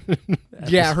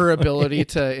 Yeah, her ability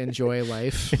to enjoy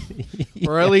life.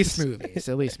 Or at least movies.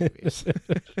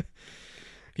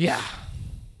 Yeah.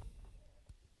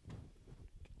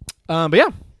 But yeah,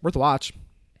 worth a watch.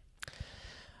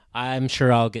 I'm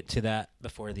sure I'll get to that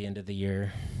before the end of the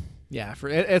year. Yeah,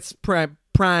 it's prime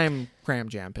cram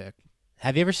jam pick.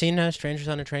 Have you ever seen Strangers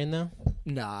on a Train, though?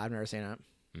 No, I've never seen it.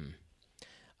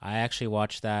 I actually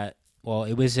watched that. Well,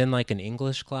 it was in like an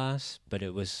English class, but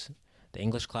the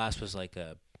English class was like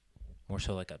more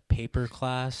so like a paper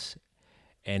class,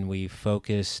 and we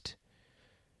focused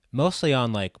mostly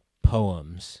on like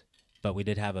poems, but we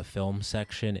did have a film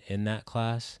section in that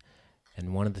class,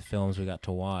 and one of the films we got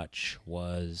to watch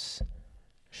was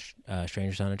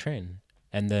Strangers on a Train,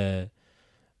 and that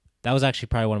was actually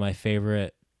probably one of my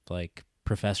favorite like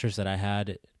professors that I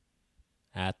had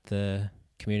at the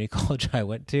community college I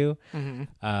went to.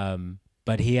 Mm-hmm.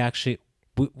 But he actually,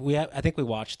 I think we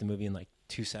watched the movie in like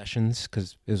 2 sessions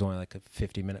because it was only like a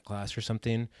 50-minute class or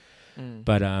something.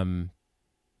 But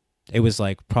it was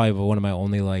like probably one of my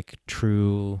only like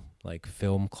true like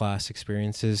film class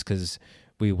experiences, because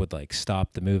we would like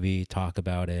stop the movie, talk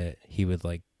about it. He would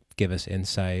like give us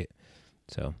insight.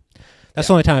 So that's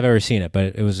the only time I've ever seen it,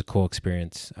 but it was a cool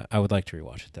experience. I would like to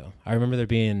rewatch it though. I remember there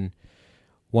being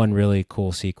one really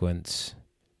cool sequence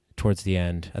towards the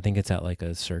end. I think it's at like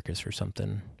a circus or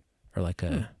something, or like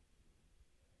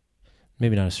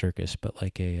maybe not a circus, but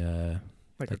like a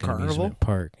carnival amusement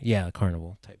park. Yeah, a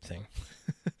carnival type thing.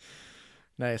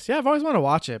 Nice. Yeah, I've always wanted to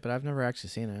watch it, but I've never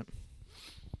actually seen it.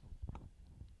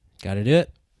 Got to do it.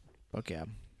 Fuck yeah.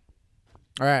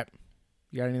 All right.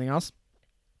 You got anything else?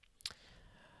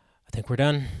 I think we're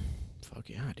done. Fuck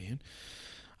yeah, dude.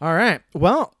 All right.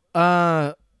 Well,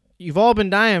 you've all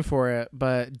been dying for it,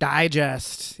 but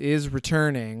Digest is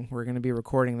returning. We're going to be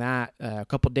recording that a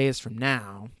couple days from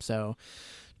now. So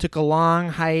took a long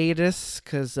hiatus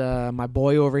because my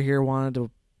boy over here wanted to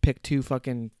pick 2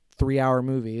 fucking 3-hour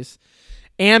movies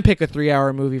and pick a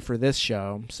 3-hour movie for this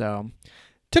show. So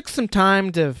took some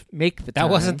time to make the time.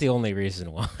 That wasn't the only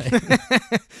reason why.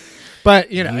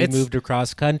 But, you know, it's moved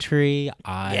across country.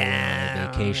 I went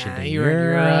on vacation to you were in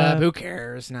Europe. Who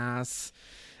cares? Nah,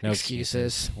 No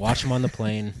excuses. Watch them on the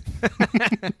plane.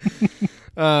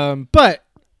 But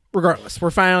regardless,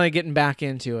 we're finally getting back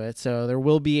into it. So there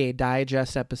will be a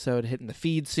Digest episode hitting the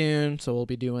feed soon. So we'll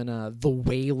be doing The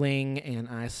Wailing and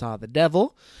I Saw the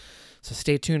Devil. So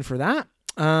stay tuned for that.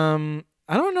 I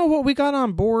don't know what we got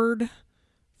on board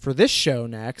for this show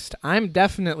next. I'm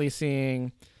definitely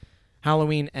seeing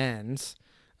Halloween Ends.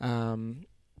 And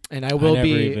I will never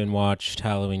even watched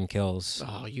Halloween Kills.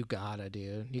 Oh, you gotta,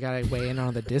 dude. You gotta weigh in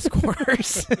on the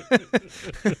discourse.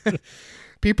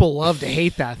 People love to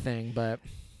hate that thing, but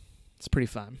it's pretty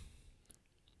fun.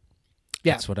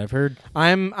 Yeah, that's what I've heard.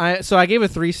 So I gave it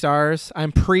 3 stars.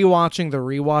 I'm pre-watching the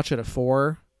rewatch at a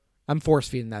 4. I'm force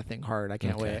feeding that thing hard. I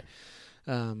can't wait.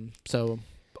 So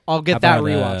I'll get that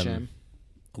rewatch in.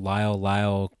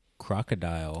 Lyle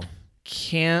Crocodile.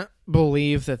 Can't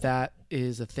believe that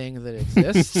is a thing that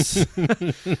exists.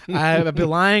 I'd be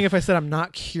lying if I said I'm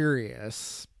not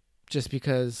curious, just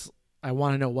because I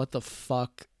want to know what the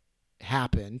fuck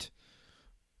happened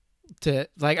to,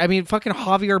 like, I mean, fucking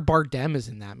Javier Bardem is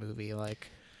in that movie. Like,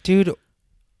 dude,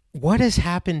 what has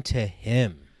happened to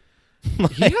him?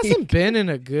 He hasn't been in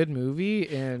a good movie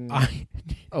in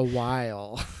a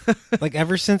while. Like,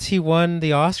 ever since he won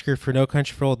the Oscar for No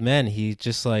Country for Old Men, he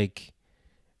just like,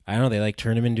 I don't know, they like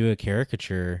turned him into a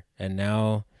caricature, and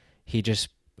now he just,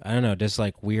 I don't know, does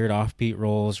like weird offbeat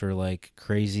roles or like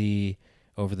crazy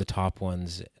over the top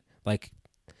ones. Like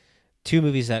 2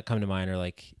 movies that come to mind are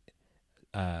like,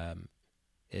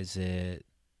 is it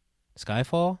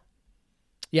Skyfall?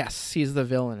 Yes, he's the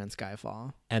villain in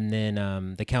Skyfall. And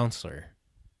then The Counselor.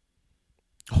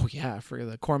 Oh yeah, for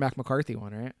the Cormac McCarthy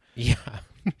one, right? Yeah.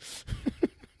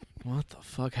 What the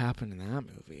fuck happened in that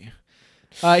movie?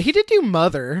 He did do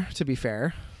Mother, to be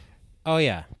fair. Oh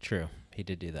yeah, true. He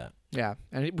did do that. Yeah,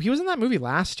 and he was in that movie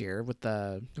last year with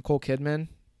Nicole Kidman,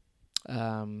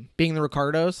 being the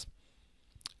Ricardos.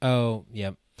 Oh,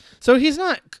 yep. So he's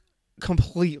not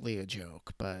completely a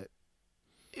joke, but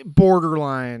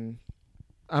borderline.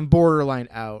 I'm borderline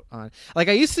out on. Like,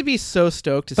 I used to be so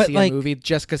stoked to see a movie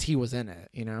just because he was in it,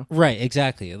 you know? Right,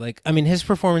 exactly. Like, I mean, his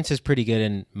performance is pretty good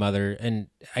in Mother, and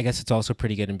I guess it's also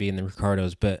pretty good in being the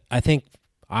Ricardos, but I think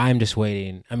I'm just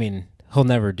waiting. I mean, he'll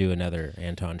never do another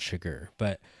Anton Chigurh,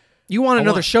 but... You want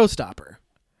another showstopper.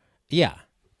 Yeah,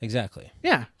 exactly.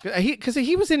 Yeah, because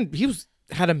he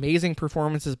had amazing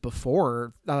performances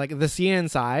before, like The Sea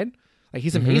Inside. Like,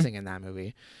 he's amazing in that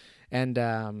movie. And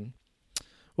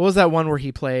what was that one where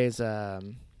he plays like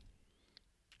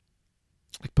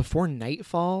Before Night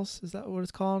Falls? Is that what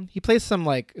it's called? He plays some,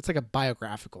 like, it's like a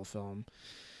biographical film.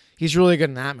 He's really good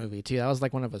in that movie too. That was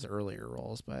like one of his earlier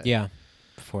roles, but yeah,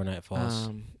 before night falls.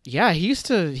 Yeah, he used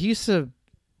to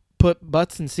put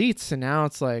butts in seats, and now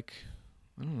it's like,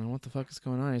 I don't know what the fuck is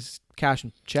going on. He's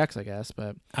cashing checks, I guess,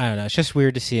 but I don't know. It's just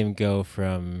weird to see him go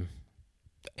from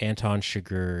Anton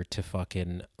Chigurh to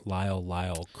fucking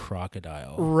Lyle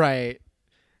Crocodile. right,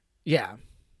 yeah.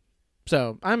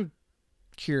 So I'm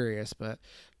curious, but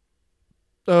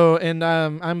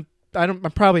I'm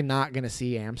probably not gonna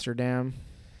see Amsterdam,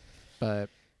 but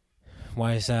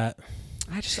Why is that?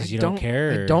 I just 'Cause you don't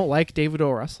care, I or- don't like David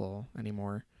O. Russell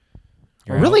anymore.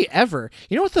 You're Or really ever.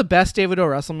 You know what the best David O.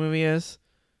 Russell movie is?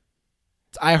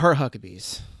 It's I Heart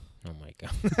Huckabees. Oh my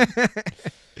god.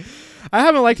 I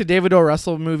haven't liked a David O.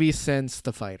 Russell movie since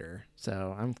The Fighter.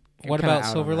 So I'm What kinda about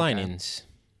out Silver on that guy. Linings?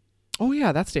 Oh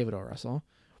yeah, that's David O. Russell.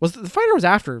 Was The Fighter was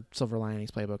after Silver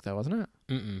Linings Playbook though, wasn't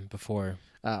it? Before.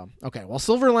 Oh, okay. Well,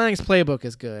 Silver Linings Playbook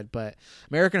is good, but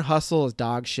American Hustle is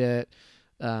dog shit.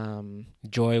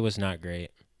 Joy was not great.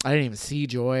 I didn't even see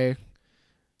Joy.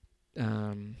 I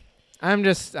don't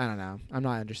know. I'm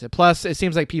not interested. Plus, it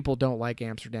seems like people don't like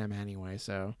Amsterdam anyway.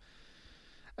 So,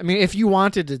 I mean, if we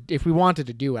wanted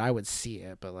to do it, I would see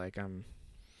it. But like, I'm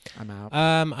out.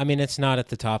 I mean, it's not at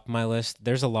the top of my list.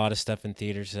 There's a lot of stuff in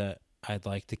theaters that I'd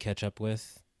like to catch up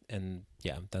with, and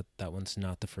yeah, that one's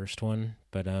not the first one.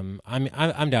 But I'm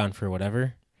down for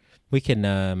whatever. We can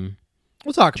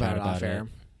We'll talk chat about it off about air. it.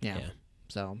 Yeah. Yeah.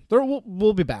 So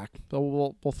we'll be back.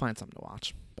 We'll find something to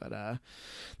watch. But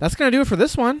that's gonna do it for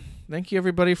this one. Thank you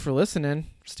everybody for listening.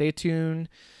 Stay tuned.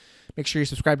 Make sure you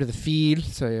subscribe to the feed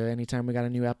so anytime we got a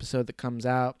new episode that comes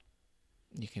out,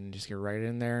 you can just get right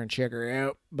in there and check her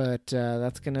out. But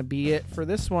that's gonna be it for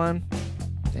this one.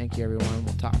 Thank you everyone.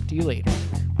 We'll talk to you later.